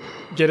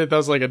 Get it? That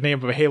was like a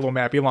name of a Halo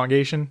map,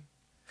 elongation.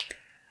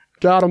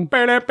 Got him.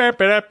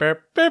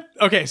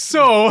 Okay,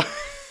 so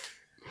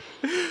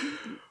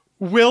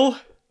Will,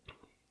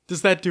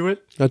 does that do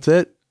it? That's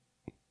it.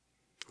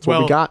 That's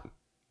what we got.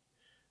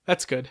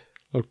 That's good.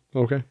 Oh,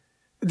 okay.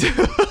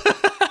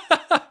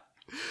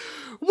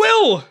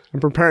 Will, I'm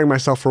preparing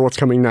myself for what's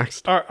coming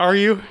next. are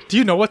you? Do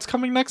you know what's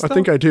coming next? I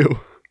think I do.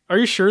 Are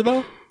you sure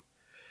though?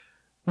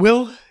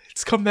 Will,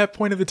 it's come that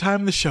point of the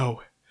time of the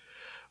show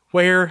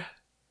where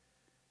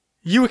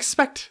you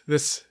expect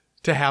this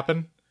to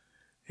happen,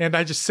 and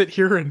I just sit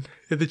here in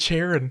the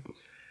chair and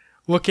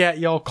look at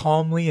y'all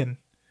calmly and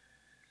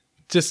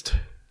just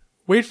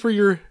wait for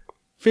your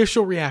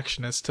facial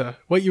reaction as to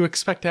what you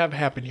expect to have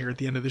happen here at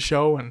the end of the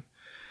show. And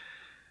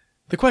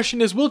the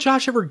question is, will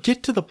Josh ever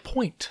get to the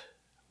point?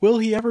 Will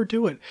he ever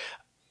do it?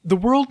 The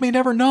world may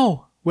never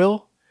know,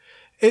 Will.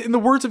 In the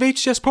words of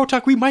HCS Pro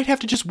Talk, we might have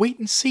to just wait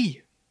and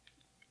see.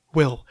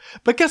 Will.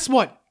 But guess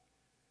what?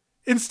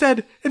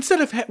 Instead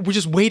of we're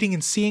just waiting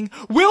and seeing,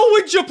 Will,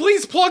 would you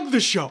please plug the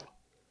show?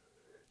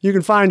 You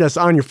can find us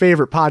on your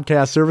favorite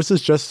podcast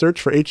services. Just search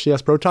for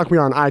HCS Pro Talk. We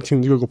are on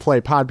iTunes, Google Play,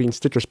 Podbean,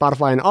 Stitcher,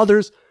 Spotify, and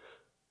others.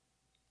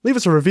 Leave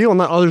us a review and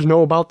let others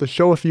know about the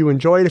show if you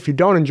enjoy it. If you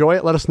don't enjoy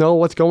it, let us know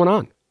what's going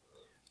on.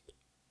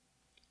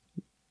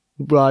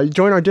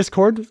 Join our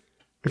Discord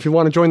if you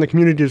want to join the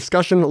community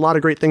discussion. A lot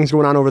of great things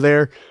going on over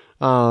there.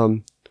 A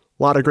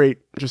A lot of great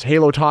just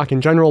Halo talk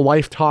in general,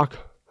 life talk,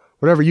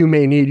 whatever you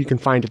may need, you can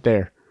find it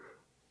there.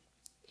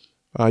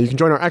 You can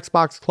join our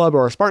Xbox Club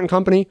or our Spartan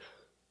Company.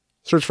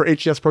 Search for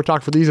HGS Pro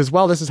Talk for these as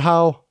well. This is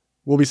how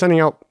we'll be sending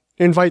out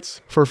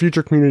invites for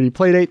future community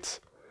playdates.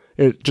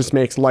 It just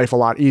makes life a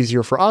lot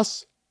easier for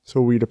us,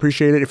 so we'd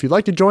appreciate it. If you'd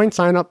like to join,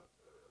 sign up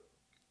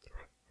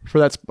for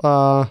that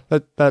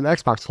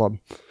Xbox Club.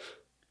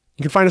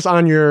 You can find us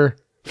on your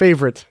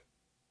favorite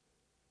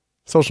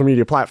social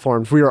media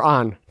platforms. We are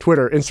on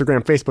Twitter,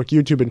 Instagram, Facebook,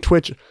 YouTube, and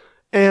Twitch,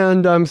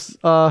 and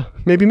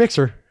maybe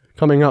Mixer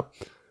coming up.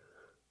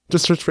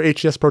 Just search for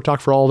HGS Pro Talk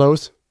for all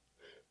those.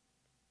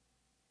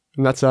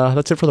 And that's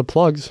it for the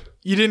plugs.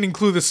 You didn't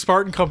include the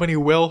Spartan Company,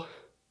 Will.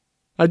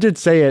 I did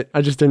say it.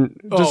 I just didn't.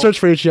 Just search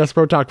for HGS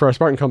Pro Talk for our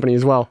Spartan Company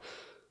as well.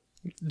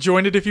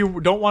 Join it if you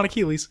don't want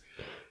Achilles.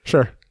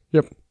 Sure.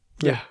 Yep.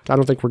 Yeah. I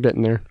don't think we're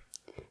getting there.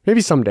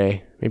 Maybe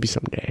someday.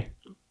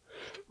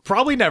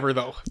 Probably never,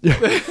 though.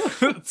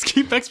 Let's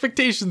keep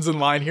expectations in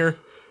line here.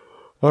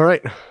 All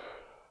right.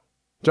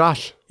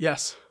 Josh.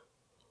 Yes.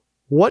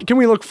 What can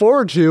we look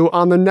forward to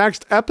on the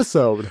next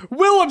episode?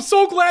 Will, I'm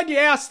so glad you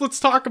asked. Let's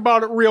talk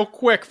about it real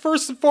quick.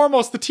 First and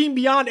foremost, the Team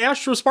Beyond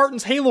Astro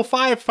Spartans Halo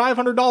 5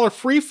 $500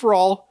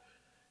 free-for-all.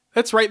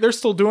 That's right, they're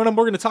still doing them.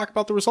 We're going to talk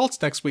about the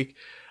results next week.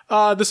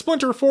 The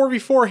Splinter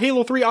 4v4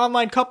 Halo 3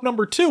 Online Cup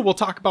number 2, we'll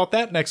talk about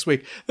that next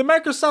week. The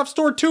Microsoft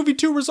Store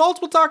 2v2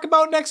 results, we'll talk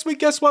about next week.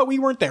 Guess what? We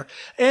weren't there.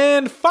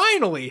 And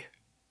finally,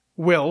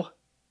 Will,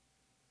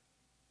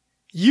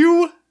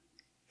 you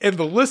and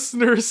the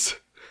listeners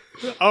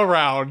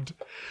around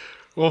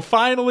will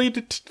finally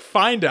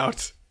find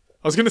out.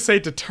 I was going to say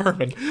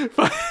determine.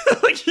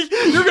 Like,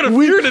 you're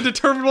going to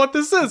determine what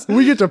this is.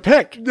 We get to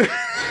pick.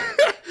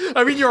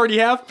 I mean, you already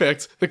have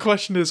picked. The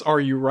question is, are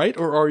you right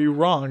or are you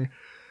wrong?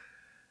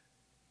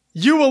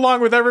 You,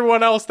 along with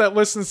everyone else that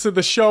listens to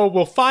the show,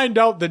 will find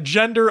out the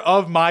gender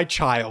of my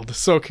child.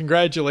 So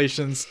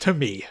congratulations to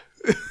me.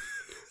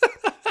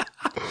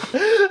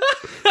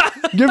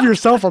 Give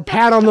yourself a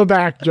pat on the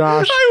back,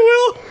 Josh.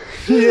 I will.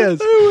 He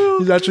is. I will.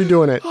 He's actually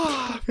doing it.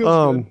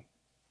 Feels good.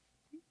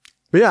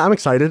 But yeah, I'm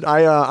excited.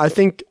 I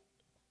think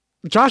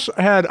Josh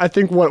had,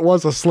 what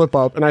was a slip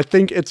up, and I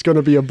think it's going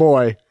to be a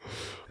boy,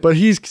 but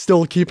he's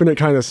still keeping it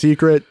kind of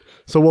secret.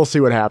 So we'll see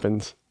what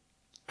happens.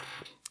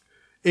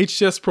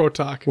 HGS Pro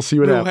Talk. We'll see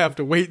what happens. We'll have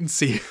to wait and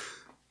see.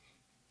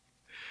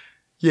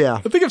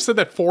 Yeah. I think I've said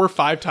that 4 or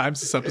 5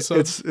 times this episode.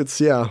 It's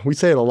yeah, we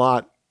say it a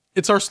lot.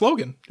 It's our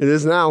slogan. It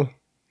is now.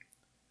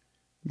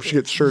 We should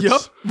get shirts.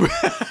 Yep.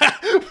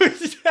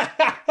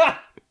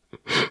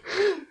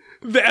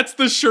 That's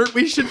the shirt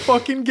we should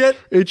fucking get.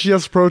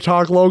 HGS Pro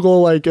Talk logo,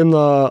 like in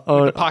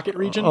the pocket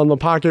region? On the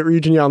pocket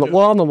region, yeah.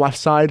 On the left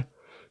side.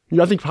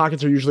 Yeah, I think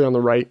pockets are usually on the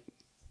right.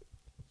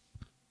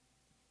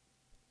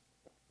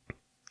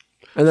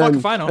 And then, Fuck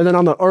if I know. And then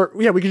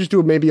we could just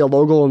do maybe a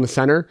logo in the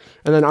center,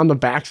 and then on the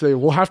back say,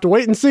 "We'll have to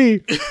wait and see."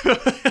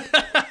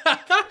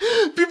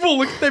 People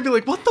look at that and be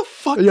like, "What the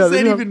fuck does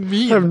that even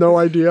mean?" I have no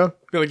idea.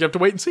 They're like, "You have to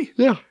wait and see."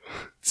 Yeah.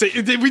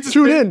 We just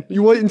Tune in.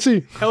 You wait and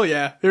see. Hell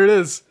yeah, there it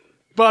is.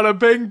 Bada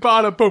bing,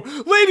 bada boom.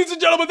 Ladies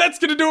and gentlemen, that's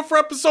going to do it for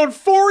episode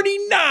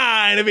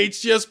 49 of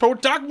HGS Pro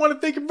Talk. I want to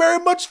thank you very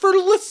much for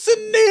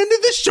listening to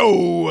the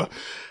show.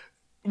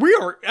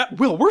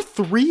 We're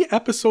 3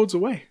 episodes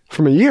away.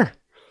 From a year.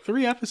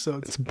 3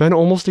 episodes. It's been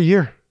almost a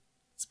year.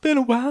 It's been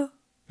a while.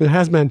 It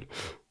has been.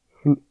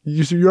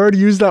 You already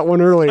used that one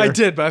earlier. I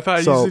did, but I thought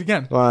I'd use it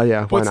again.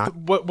 Yeah, why not?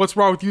 What's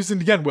wrong with using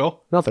it again,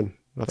 Will? Nothing.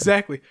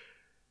 Exactly.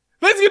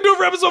 That's going to do it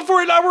for episode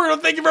 49. We're going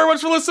to thank you very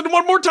much for listening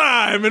one more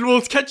time. And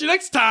we'll catch you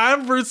next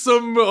time for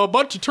a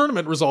bunch of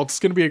tournament results. It's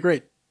going to be a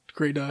great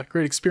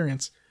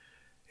experience.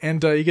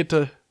 And you get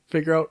to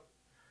figure out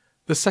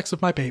the sex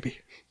of my baby.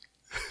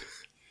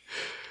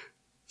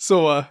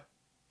 So,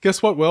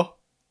 guess what, Will?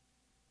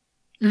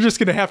 You're just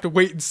going to have to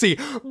wait and see.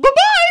 Bye-bye!